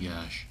my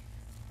gosh.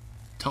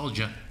 Told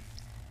ya.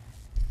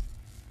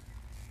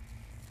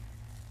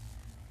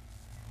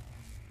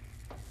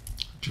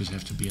 Just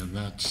have to be on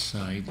that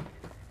side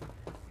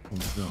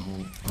of the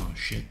whole... Oh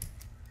shit.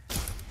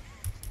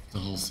 The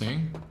whole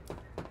thing.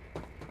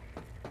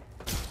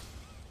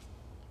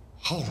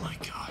 Oh my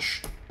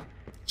gosh.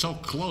 So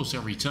close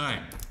every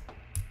time.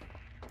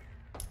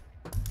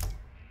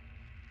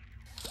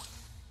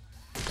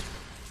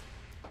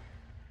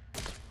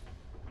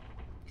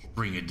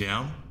 Bring it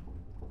down.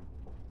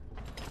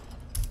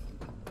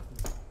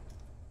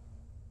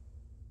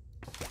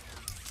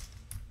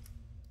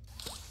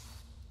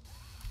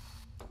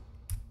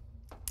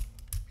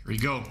 Here we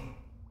go.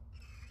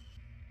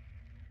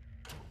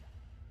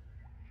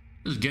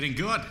 This is getting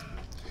good.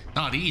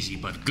 Not easy,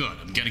 but good.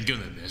 I'm getting good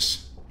at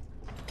this.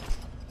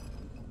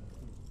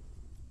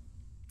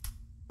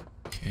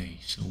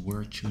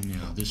 where to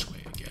now? This way,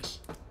 I guess.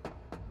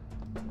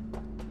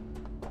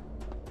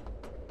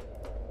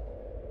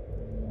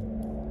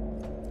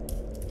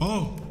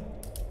 Oh!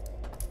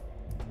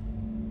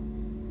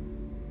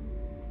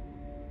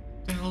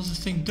 What the hell is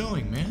this thing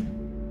doing, man?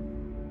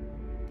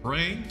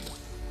 Praying?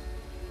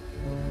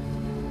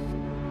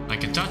 I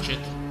can touch it.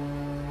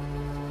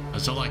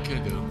 That's all I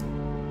could do.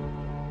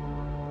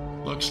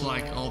 Looks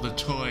like all the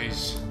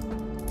toys.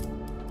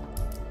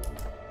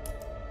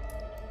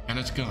 And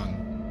it's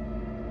gone.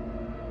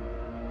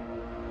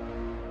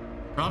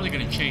 Probably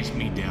gonna chase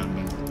me down,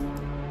 but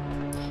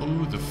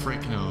who the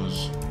frick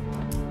knows?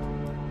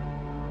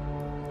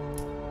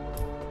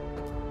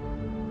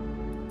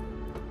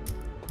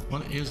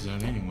 What is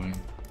that anyway?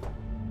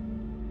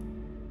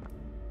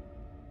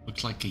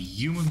 Looks like a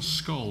human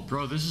skull.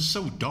 Bro, this is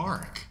so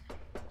dark.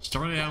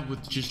 Started out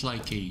with just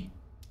like a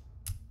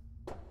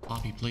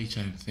Poppy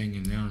Playtime thing,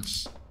 and now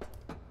it's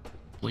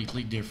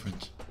completely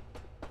different.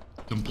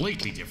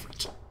 Completely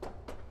different.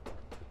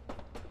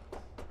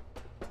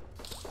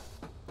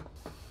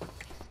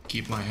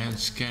 Keep my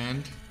hands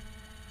scanned.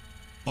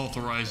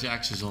 Authorized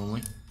access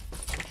only.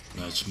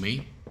 That's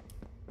me.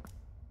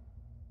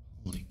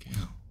 Holy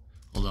cow.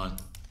 Hold on.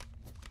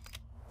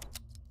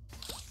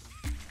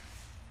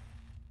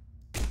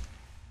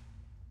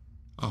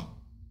 Oh.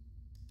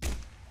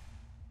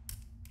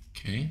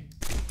 Okay.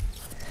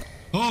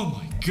 Oh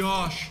my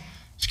gosh!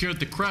 Scared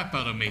the crap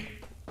out of me.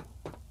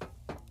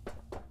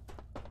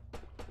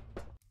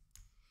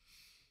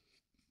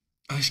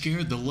 I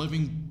scared the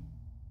living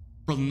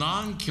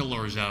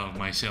non-killers out of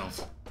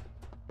myself.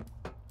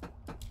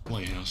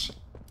 Playhouse.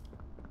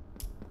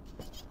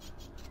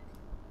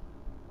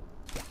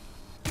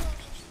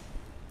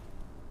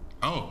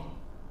 Oh.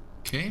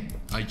 Okay.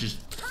 I just...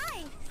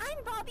 Hi,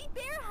 I'm Bobby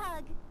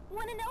Bearhug.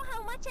 Wanna know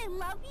how much I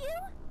love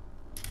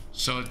you?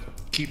 So it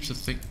keeps the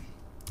thing...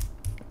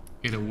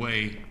 it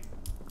away.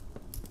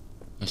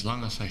 As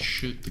long as I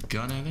shoot the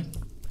gun at it?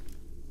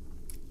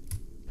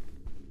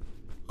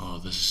 Oh,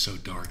 this is so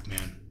dark,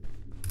 man.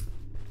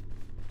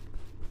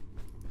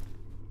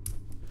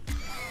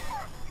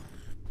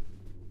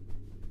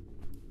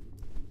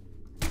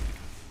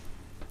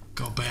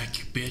 Go back,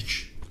 you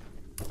bitch.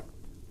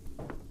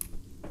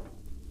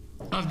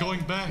 Not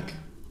going back.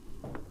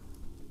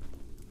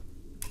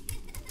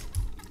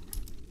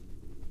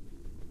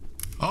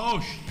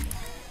 Oh,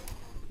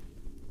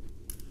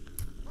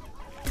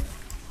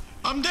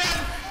 I'm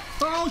dead!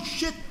 Oh,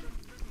 shit!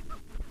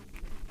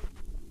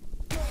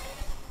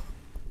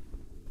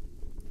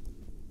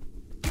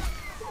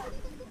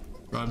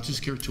 Bro, I'm too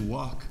scared to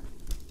walk.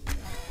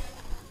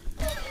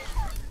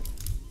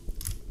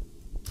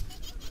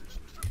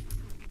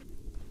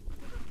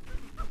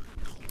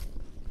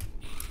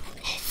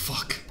 Oh,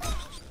 fuck.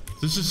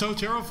 This is so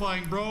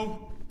terrifying,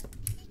 bro.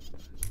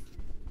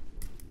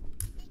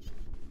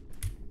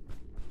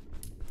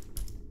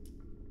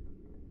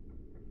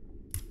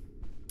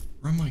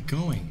 Where am I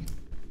going?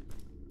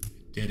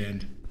 Dead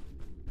end.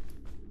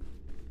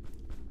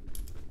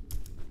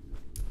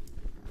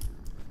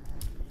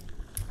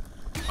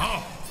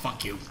 Oh,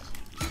 fuck you.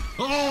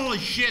 Holy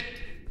shit!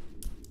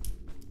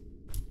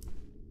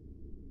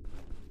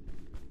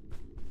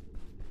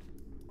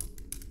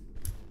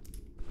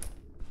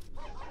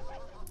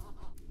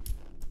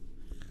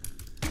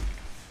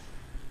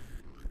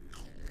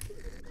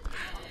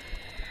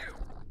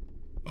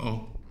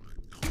 Oh.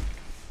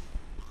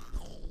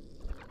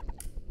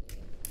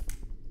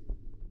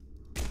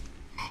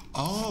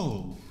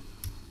 Oh.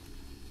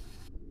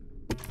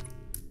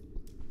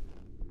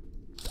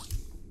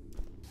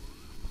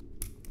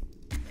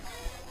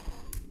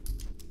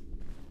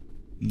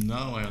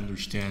 Now I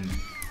understand.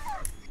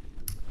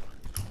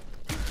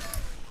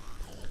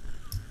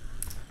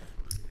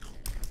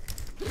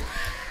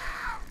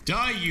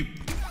 Die, you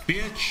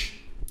bitch!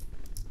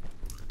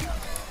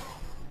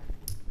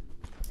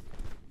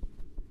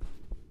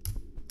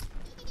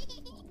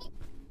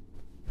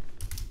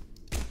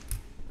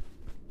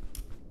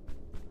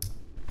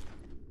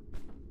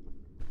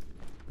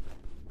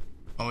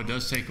 Oh, it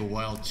does take a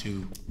while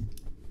to...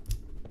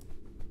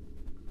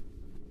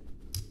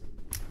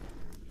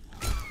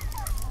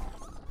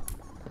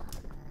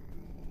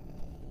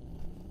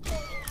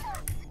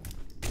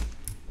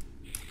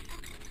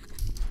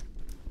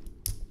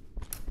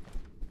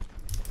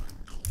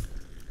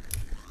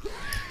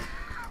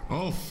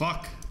 Oh,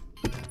 fuck.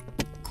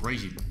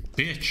 Crazy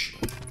bitch.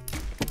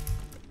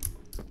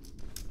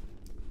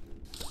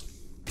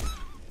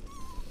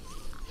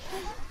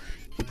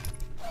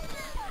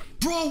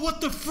 Bro,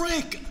 what the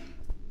frick?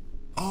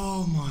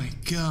 Oh my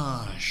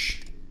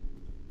gosh.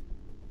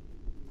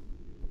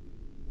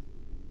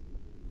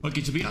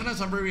 Okay, to be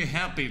honest, I'm very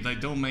happy that I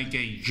don't make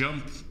a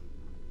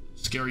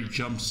scary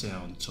jump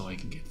sound so I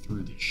can get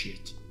through this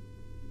shit.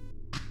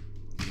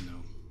 You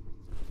know.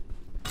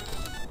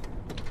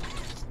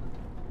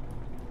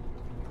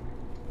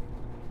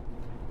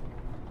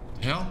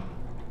 Hell?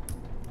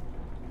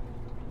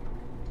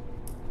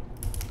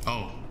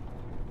 Oh.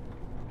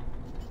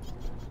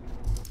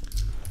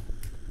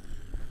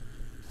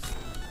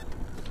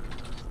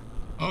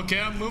 Okay,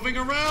 I'm moving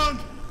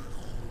around.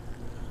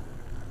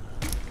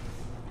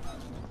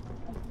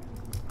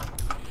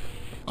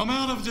 I'm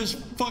out of this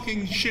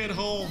fucking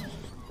shithole.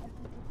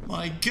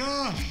 My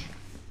gosh.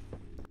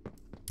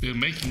 They're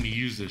making me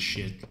use this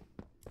shit.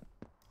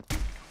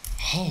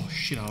 Oh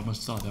shit, I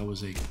almost thought that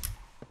was a...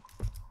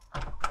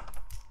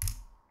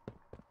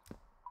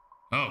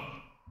 Oh.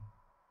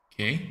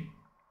 Okay.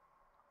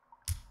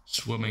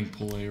 Swimming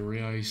pool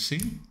area, I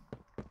see.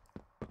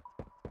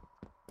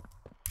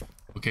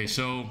 Okay,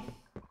 so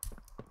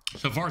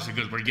far so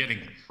good. We're getting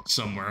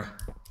somewhere,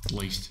 at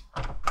least.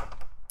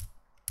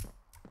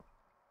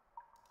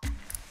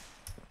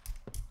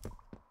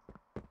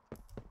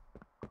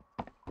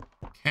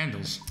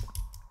 Candles.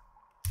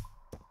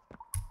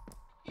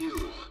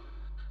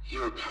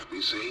 You're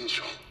Pappy's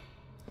angel.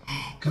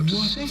 Come to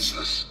save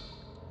us.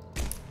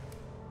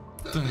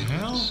 The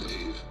hell?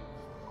 Save.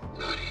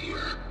 Not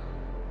here.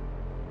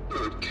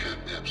 You're at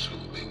Catnap's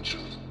home,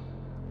 Angel.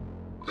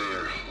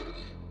 Their home.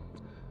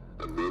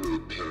 A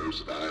myriad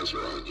pairs of eyes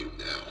are on you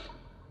now.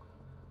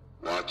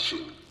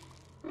 Watching,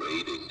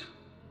 waiting,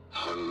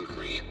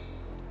 hungry.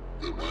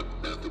 They want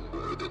nothing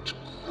more than to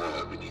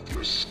crawl beneath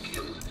your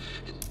skin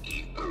and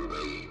eat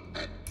away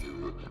at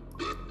you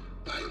bit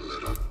by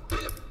little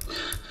bit.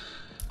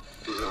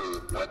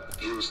 Fill what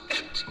feels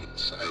empty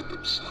inside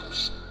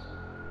themselves.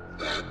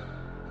 That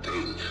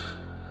thing,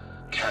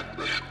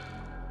 Catnap.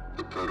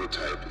 The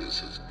prototype is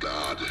his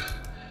god,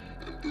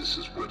 and this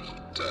is what he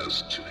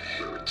does to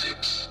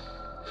heretics.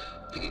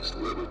 These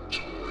little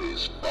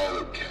toys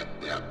follow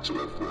Catnap to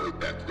avoid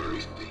that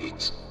very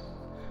fate.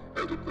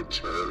 And in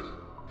return,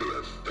 they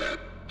are fed.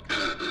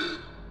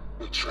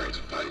 We try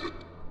to fight it.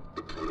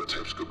 The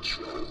prototype's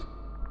control.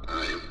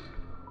 I am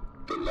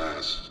the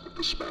last of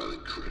the smiling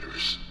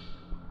critters.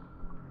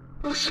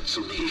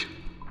 Listen to me.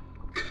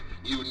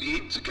 You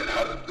need to get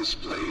out of this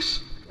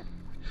place.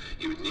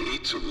 You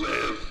need to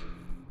live.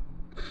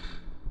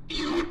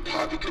 You and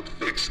Poppy could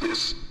fix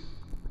this.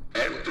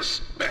 End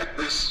this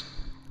madness.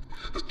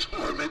 The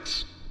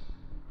torment.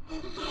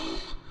 Oh no.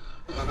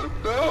 Oh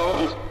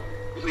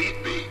no.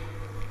 Leave me.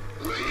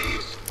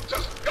 Please.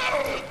 Just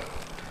go.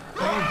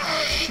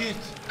 Oh shit.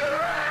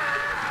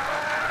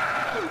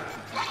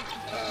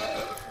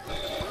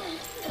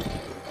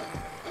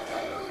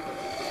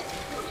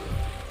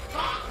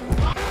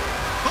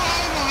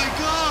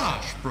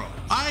 Bro,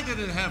 I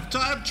didn't have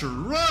time to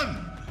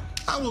run.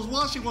 I was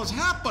watching what's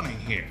happening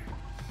here.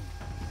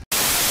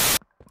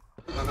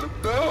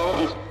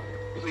 No!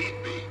 Leave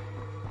me.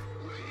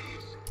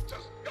 Please,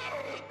 just go.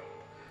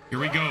 Here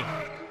we go.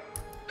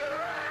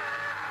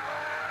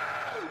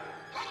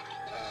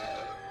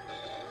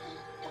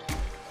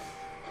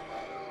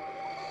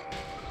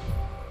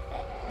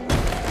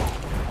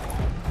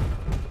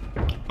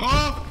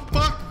 Oh,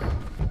 fuck.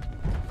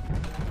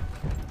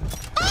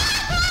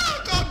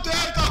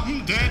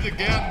 I'm dead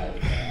again.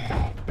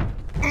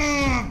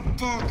 Oh,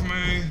 fuck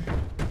me.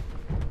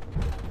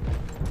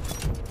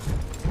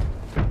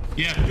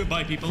 Yeah,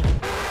 goodbye, people.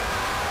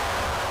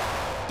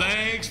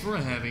 Thanks for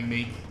having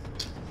me.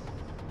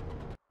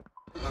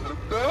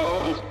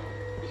 No!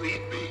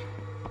 Leave me.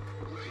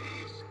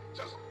 Please,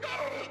 just go.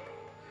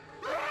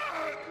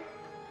 Run!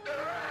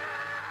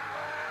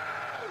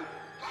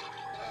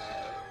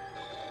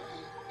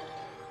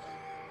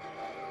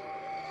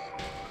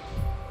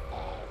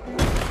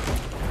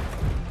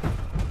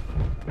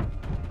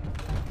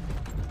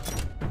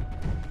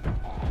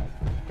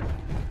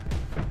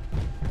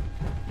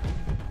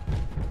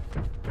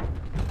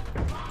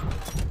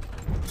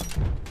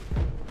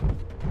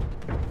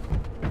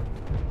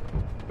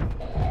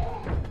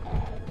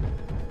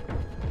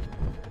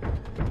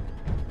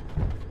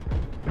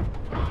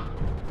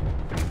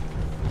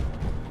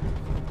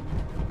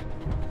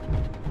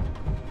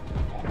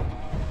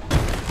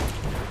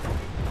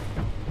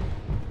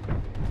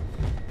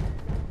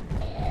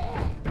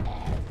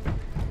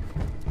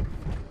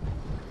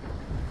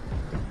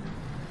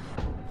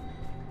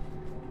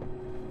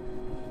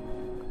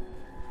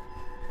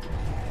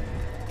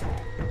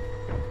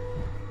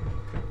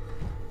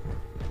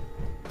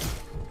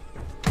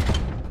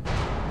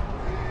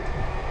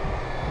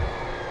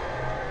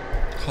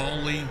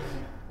 Holy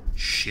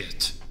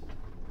shit.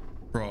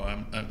 Bro,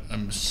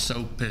 I'm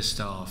so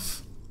pissed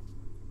off.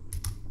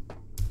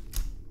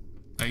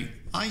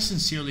 I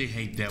sincerely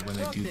hate that when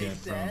I do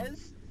that, bro.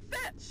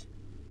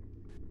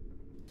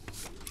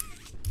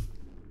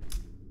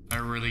 I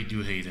really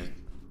do hate it.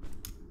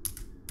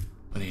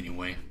 But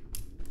anyway.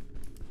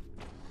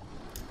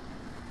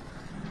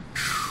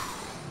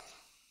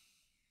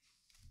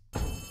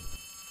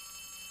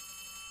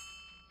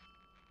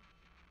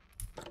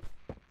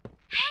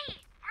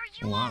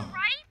 You all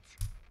right?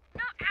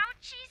 No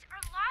ouchies or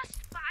lost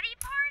body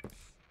parts?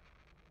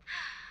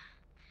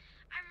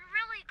 I'm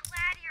really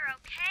glad you're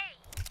okay.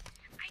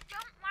 I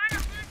don't want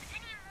to lose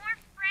any more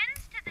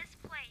friends to this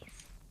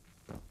place.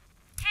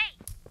 Hey,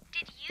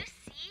 did you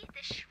see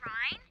the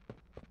shrine?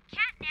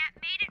 Catnap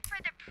made it for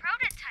the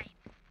prototype.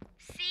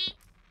 See,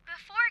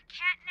 before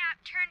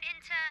Catnap turned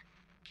into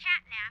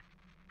Catnap,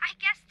 I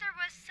guess there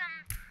was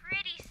some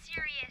pretty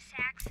serious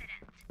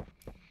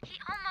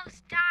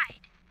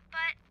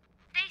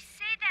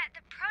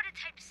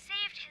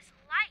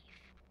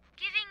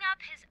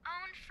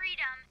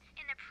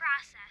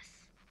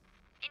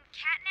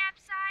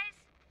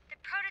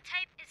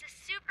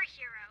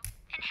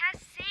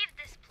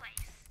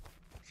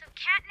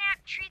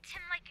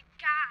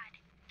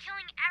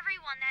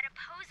everyone that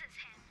opposes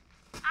him,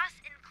 us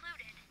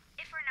included,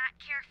 if we're not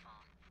careful.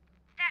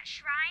 That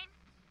shrine,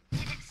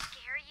 did it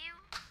scare you?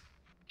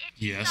 If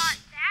you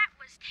thought that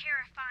was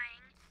terrifying,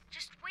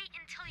 just wait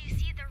until you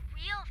see the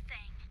real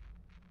thing.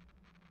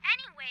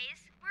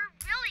 Anyways, we're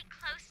really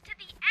close to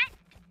the end.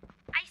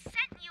 I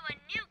sent you a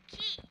new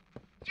key.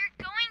 You're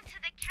going to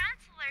the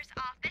counselor's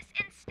office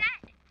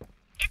instead.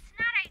 It's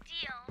not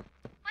ideal,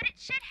 but it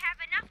should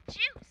have enough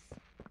juice.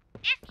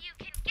 If you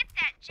can get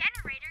that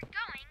generator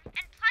going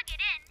and plug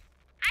it in,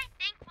 I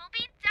think we'll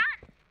be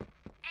done.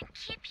 And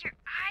keep your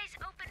eyes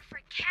open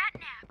for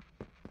Catnap.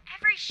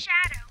 Every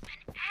shadow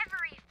and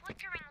every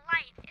flickering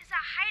light is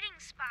a hiding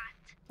spot.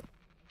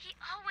 He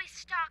always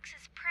stalks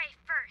his prey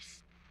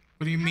first.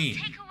 What do you mean?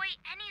 He'll take away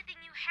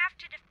anything you have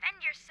to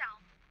defend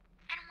yourself.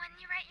 And when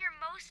you're at your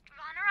most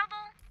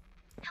vulnerable,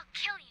 he'll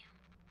kill you.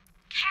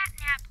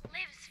 Catnap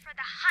lives for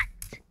the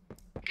hunt.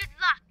 Good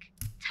luck.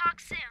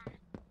 Talk soon.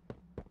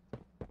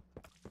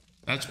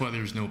 That's why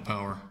there's no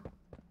power.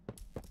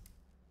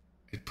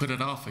 It put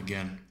it off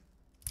again.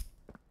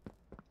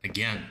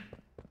 Again.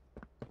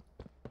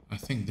 I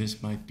think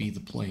this might be the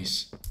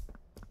place.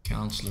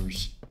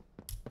 Counselors.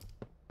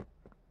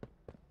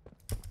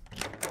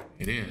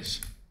 It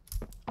is.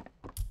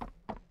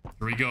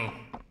 Here we go.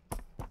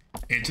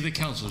 Into the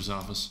counselor's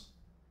office.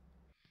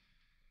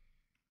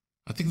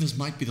 I think this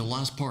might be the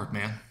last part,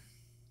 man.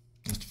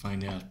 Let's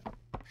find out,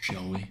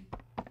 shall we? Let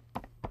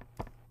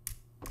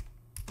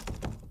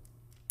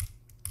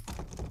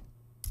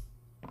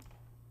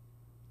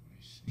me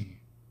see.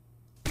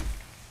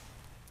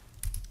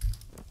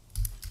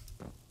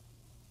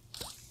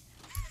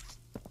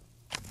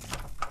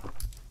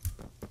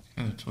 What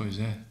kind of toy is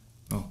that?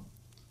 Oh.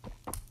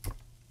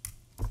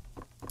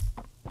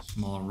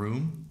 Small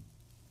room.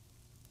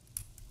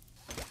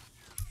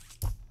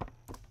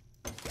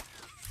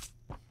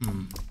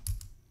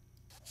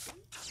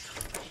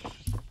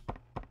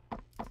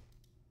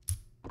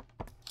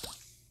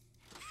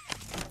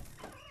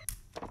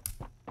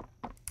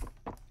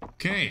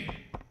 Okay.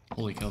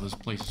 Holy cow, this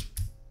place is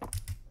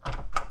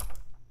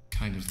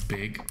kind of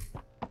big.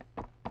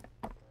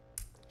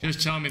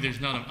 Just tell me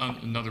there's not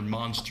another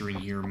monster in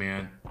here,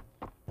 man.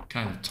 I'm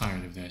kind of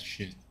tired of that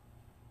shit.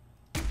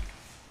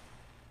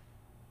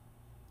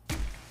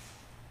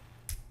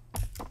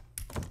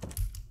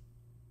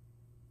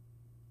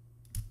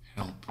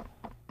 Help.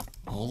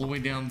 All the way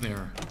down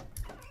there.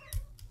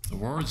 The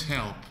words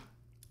help.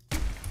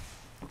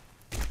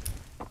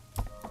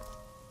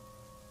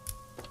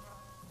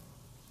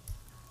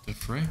 The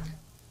frick?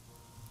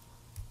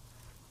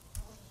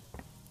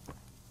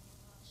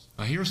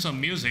 I hear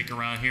some music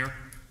around here.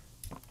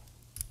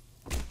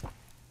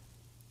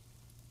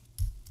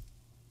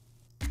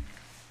 I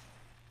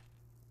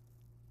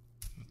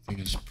think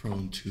it's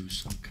prone to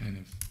some kind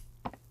of...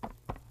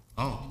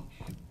 Oh.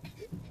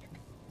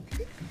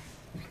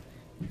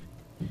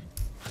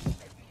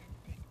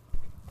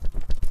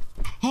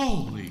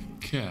 Holy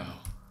cow.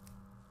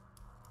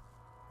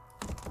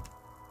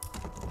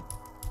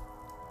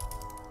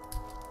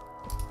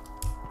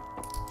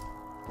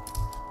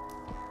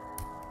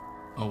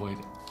 Oh, wait.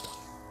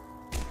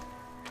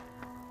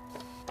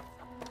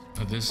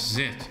 Oh, this is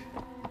it.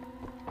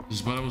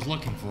 This is what I was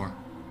looking for.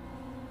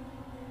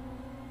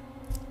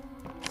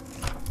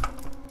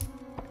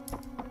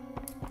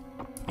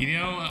 You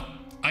know,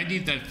 I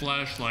need that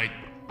flashlight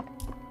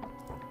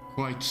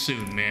quite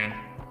soon, man.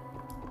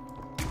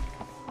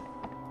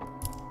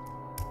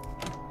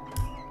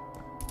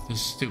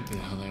 It's stupid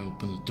how they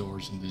open the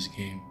doors in this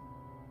game.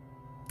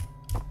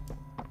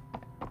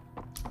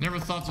 Never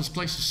thought this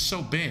place is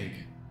so big.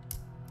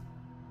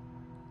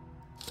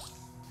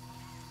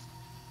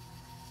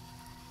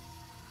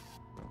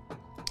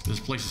 This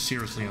place is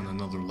seriously on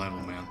another level,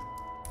 man.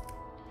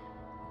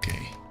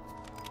 Okay.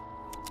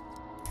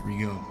 Here we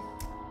go.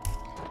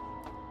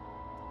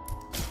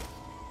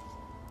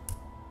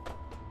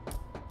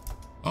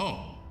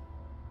 Oh.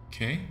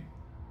 Okay.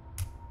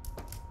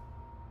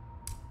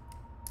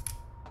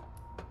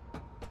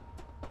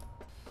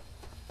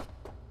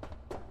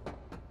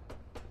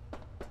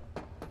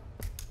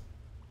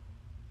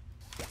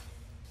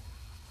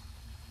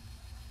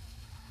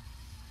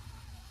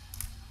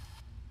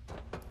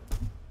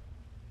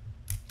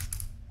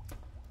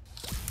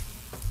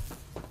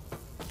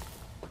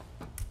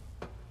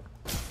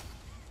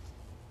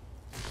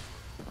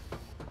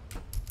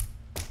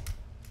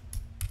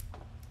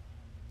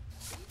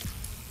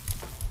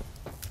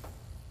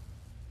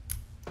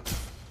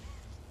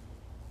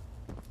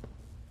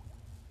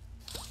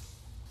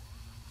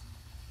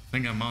 I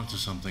think I'm onto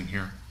something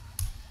here.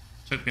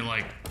 Took me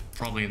like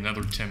probably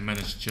another 10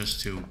 minutes just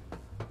to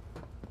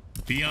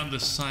be on the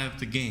side of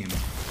the game.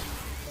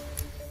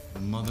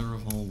 Mother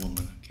of all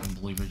woman. I can't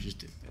believe I just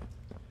did that.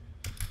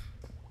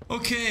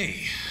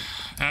 Okay.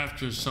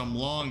 After some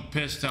long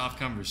pissed off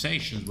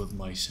conversations with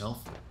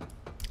myself,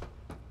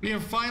 we are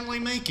finally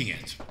making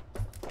it.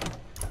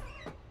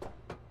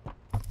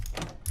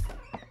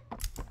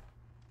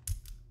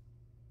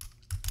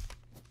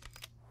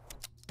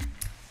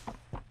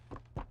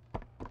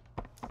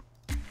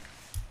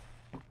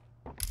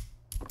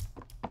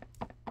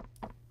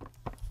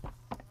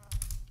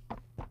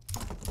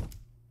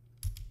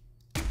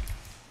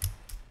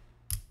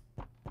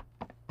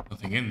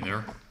 nothing in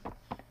there.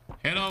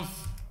 Head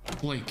of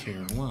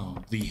Playcare.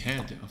 Wow, the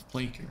head of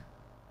Playcare.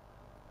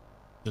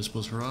 This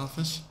was her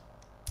office.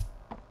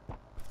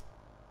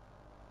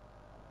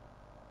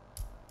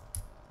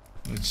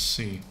 Let's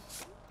see.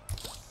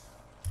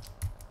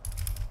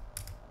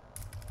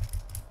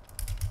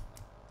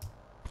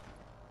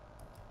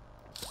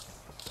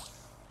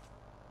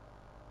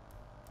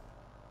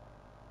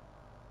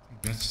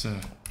 That's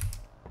the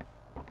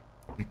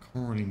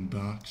recording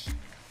box.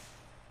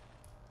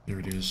 There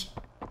it is.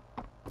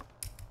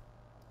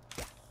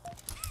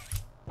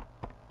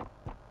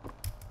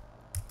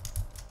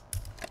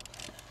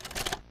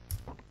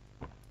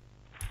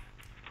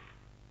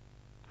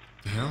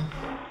 The hell?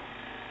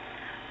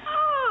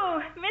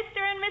 Oh, Mr.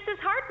 and Mrs.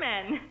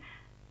 Hartman.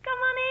 Come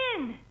on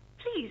in.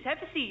 Please, have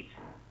a seat.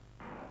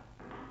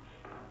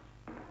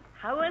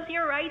 How was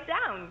your ride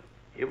down?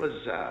 It was,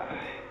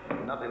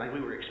 nothing like we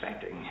were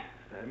expecting.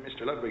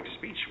 Mr. Ludwig's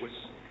speech was,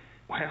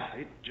 well,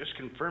 it just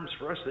confirms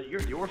for us that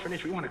you're the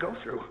orphanage we want to go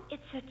through.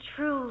 It's a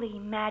truly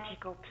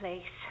magical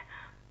place.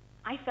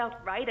 I felt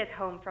right at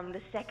home from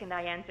the second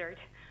I entered.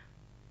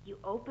 You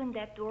open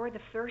that door the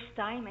first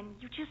time and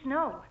you just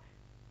know.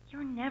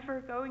 You're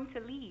never going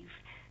to leave.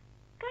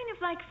 Kind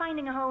of like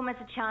finding a home as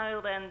a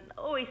child and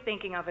always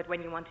thinking of it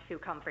when you want to feel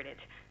comforted.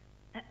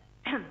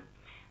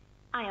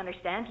 I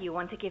understand you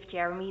want to give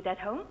Jeremy that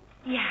home?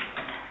 Yes,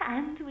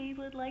 and we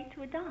would like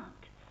to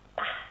adopt.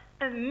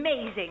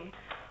 Amazing.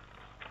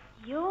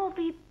 You'll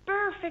be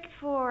perfect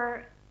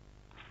for...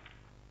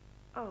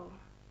 Oh.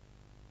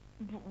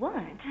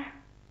 What?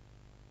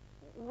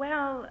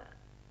 Well,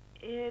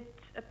 it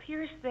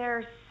appears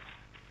there's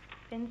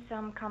been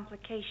some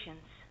complications.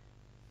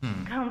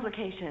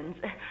 Complications?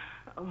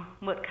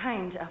 What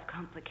kind of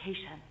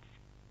complications?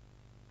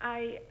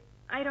 I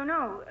don't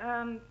know.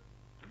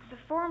 The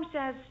form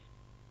says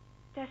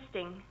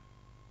testing.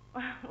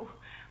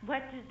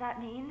 What does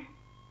that mean?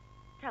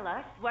 Tell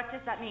us, what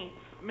does that mean?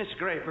 Miss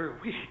Graper,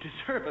 we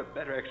deserve a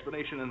better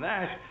explanation than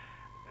that.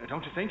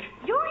 Don't you think?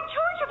 You're in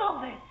charge of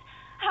all this.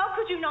 How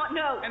could you not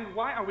know? And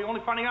why are we only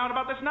finding out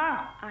about this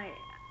now? I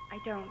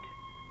don't.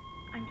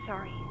 I'm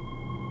sorry.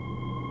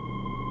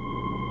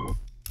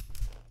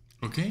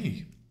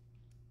 Okay.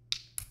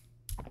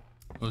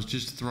 I was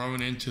just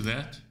thrown into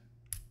that.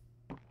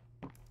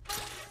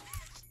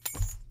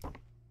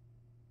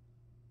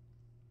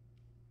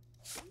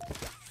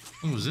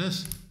 What was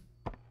this?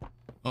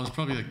 Oh, it's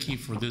probably the key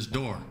for this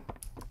door.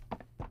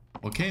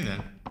 Okay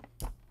then.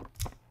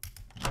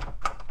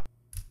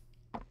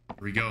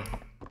 Here we go.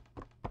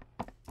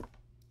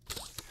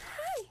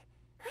 Hi,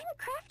 I'm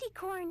Crafty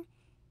Corn.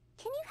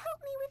 Can you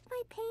help me with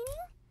my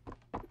painting?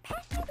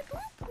 Pass me the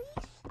glue,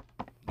 please.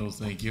 No,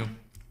 thank you.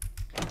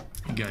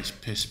 You guys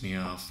piss me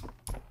off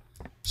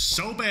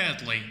so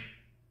badly.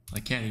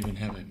 I can't even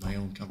have my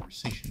own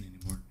conversation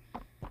anymore.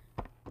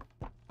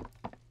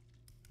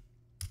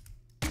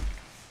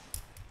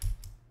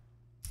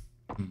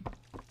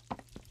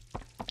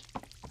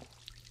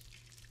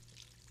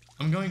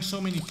 I'm going so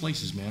many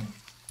places, man.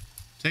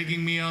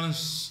 Taking me on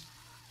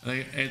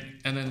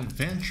an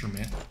adventure,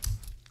 man.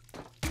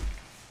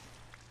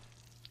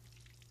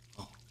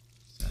 Oh,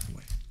 it's that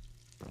way.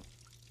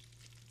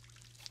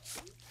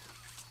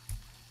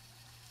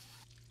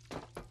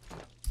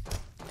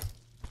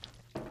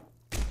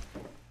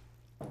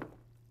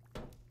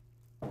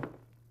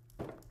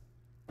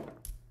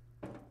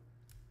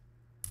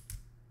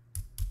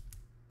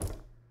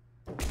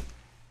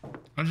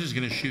 I'm just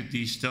gonna shoot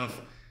these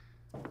stuff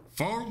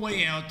far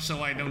way out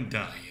so I don't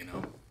die, you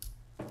know.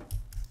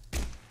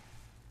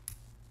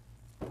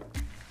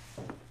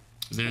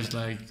 There's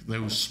like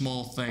those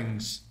small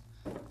things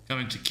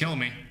coming to kill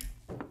me.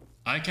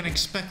 I can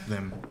expect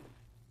them.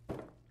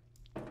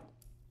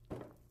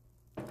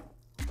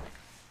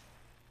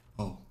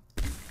 Oh.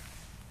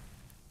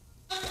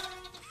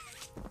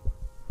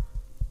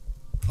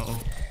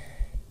 Uh-oh.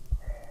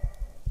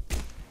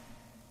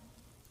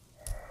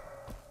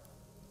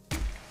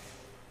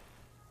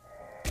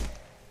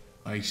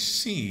 I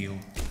see.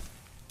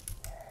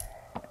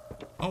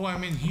 Oh,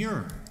 I'm in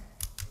here.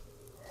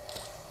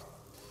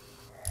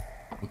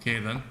 Okay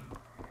then.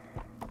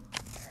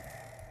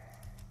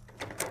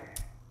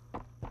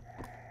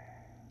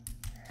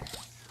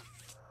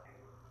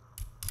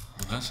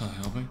 Well, that's not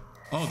helping.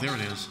 Oh, there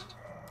it is.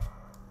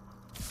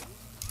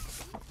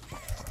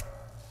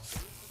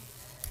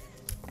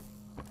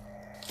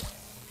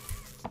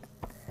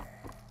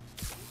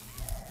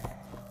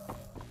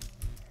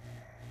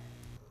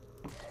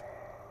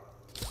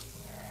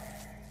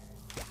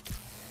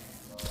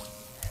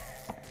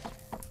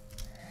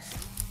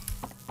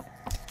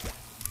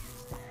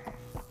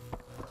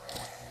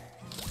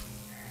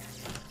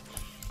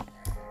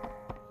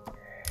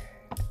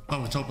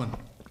 Oh, it's open.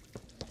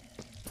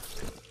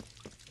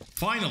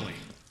 Finally!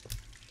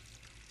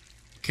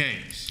 Okay,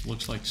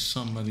 looks like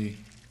somebody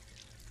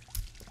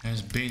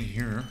has been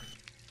here.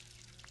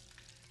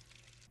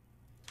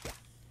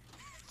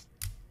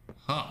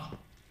 Huh.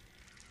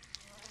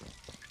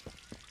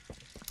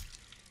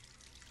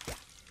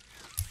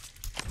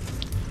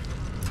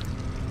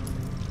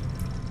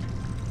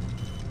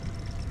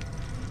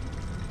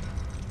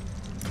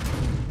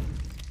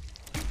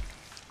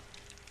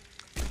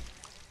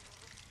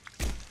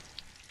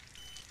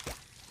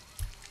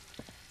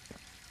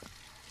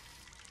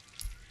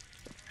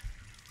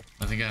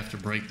 think I have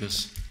to break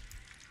this.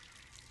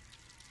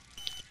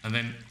 And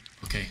then,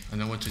 okay, I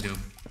know what to do.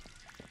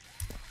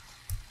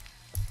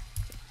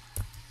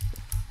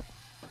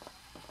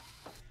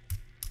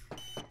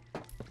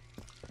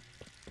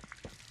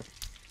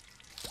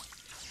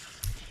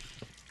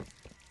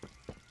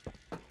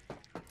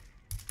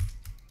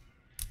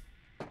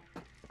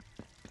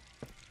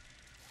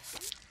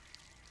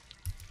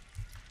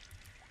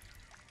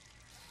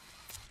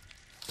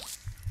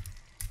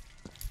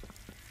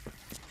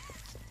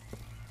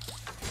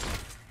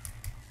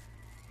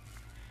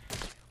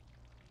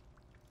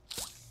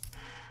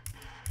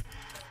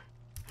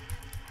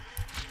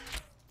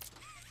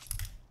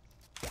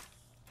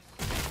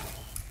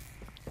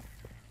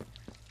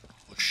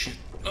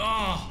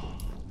 Oh!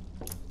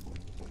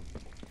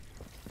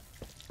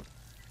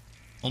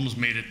 Almost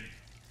made it.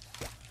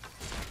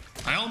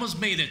 I almost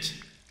made it.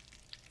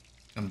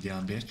 Come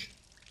down, bitch.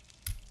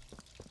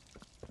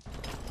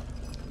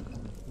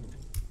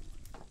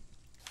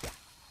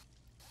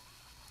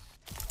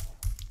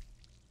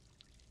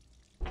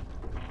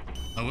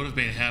 I would have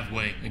been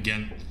halfway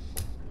again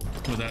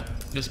with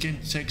that. This game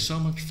takes so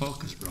much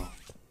focus, bro.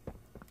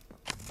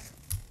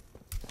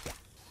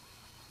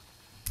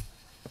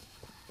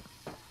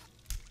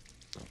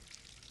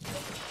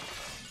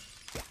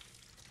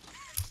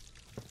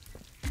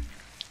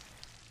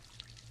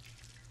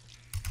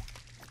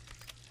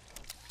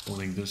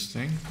 Holding this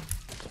thing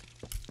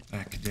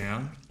back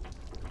down.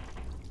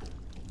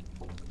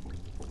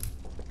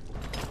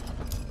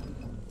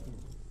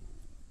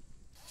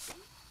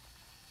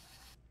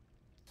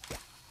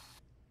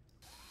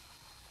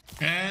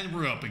 And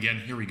we're up again.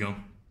 Here we go.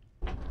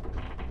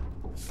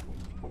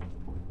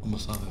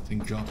 Almost saw that thing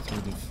drop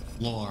through the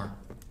floor.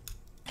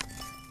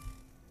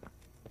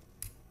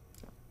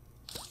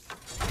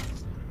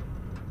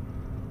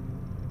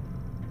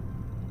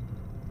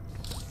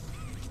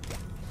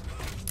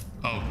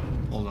 Oh,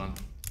 hold on.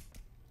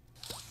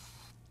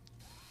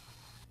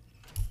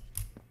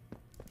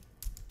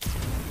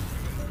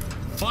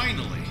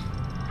 Finally!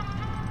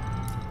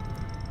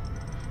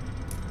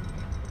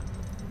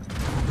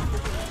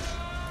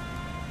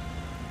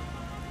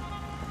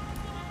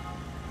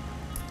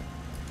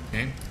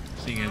 Okay,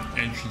 seeing an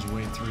entrance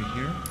way through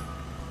here.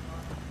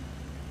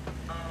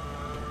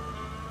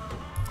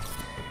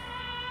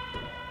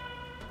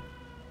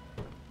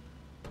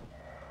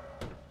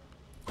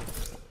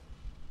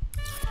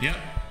 Yep,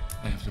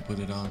 I have to put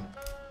it on.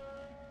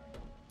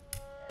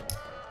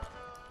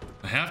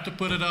 I have to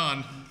put it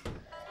on.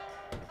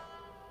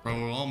 Bro,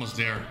 we're almost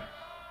there.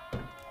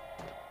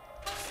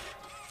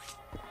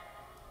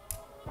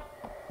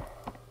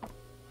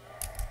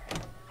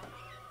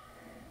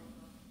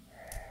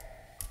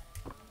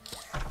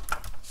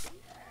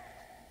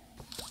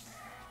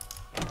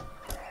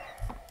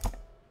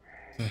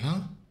 The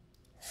hell?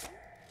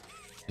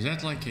 Is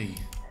that like a...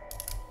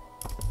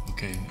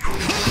 Okay.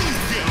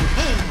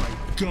 Oh my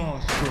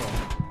gosh, bro.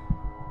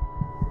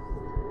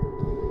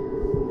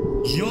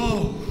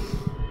 Yo!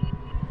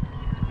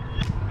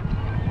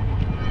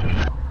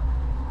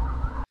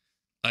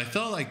 I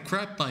thought I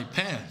crapped my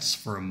pants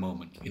for a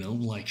moment, you know,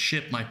 like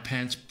shit my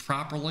pants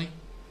properly.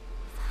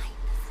 Find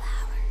the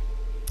flower.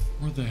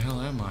 Where the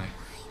hell am I? Find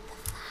the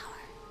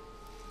flower.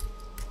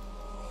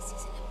 This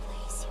isn't a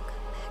place you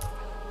come back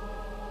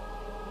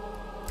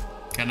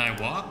from. Can I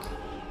walk?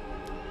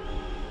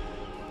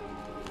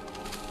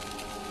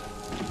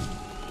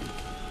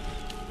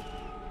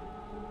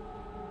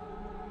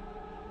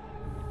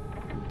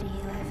 Do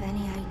you have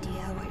any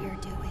idea what you're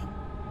doing?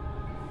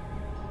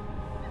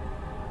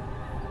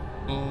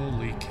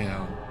 Holy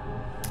cow.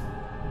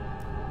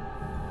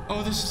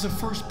 Oh, this is the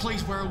first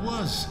place where I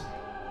was.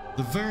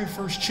 The very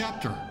first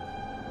chapter.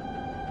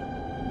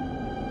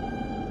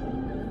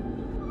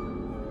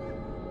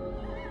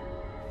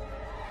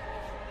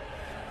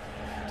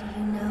 Do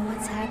you know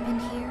what's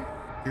happened here?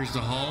 Here's the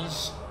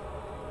halls.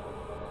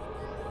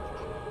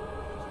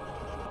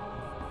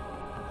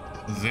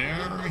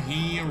 There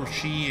he or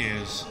she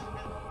is.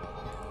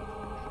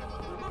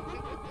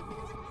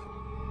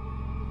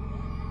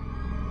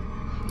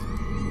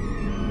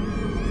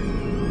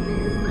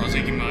 I was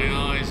taking my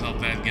eyes off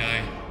that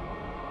guy.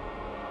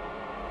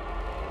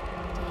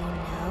 Do you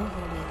know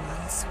who we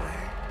once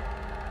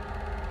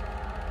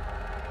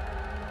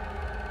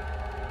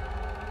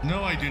were?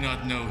 No, I do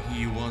not know who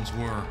you once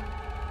were.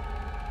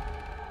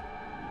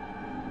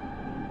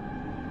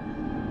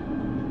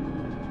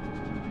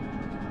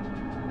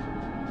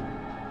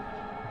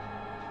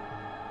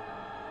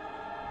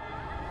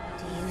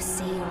 Do you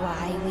see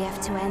why we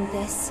have to end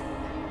this?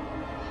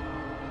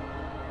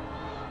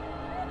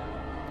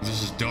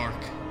 This is dark.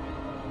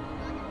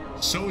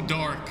 So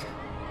dark.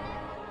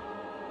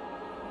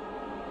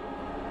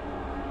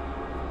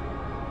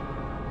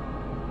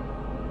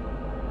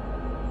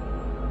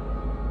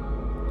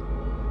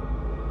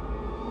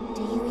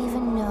 Do you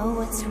even know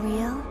what's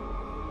real?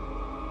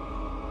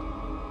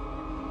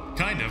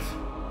 Kind of.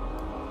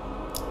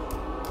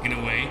 In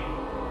a way.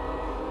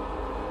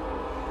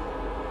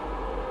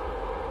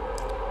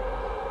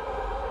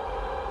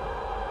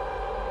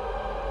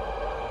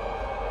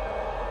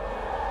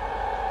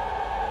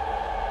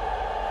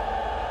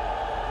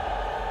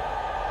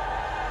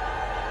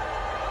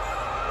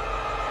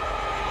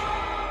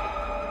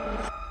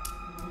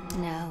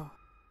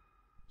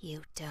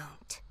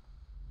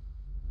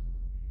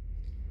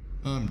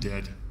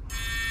 dead.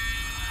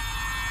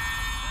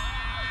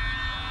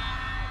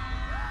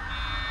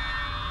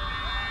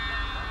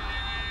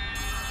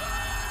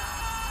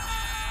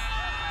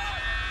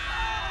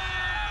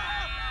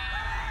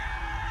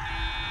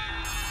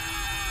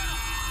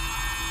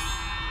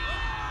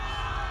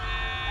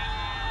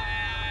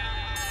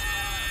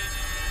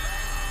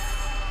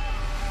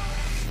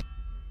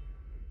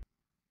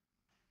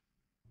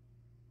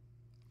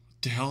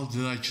 What the hell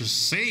did I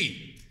just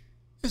see?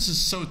 This is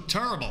so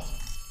terrible.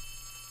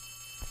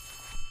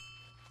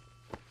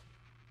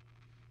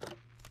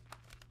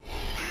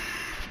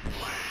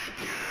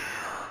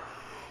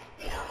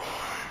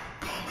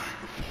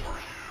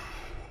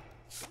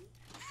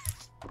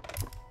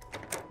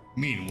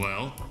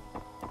 Meanwhile,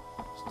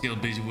 still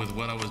busy with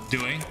what I was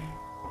doing.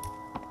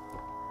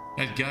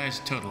 That guy's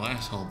a total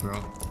asshole,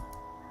 bro.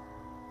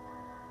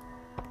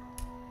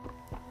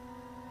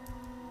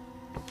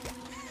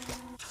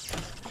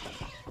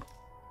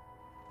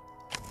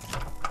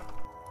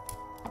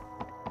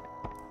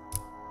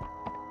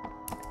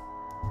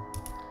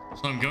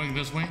 So I'm going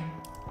this way?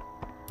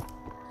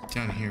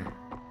 Down here.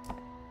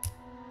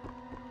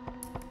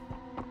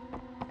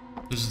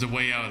 This is the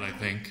way out, I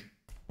think.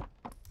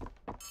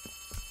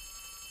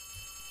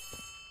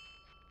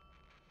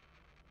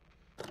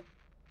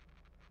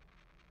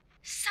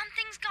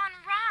 Something's gone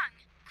wrong.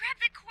 Grab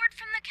the cord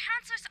from the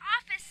counselor's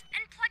office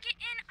and plug it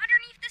in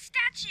underneath the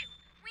statue.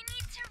 We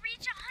need to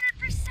reach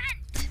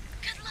 100%.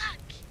 Good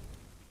luck.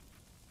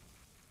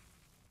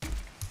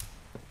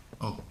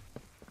 Oh.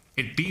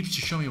 It beeps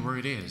to show me where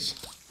it is.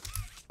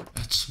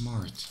 That's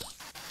smart.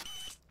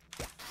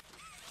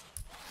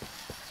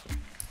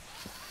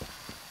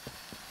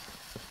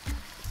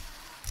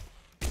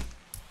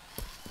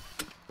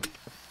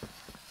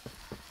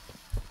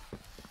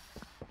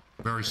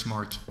 Very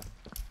smart.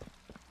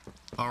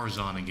 Power's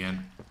on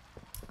again.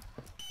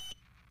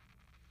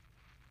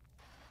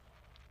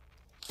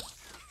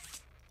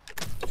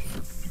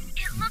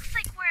 It looks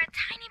like we're a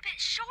tiny bit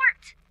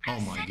short.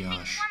 Oh my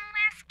gosh. One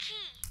last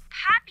key.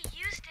 Poppy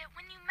used it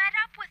when you met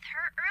up with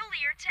her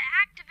earlier to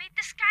activate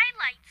the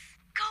skylights.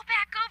 Go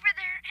back over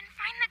there and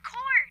find the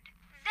cord.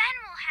 Then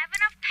we'll have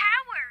enough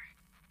power.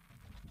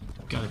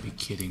 Gotta be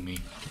kidding me.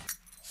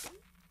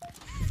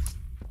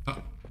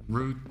 Oh,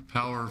 root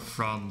power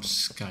from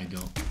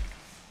Skydome.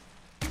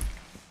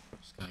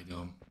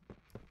 Skydome.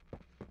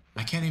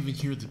 I can't even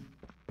hear the...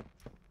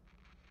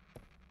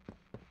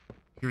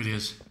 Here it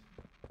is.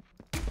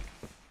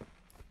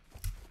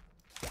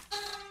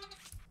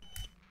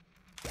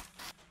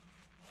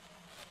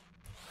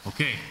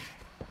 Okay,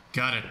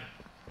 got it.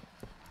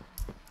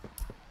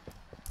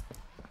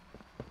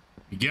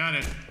 You got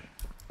it.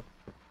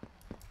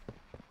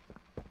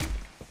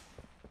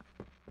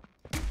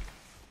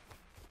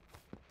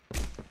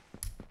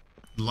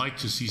 Like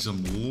to see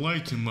some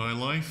light in my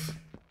life.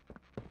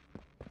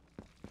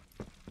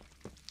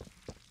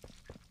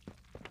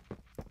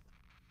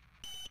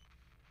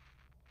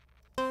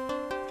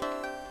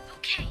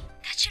 Okay,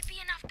 that should be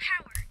enough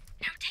power.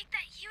 Now take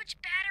that huge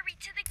battery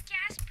to the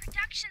gas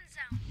production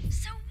zone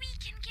so we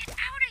can get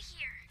out of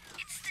here.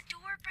 It's the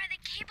door by the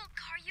cable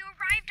car you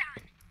arrived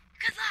on.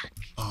 Good luck.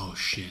 Oh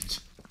shit.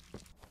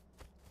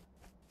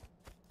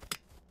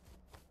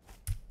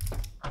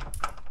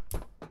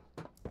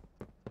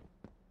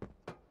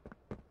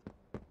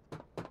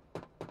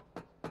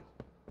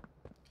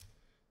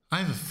 I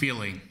have a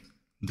feeling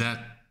that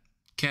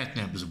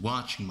Catnap is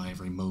watching my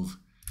every move.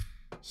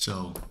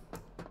 So,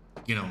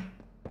 you know,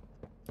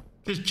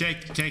 just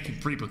taking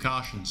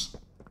precautions.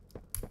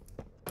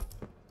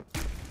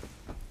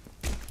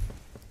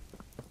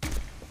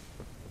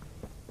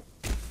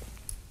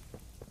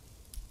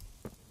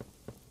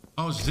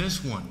 Oh, it's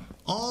this one.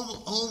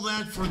 All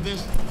that for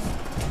this.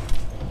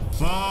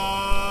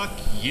 Fuck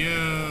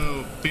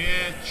you,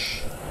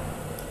 bitch.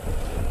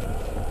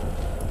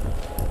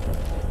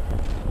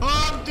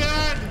 I'm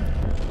dead.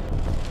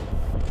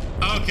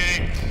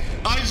 Okay,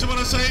 I just want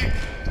to say,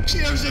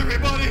 cheers,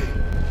 everybody.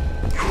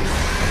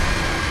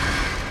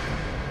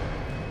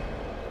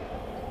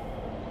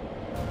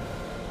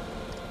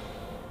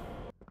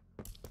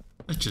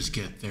 Let's just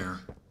get there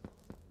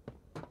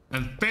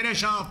and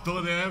finish off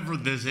whatever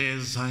this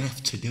is I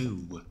have to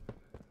do.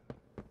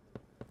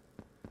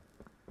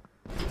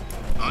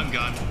 I'm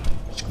gone.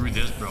 Screw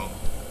this, bro.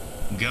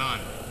 I'm gone.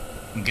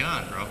 I'm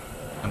gone, bro.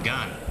 I'm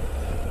gone.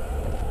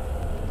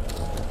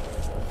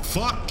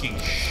 Fucking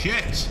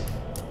shit.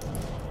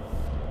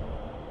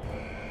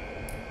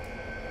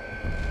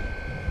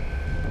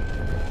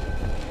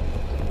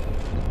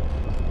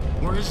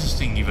 Where is this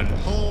thing even?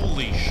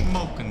 Holy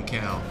smoking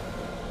cow.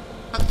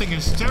 That thing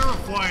is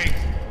terrifying.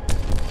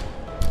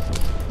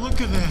 Look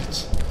at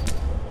that.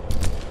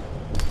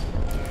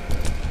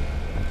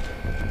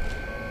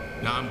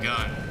 No, I'm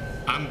gone.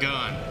 I'm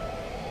gone.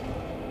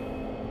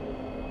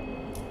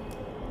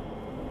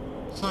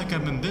 It's like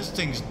I'm in this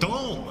thing's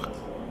dome.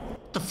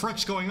 What the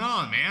frick's going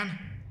on, man?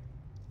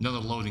 Another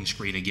loading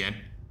screen again.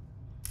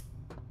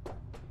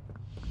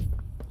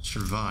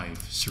 Survive.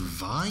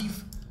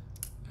 Survive?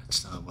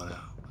 That's not what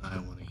I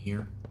want to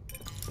hear.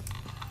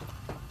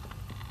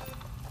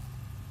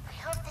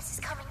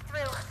 coming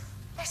through.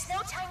 There's no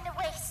time to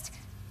waste.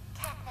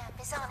 Catnap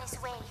is on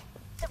his way.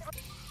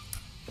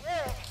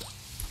 Good.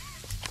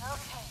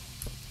 Okay.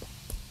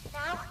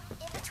 Now,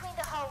 in between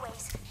the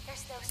hallways,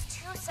 there's those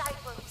two side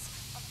rooms,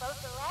 on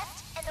both the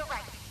left and the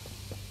right.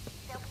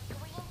 There'll be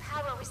green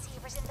power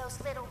receivers in those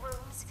little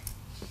rooms.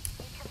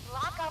 You can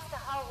block off the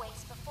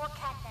hallways before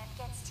Catnap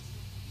gets to you.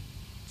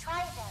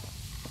 Try them.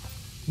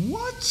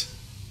 What?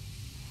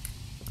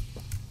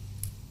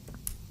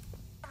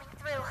 Coming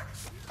through.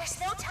 There's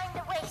no time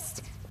to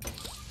waste.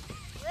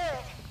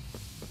 Good.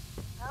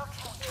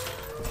 Okay.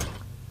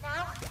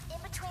 Now,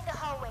 in between the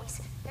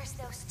hallways, there's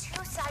those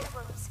two side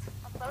rooms,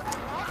 on both the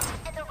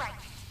left and the right.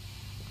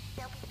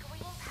 There'll be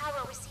green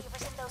power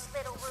receivers in those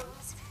little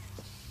rooms.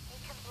 You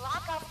can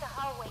block off the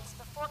hallways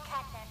before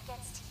Catnap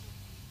gets to you.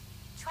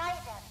 Try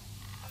them.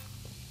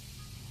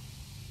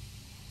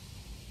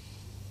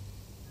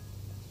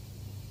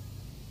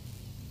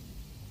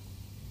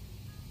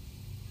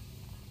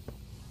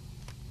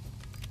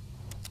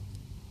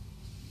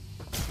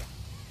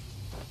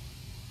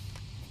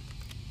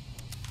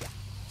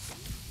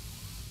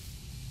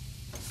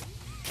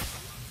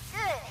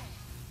 Good.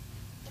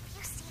 If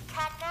you see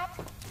Catnap,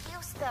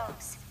 use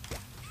those.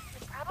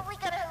 You're probably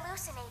gonna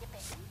hallucinate a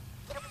bit.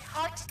 It'll be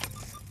hard to...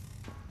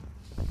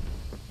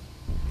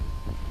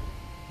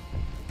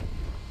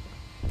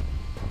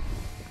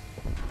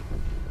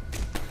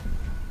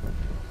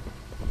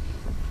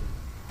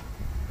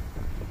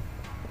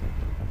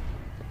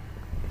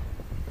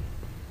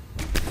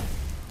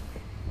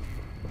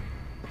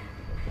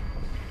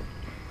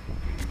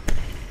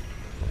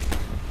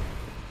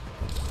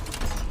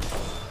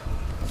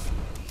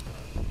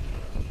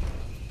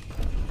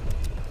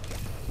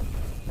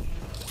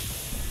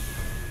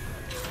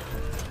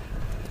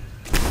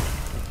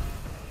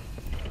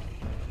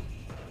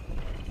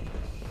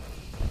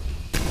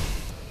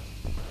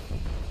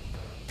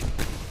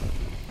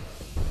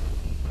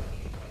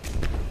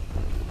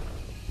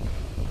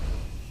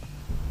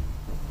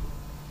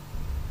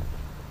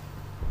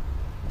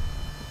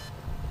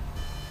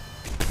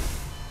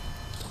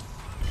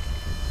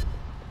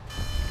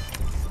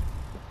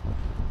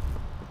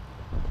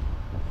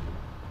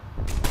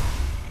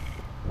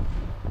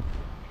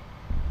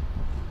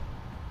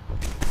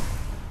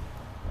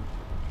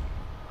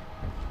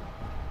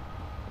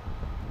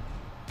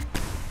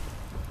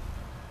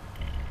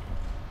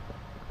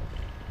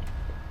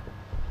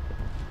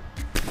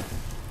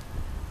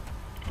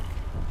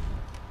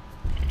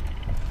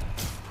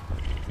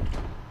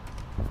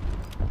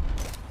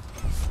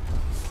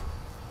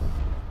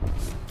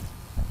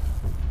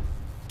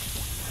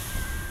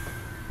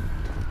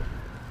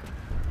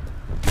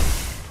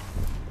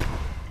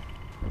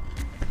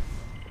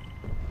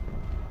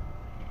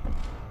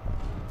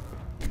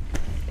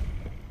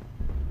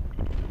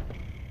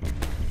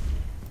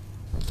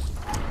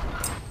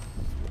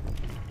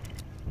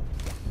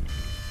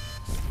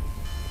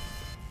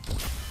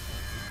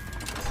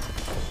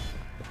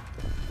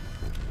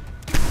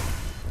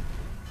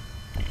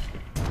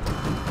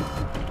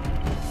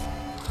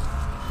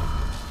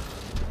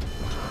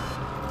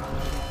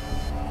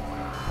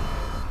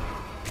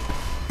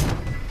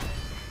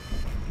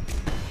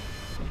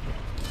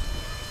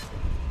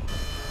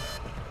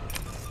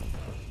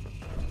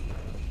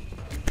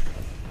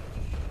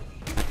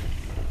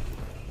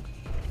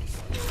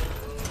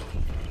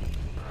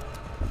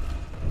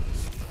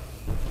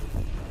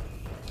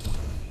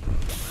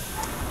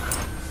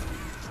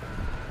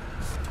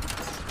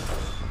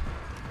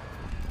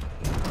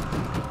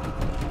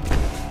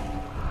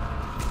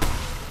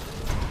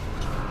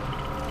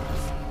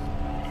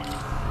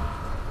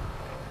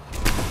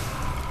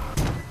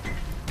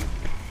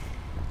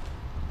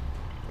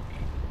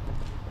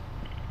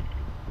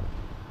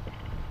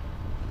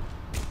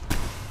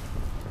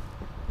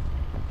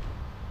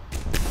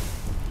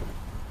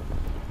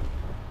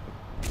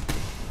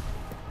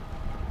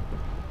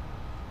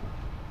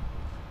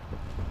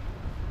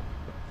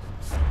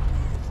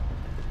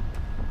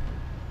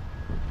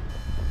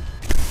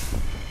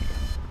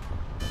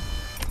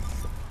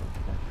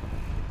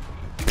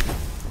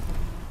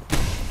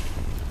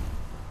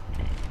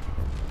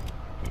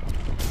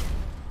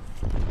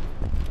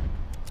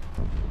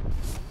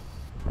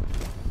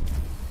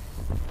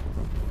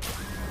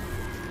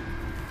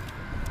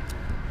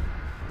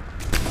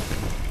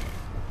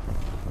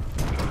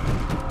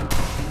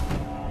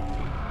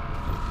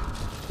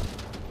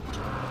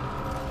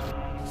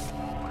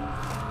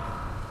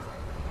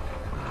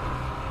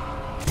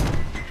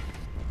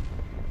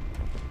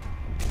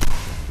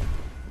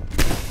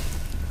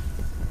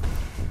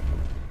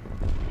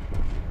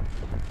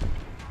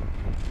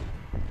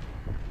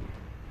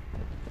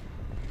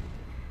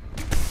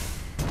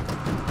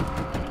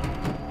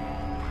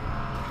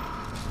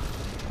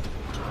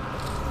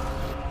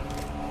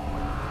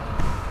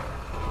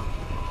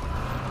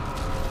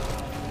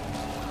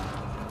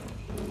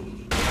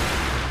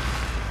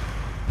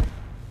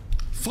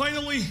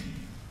 Finally!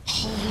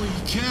 Holy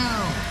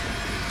cow!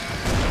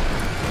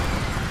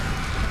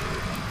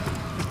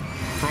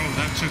 Bro,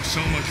 that took so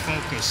much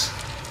focus.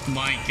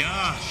 My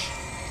gosh!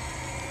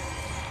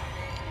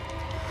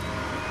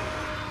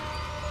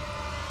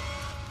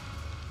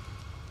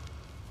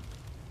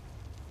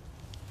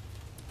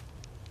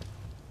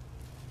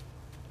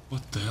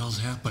 What the hell's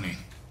happening?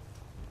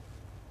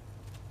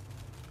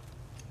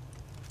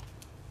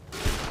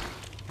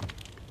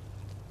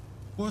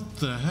 What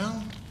the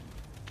hell?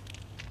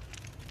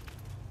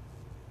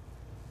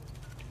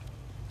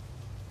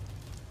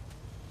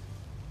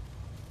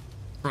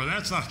 Bro,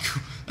 that's not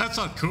cool. That's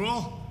not cool.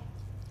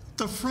 What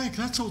the frick?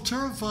 That's so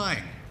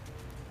terrifying.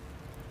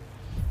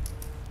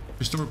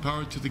 Restore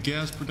power to the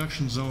gas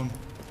production zone.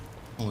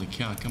 Holy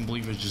cow, I can't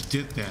believe I just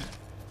did that.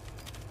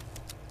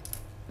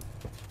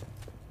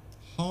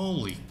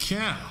 Holy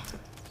cow.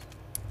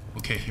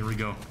 Okay, here we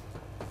go.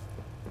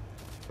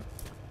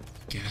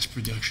 Gas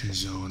production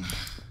zone.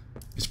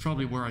 It's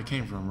probably where I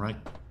came from, right?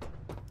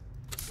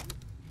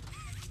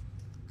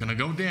 Gonna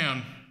go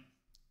down.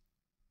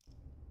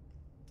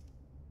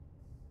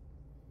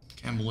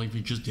 Can't believe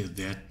we just did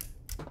that.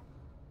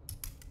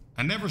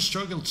 I never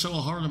struggled so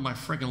hard in my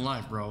freaking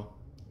life, bro.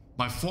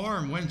 My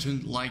farm went to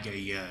like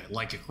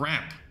a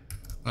crap.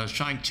 I was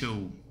trying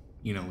to,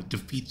 you know,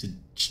 defeat the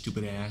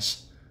stupid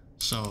ass.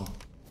 So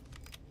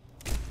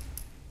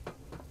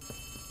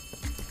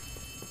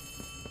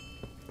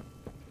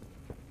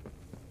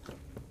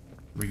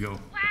here we go.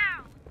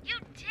 Wow, you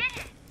did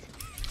it!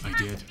 I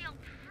Must did. feel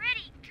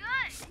pretty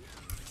good.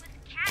 With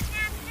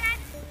Catnap dead,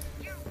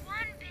 you're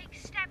one big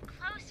step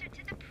closer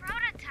to the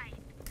prototype.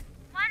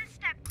 One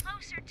step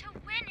closer to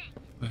winning.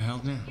 The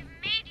hell now? You've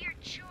made your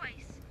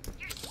choice.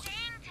 You're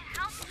staying to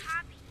help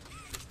Poppy.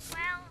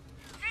 Well,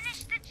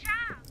 finish the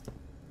job.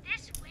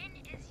 This win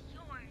is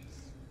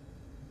yours.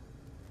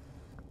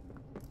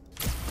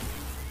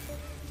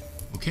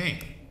 Okay.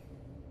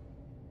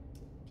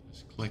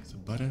 Just click the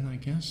button, I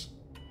guess.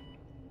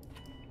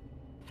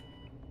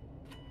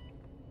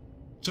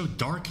 So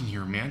dark in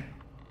here, man.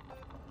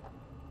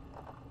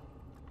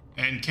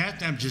 And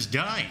Catnap just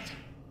died.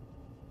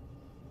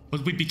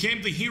 But we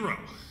became the hero.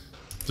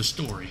 The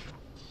story.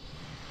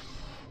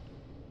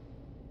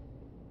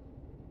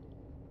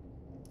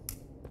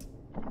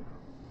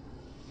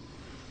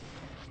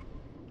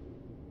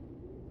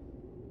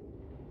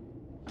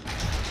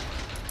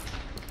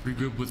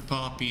 Regroup with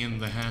Poppy in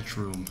the hatch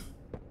room.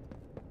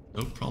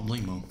 No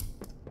problemo.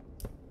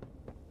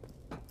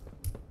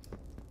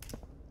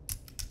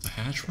 The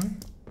hatch room?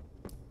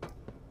 I'm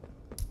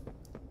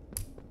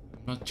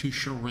not too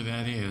sure where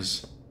that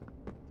is.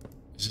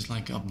 Is it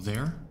like up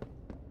there?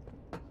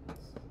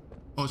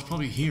 Oh, it's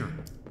probably here.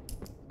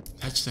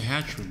 That's the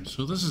hatch room.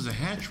 So this is the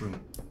hatch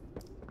room.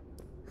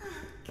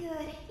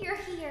 Good, you're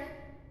here.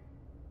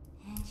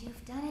 And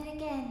you've done it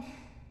again.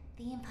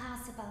 The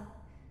impossible.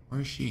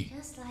 Where is she?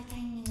 Just like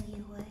I knew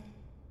you would.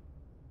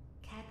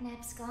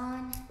 Catnap's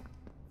gone.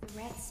 The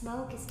red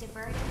smoke is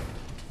diverted.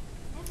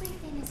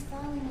 Everything is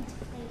falling into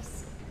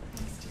place,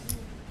 thanks to you.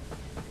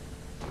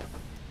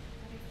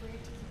 But if we're to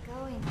keep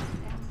going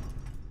with them,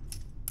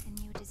 then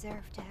you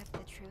deserve to have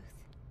the truth.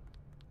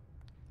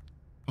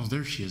 Oh,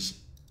 there she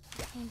is.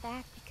 I came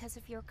back because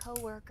of your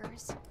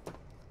co-workers.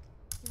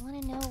 You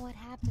want to know what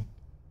happened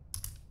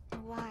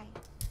and why.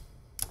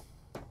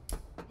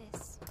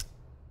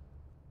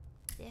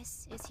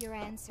 This is your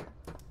answer.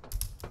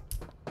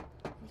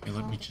 Okay,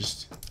 let me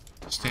just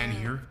stand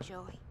here.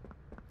 Joy.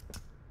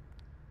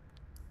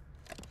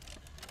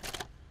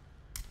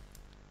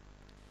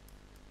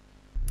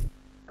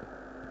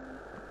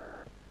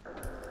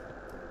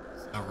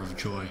 Hour of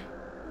joy.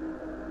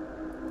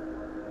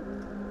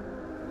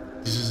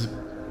 This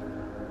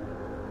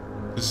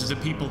is the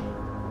people.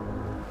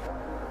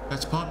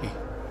 That's Poppy.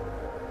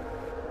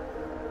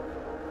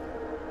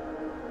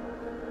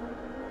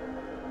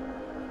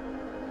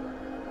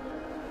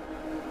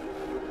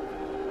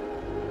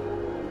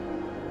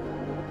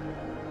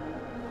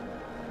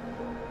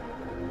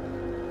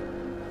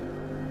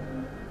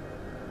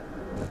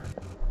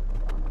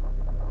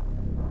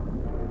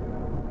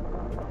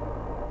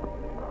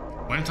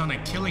 Went on a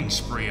killing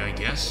spree, I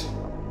guess.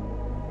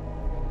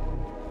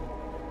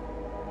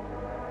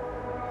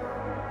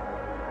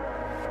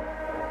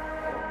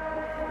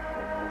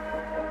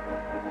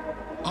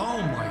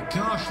 Oh my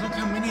gosh, look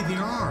how many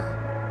there are.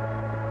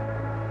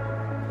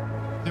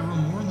 There were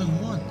more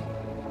than one.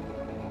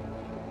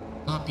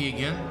 Poppy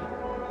again.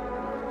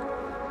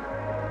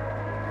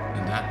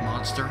 And that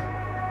monster.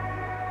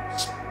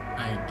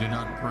 I do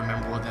not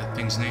remember what that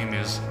thing's name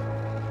is.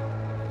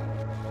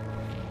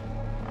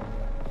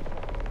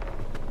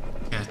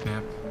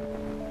 Catnap.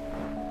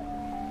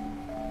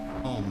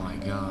 Oh my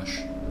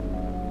gosh.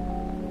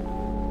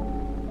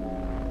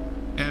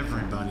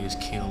 Everybody is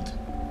killed.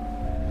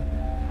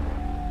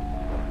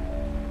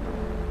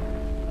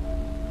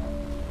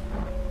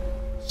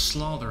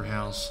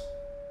 Slaughterhouse.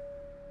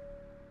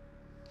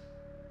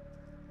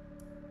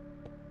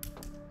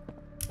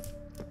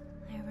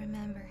 I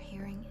remember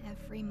hearing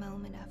every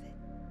moment of it.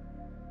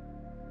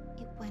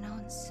 It went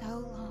on so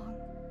long,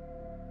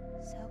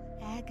 so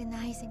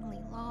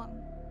agonizingly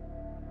long.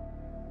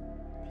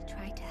 They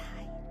tried to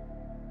hide,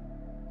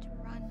 to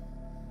run,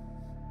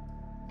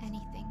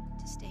 anything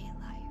to stay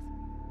alive.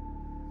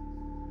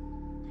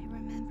 I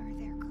remember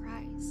their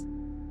cries.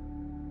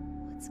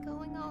 What's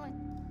going on?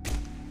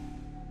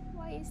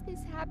 Why is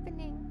this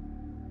happening?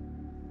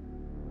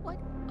 What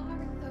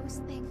are those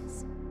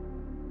things?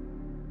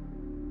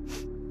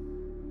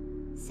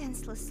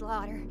 Senseless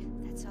slaughter,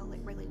 that's all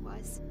it really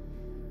was.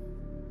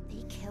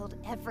 They killed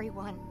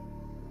everyone.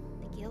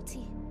 The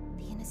guilty,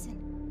 the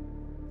innocent,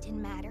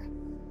 didn't matter.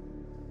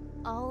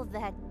 All of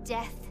that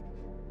death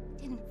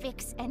didn't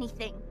fix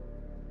anything.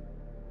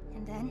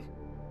 And then,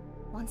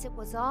 once it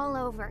was all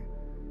over,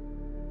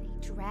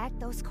 they dragged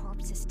those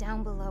corpses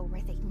down below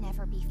where they'd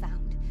never be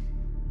found.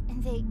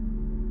 And they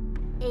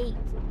ate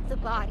the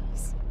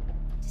bodies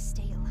to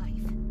stay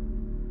alive.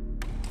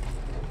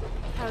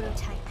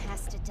 Prototype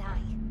has to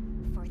die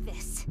for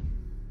this.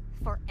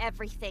 For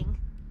everything.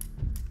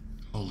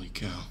 Holy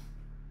cow.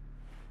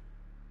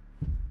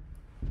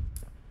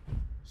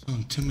 So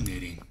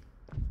intimidating.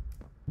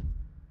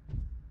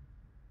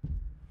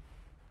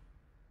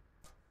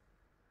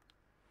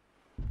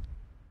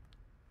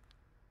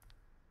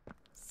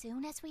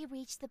 Soon as we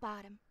reach the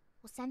bottom,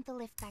 we'll send the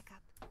lift back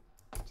up.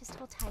 Just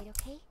hold tight,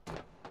 okay?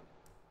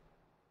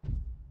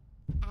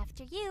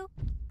 After you.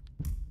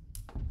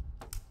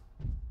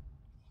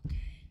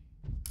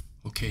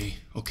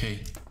 Okay.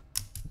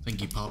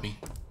 Thank you, Poppy.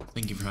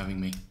 Thank you for having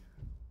me.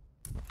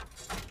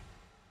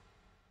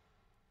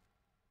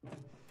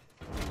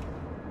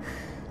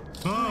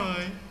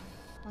 Bye!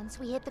 Once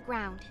we hit the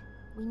ground,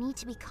 we need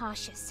to be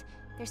cautious.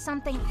 There's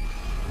something...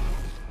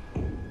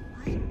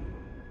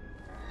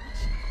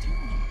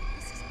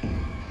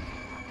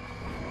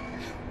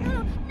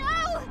 No!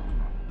 No!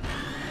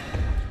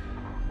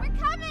 We're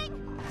coming!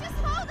 Just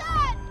hold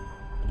on!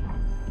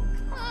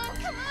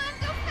 Come on,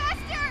 go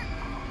faster!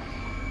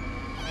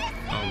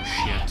 Oh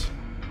shit.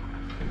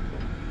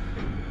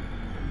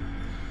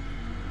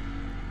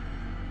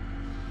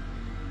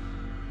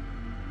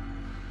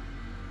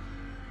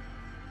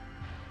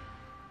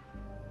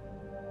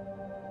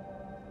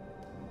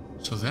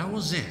 So that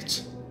was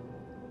it.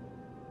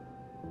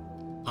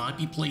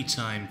 Poppy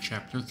Playtime,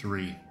 Chapter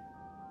 3.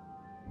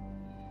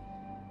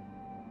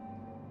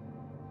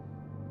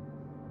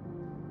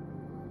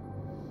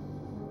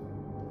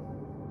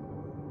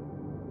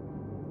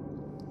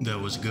 That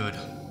was good.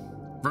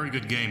 Very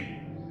good game.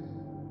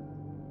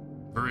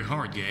 Very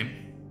hard game.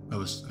 I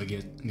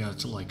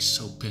got like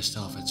so pissed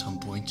off at some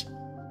point.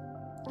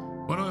 I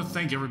want to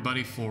thank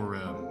everybody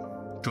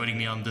for joining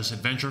me on this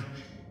adventure.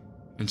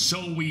 And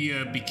so we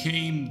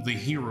became the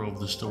hero of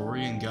the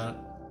story and got,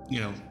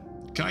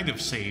 kind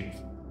of saved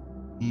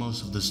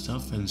most of the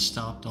stuff and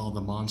stopped all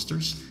the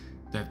monsters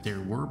that there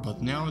were.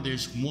 But now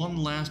there's one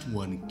last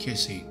one,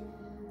 Kissy.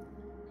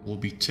 Will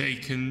be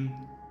taken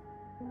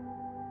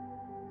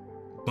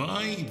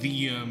by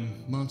the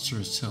monster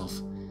itself.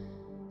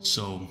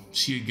 So,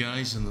 see you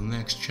guys in the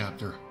next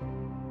chapter.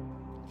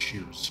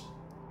 Cheers.